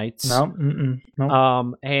appropriation nights.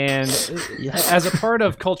 No. And as a part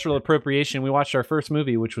of cultural appropriation, we watched our first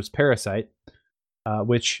movie, which was Parasite,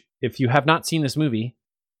 which, if you have not seen this movie,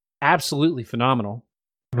 absolutely phenomenal.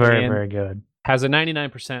 Very, And very good. has a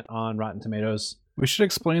 99% on Rotten Tomatoes. We should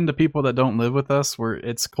explain to people that don't live with us where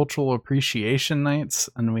it's cultural appreciation nights,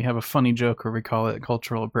 and we have a funny joke where we call it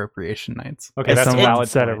cultural appropriation nights. Okay, that's a Someone valid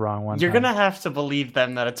said point. it wrong one You're time. gonna have to believe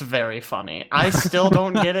them that it's very funny. I still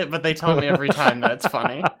don't get it, but they tell me every time that it's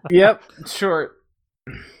funny. Yep, sure.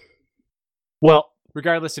 Well,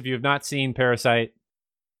 regardless, if you have not seen Parasite,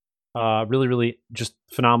 really, really just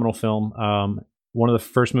phenomenal film. One of the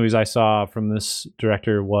first movies I saw from this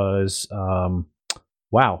director was Snowpiercer,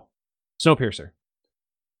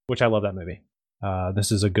 which I love that movie.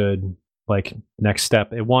 This is a good next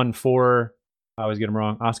step. It won 4, I always get them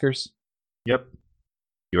wrong, Oscars. Yep,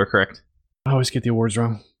 you are correct. I always get the awards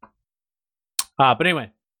wrong. But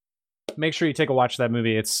anyway, make sure you take a watch of that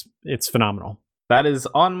movie. It's phenomenal. That is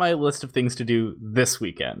on my list of things to do this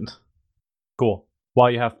weekend. Cool.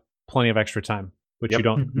 While you have plenty of extra time, which you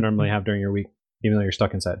don't normally have during your week, even though you're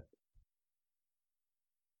stuck inside.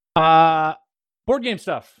 Board game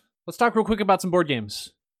stuff. Let's talk real quick about some board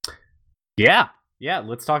games. Yeah,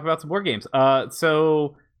 let's talk about some board games.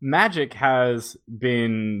 So Magic has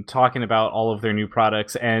been talking about all of their new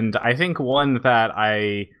products, and I think one that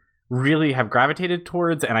I really have gravitated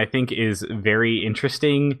towards and I think is very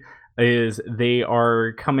interesting is they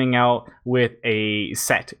are coming out with a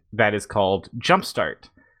set that is called Jumpstart.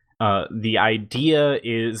 The idea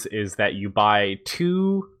is that you buy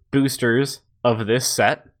 2 boosters of this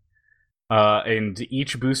set, and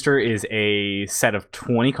each booster is a set of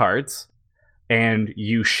 20 cards, and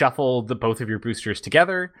you shuffle both of your boosters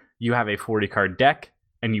together, you have a 40-card deck,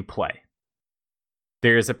 and you play.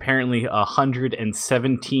 There's apparently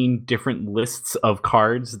 117 different lists of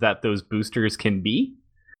cards that those boosters can be,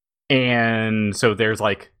 and so there's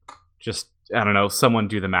I don't know, someone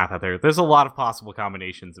do the math out there. There's a lot of possible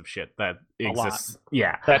combinations of shit that exists.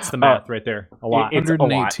 Yeah. That's the math right there. A lot. It's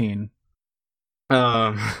 118.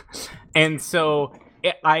 And so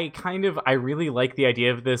I really like the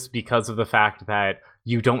idea of this because of the fact that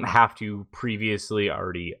you don't have to previously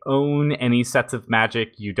already own any sets of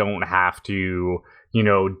Magic. You don't have to,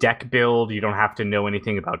 deck build. You don't have to know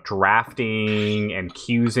anything about drafting and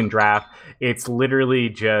cues in draft. It's literally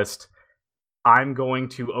just, I'm going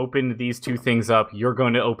to open these 2 things up. You're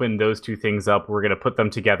going to open those 2 things up. We're going to put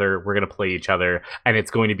them together. We're going to play each other. And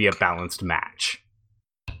it's going to be a balanced match.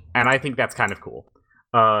 And I think that's kind of cool.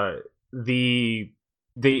 They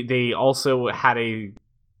also had it's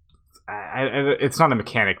not a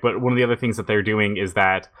mechanic, but one of the other things that they're doing is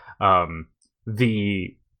that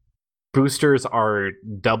the boosters are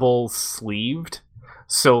double sleeved.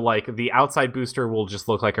 So the outside booster will just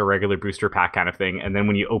look like a regular booster pack kind of thing. And then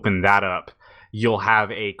when you open that up, you'll have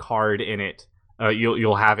a card in it.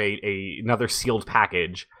 You'll have another sealed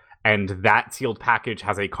package, and that sealed package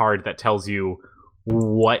has a card that tells you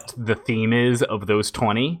what the theme is of those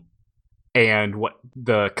 20 and what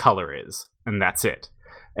the color is, and that's it.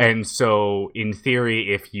 And so in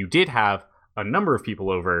theory, if you did have a number of people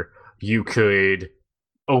over, you could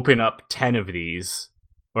open up 10 of these,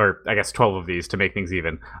 or I guess 12 of these to make things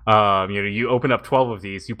even. You open up 12 of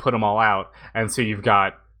these, you put them all out, and so you've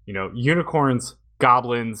got unicorns,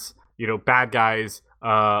 goblins, bad guys,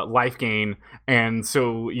 life gain, and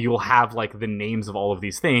so you'll have the names of all of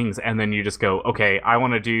these things, and then you just go, okay, I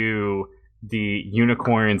want to do the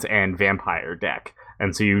unicorns and vampire deck,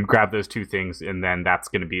 and so you grab those 2 things, and then that's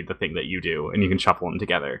going to be the thing that you do, and you can shuffle them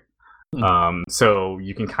together. So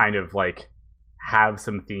you can kind of have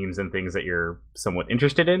some themes and things that you're somewhat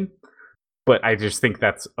interested in. But I just think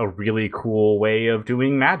that's a really cool way of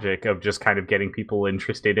doing Magic, of just kind of getting people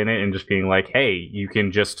interested in it and just being like, hey, you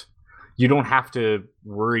don't have to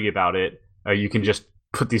worry about it. You can just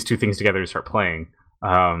put these 2 things together and start playing,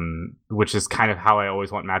 which is kind of how I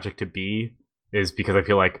always want Magic to be, is because I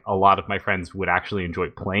feel like a lot of my friends would actually enjoy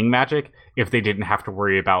playing Magic if they didn't have to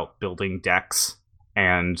worry about building decks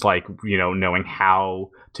and knowing how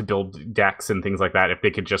to build decks and things like that. If they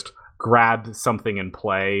could just grab something and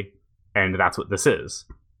play, and that's what this is.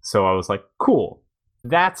 So I was like, cool,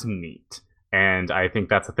 that's neat. And I think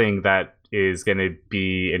that's a thing that is going to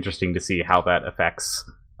be interesting to see how that affects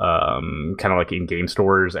kind of in game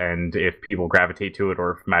stores, and if people gravitate to it,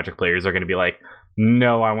 or if Magic players are going to be like,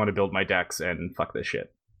 no, I want to build my decks and fuck this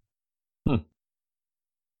shit.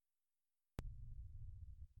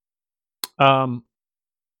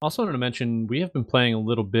 Also wanted to mention, we have been playing a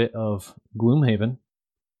little bit of Gloomhaven.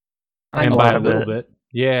 And by a little bit.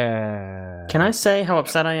 Yeah. Can I say how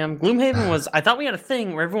upset I am? Gloomhaven was, I thought we had a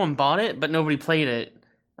thing where everyone bought it, but nobody played it.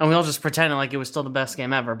 And we all just pretended like it was still the best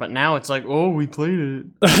game ever. But now it's like, oh, we played it.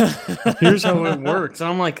 Here's how it works. And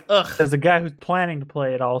I'm like, ugh. There's a guy who's planning to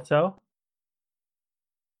play it also.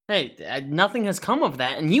 Hey, nothing has come of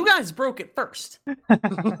that, and you guys broke it first.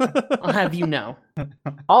 I'll have you know.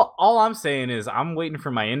 All I'm saying is I'm waiting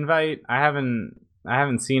for my invite. I haven't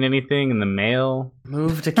seen anything in the mail.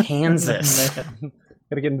 Move to Kansas.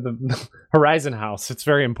 Gotta get into the Horizon House. It's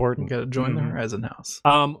very important. Gotta join the Horizon House.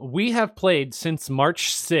 We have played since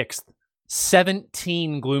March 6th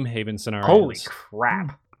 17 Gloomhaven scenarios. Holy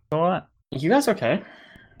crap! What? You guys okay?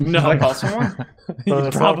 No, Should I call someone? you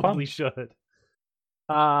That's a lot of probably should.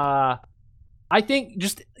 I think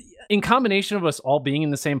just in combination of us all being in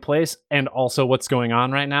the same place and also what's going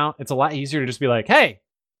on right now, it's a lot easier to just be like, "Hey,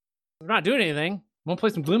 we're not doing anything. Want to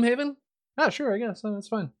play some Gloomhaven? Oh, sure, I guess that's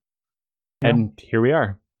fine." Yeah. And here we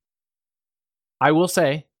are. I will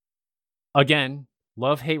say, again,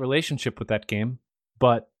 love-hate relationship with that game,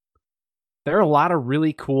 but there are a lot of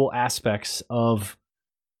really cool aspects of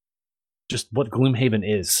just what Gloomhaven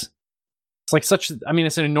is. It's like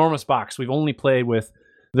it's an enormous box. We've only played with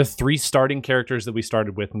the 3 starting characters that we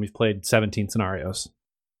started with, and we've played 17 scenarios.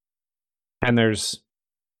 And there's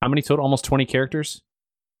how many total? Almost 20 characters?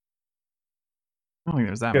 I don't think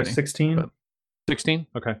there's that There's many. 16. but- 16?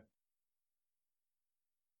 Okay.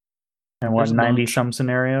 And what, There's a 90 bunch. some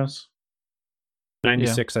scenarios?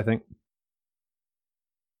 96, I think.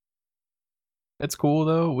 It's cool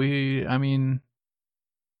though.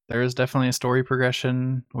 There is definitely a story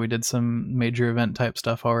progression. We did some major event type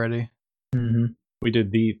stuff already. Mm-hmm. We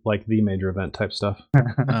did the major event type stuff.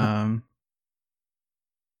 Yeah,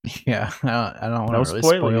 I don't want No to really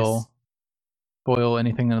spoilers. spoil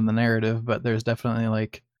anything in the narrative, but there's definitely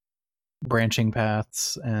like branching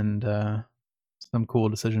paths and some cool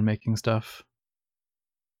decision making stuff.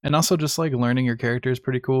 And also just like learning your character is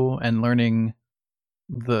pretty cool, and learning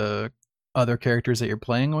the other characters that you're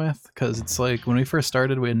playing with, because it's like when we first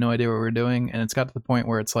started we had no idea what we were doing, and it's got to the point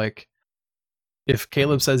where it's like if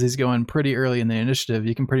Caleb says he's going pretty early in the initiative,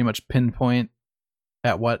 you can pretty much pinpoint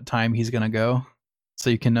at what time he's going to go. So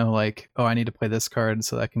you can know like, oh, I need to play this card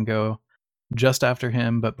so that I can go just after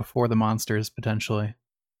him, but before the monsters potentially,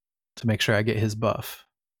 to make sure I get his buff.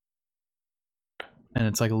 And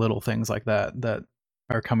it's like little things like that that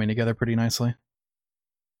are coming together pretty nicely.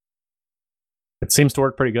 It seems to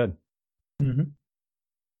work pretty good. Mm-hmm.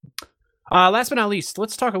 Last but not least,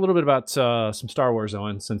 let's talk a little bit about some Star Wars,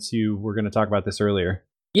 Owen, since you were going to talk about this earlier.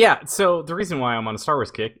 Yeah, so the reason why I'm on a Star Wars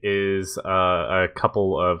kick is a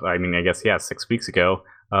couple of, 6 weeks ago,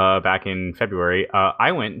 back in February,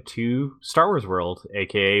 I went to Star Wars World,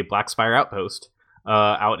 aka Black Spire Outpost,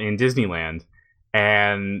 out in Disneyland.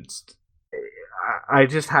 And I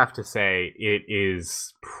just have to say, it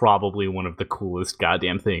is probably one of the coolest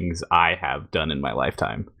goddamn things I have done in my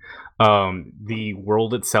lifetime. The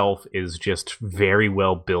world itself is just very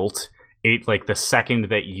well built. It, like, the second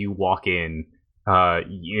that you walk in,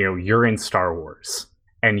 you're in Star Wars,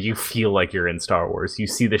 and you feel like you're in Star Wars. You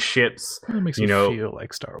see the ships. It makes you feel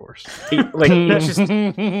like Star Wars. It's just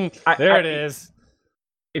It is.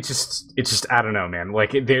 It's just I don't know, man.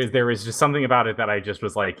 Like there was just something about it that I just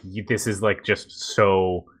was like, this is like just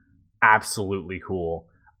so absolutely cool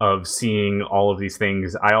of seeing all of these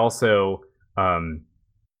things. I also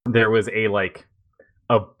there was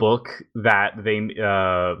a book that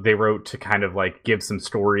they wrote to kind of like give some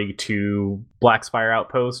story to Black Spire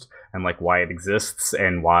Outpost and like why it exists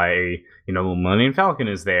and why the Millennium Falcon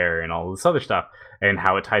is there and all this other stuff and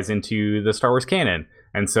how it ties into the Star Wars canon.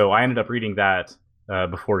 And so I ended up reading that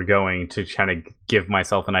before going to kind of give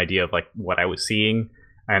myself an idea of like what I was seeing.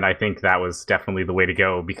 And I think that was definitely the way to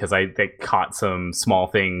go, because they caught some small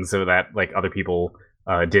things so that like other people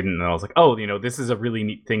didn't. And I was like, oh, this is a really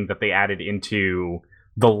neat thing that they added into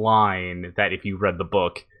the line that if you read the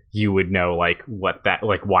book, you would know like what that,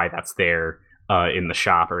 like why that's there in the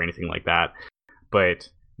shop or anything like that. But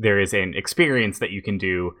there is an experience that you can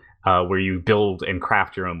do where you build and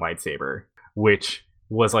craft your own lightsaber, which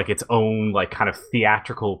was like its own like kind of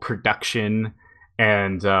theatrical production.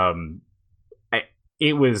 And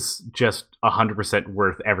it was just 100%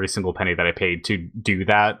 worth every single penny that I paid to do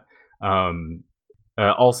that.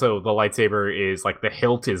 Also, the lightsaber is like the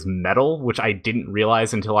hilt is metal, which I didn't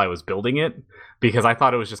realize until I was building it, because I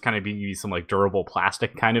thought it was just kind of being some like durable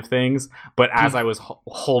plastic kind of things. But as I was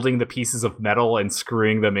holding the pieces of metal and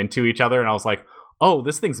screwing them into each other, and I was like, oh,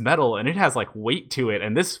 this thing's metal and it has like weight to it,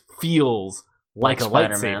 and this feels like a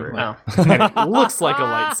lightsaber. Wow. And it looks like a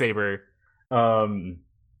lightsaber.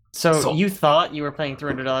 So you thought you were paying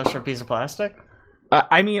 $300 for a piece of plastic?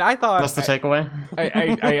 I thought That's the takeaway.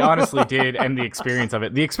 I honestly did, and the experience of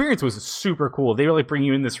it. The experience was super cool. They really bring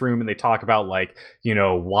you in this room and they talk about like,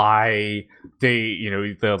 why they,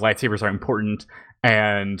 the lightsabers are important,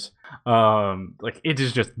 and like it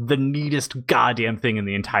is just the neatest goddamn thing in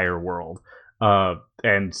the entire world.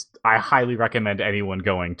 And I highly recommend anyone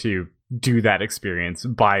going to do that experience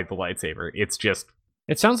buy the lightsaber. It's just,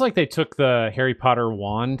 it sounds like they took the Harry Potter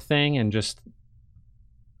wand thing and just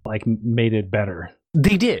like made it better.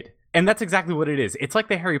 They did. And that's exactly what it is. It's like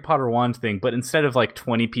the Harry Potter wand thing, but instead of like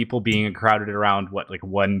 20 people being crowded around like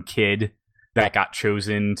one kid that got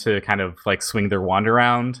chosen to kind of like swing their wand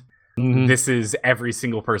around. Mhm. This is every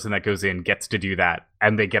single person that goes in gets to do that,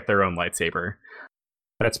 and they get their own lightsaber.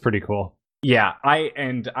 That's pretty cool. Yeah, I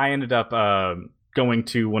ended up going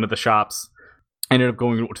to one of the shops. I ended up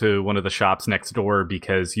going to one of the shops next door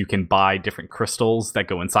because you can buy different crystals that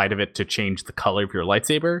go inside of it to change the color of your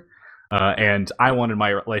lightsaber. And I wanted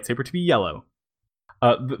my lightsaber to be yellow.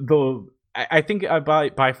 I think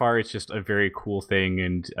by far it's just a very cool thing,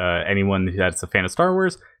 and anyone that's a fan of Star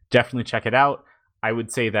Wars, definitely check it out. I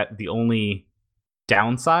would say that the only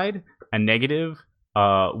downside, a negative,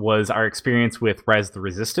 was our experience with Res the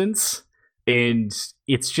Resistance. And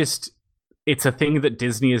it's a thing that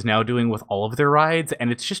Disney is now doing with all of their rides,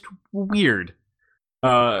 and it's just weird.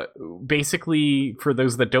 Basically, for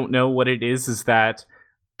those that don't know what it is that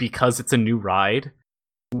because it's a new ride,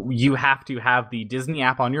 you have to have the Disney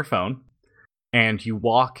app on your phone, and you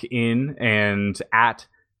walk in, and at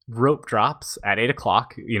rope drops at 8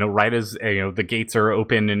 o'clock, right as the gates are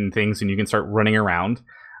open and things, and you can start running around.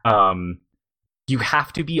 You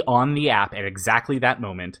have to be on the app at exactly that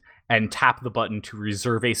moment and tap the button to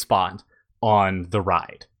reserve a spot on the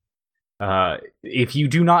ride. If you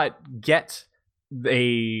do not get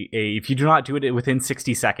if you do not do it within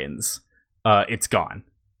 60 seconds, it's gone.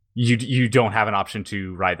 You don't have an option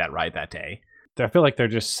to ride that ride that day. I feel like they're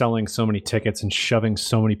just selling so many tickets and shoving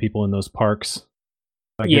so many people in those parks.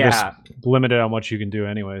 Like, yeah, you're just limited on what you can do,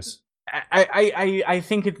 anyways. I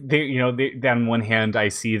think they on one hand, I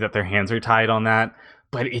see that their hands are tied on that,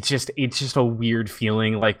 but it's just a weird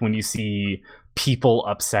feeling, like when you see people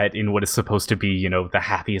upset in what is supposed to be, the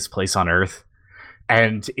happiest place on earth,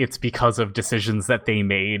 and it's because of decisions that they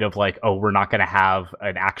made of like, oh, we're not going to have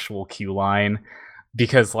an actual queue line,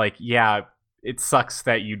 because like, yeah, it sucks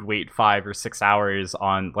that you'd wait 5 or 6 hours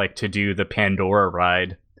on like to do the Pandora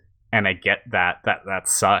ride, and I get that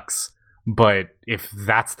sucks. But if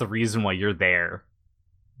that's the reason why you're there,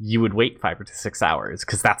 you would wait 5 or 6 hours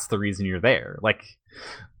because that's the reason you're there. Like,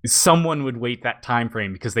 someone would wait that time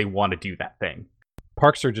frame because they want to do that thing.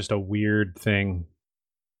 Parks are just a weird thing.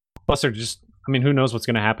 Plus, they're just, who knows what's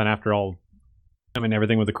going to happen after all.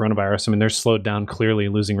 Everything with the coronavirus. They're slowed down, clearly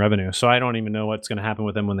losing revenue. So I don't even know what's going to happen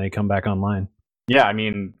with them when they come back online. Yeah,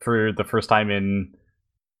 for the first time in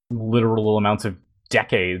literal amounts of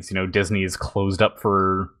decades, Disney is closed up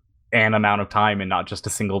for an amount of time and not just a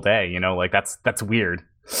single day. Like that's weird.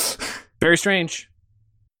 Very strange.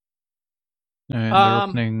 And they're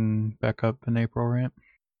opening back up in April, right?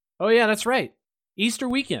 Oh yeah, that's right. Easter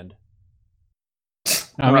weekend.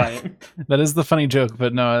 Right. That is the funny joke,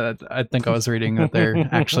 but no, I think I was reading that they're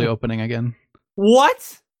actually opening again.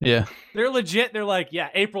 What? Yeah. They're legit. They're like, yeah,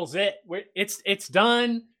 April's it. It's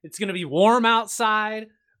done. It's going to be warm outside.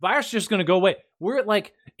 Virus is just going to go away. We're at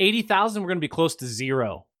like 80,000. We're going to be close to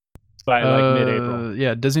zero by like mid-April.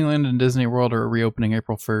 Yeah, Disneyland and Disney World are reopening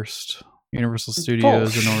April 1st. Universal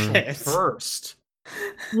Studios First.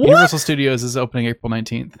 Universal Studios is opening April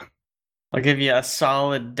 19th. I'll give you a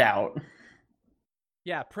solid doubt.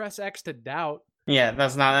 Yeah, press X to doubt. Yeah,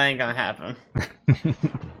 that ain't gonna happen.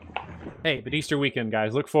 Hey, but Easter weekend,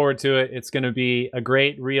 guys, look forward to it. It's gonna be a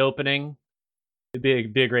great reopening. It'd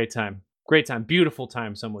be a great time. Great time. Beautiful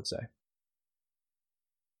time, some would say.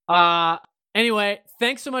 Anyway,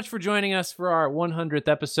 thanks so much for joining us for our 100th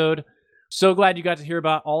episode. So glad you got to hear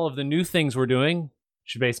about all of the new things we're doing,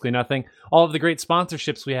 which is basically nothing. All of the great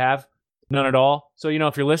sponsorships we have, none at all. So,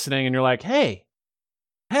 if you're listening and you're like, hey,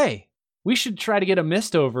 we should try to get a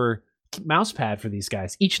mist over mouse pad for these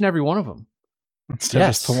guys, each and every one of them. Instead of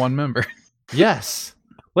just the one member. Yes.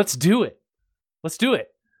 Let's do it.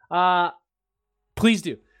 Please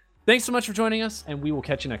do. Thanks so much for joining us, and we will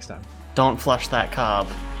catch you next time. Don't flush that cob.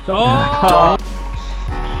 Oh!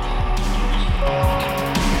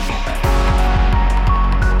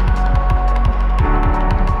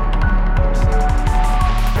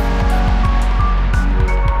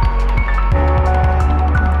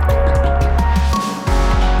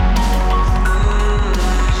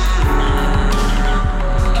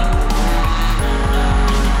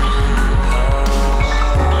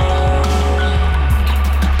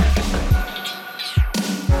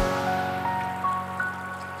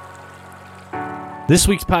 This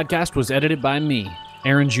week's podcast was edited by me,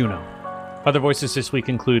 Aaron Juno. Other voices this week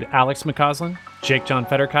include Alex McCausland, Jake John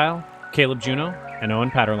Fetterkyle, Caleb Juno, and Owen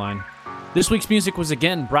Patterline. This week's music was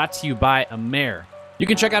again brought to you by Amer. You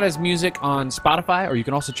can check out his music on Spotify, or you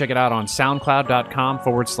can also check it out on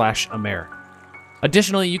soundcloud.com/Amer.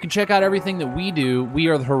 Additionally, you can check out everything that we do, We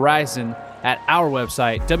Are the Horizon, at our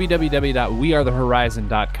website,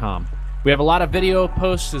 www.wearethehorizon.com. We have a lot of video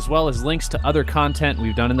posts as well as links to other content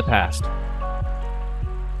we've done in the past.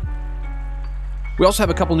 We also have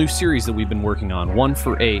a couple new series that we've been working on. One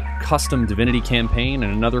for a custom Divinity campaign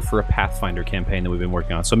and another for a Pathfinder campaign that we've been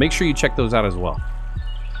working on. So make sure you check those out as well.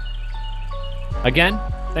 Again,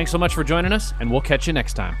 thanks so much for joining us, and we'll catch you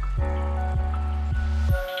next time.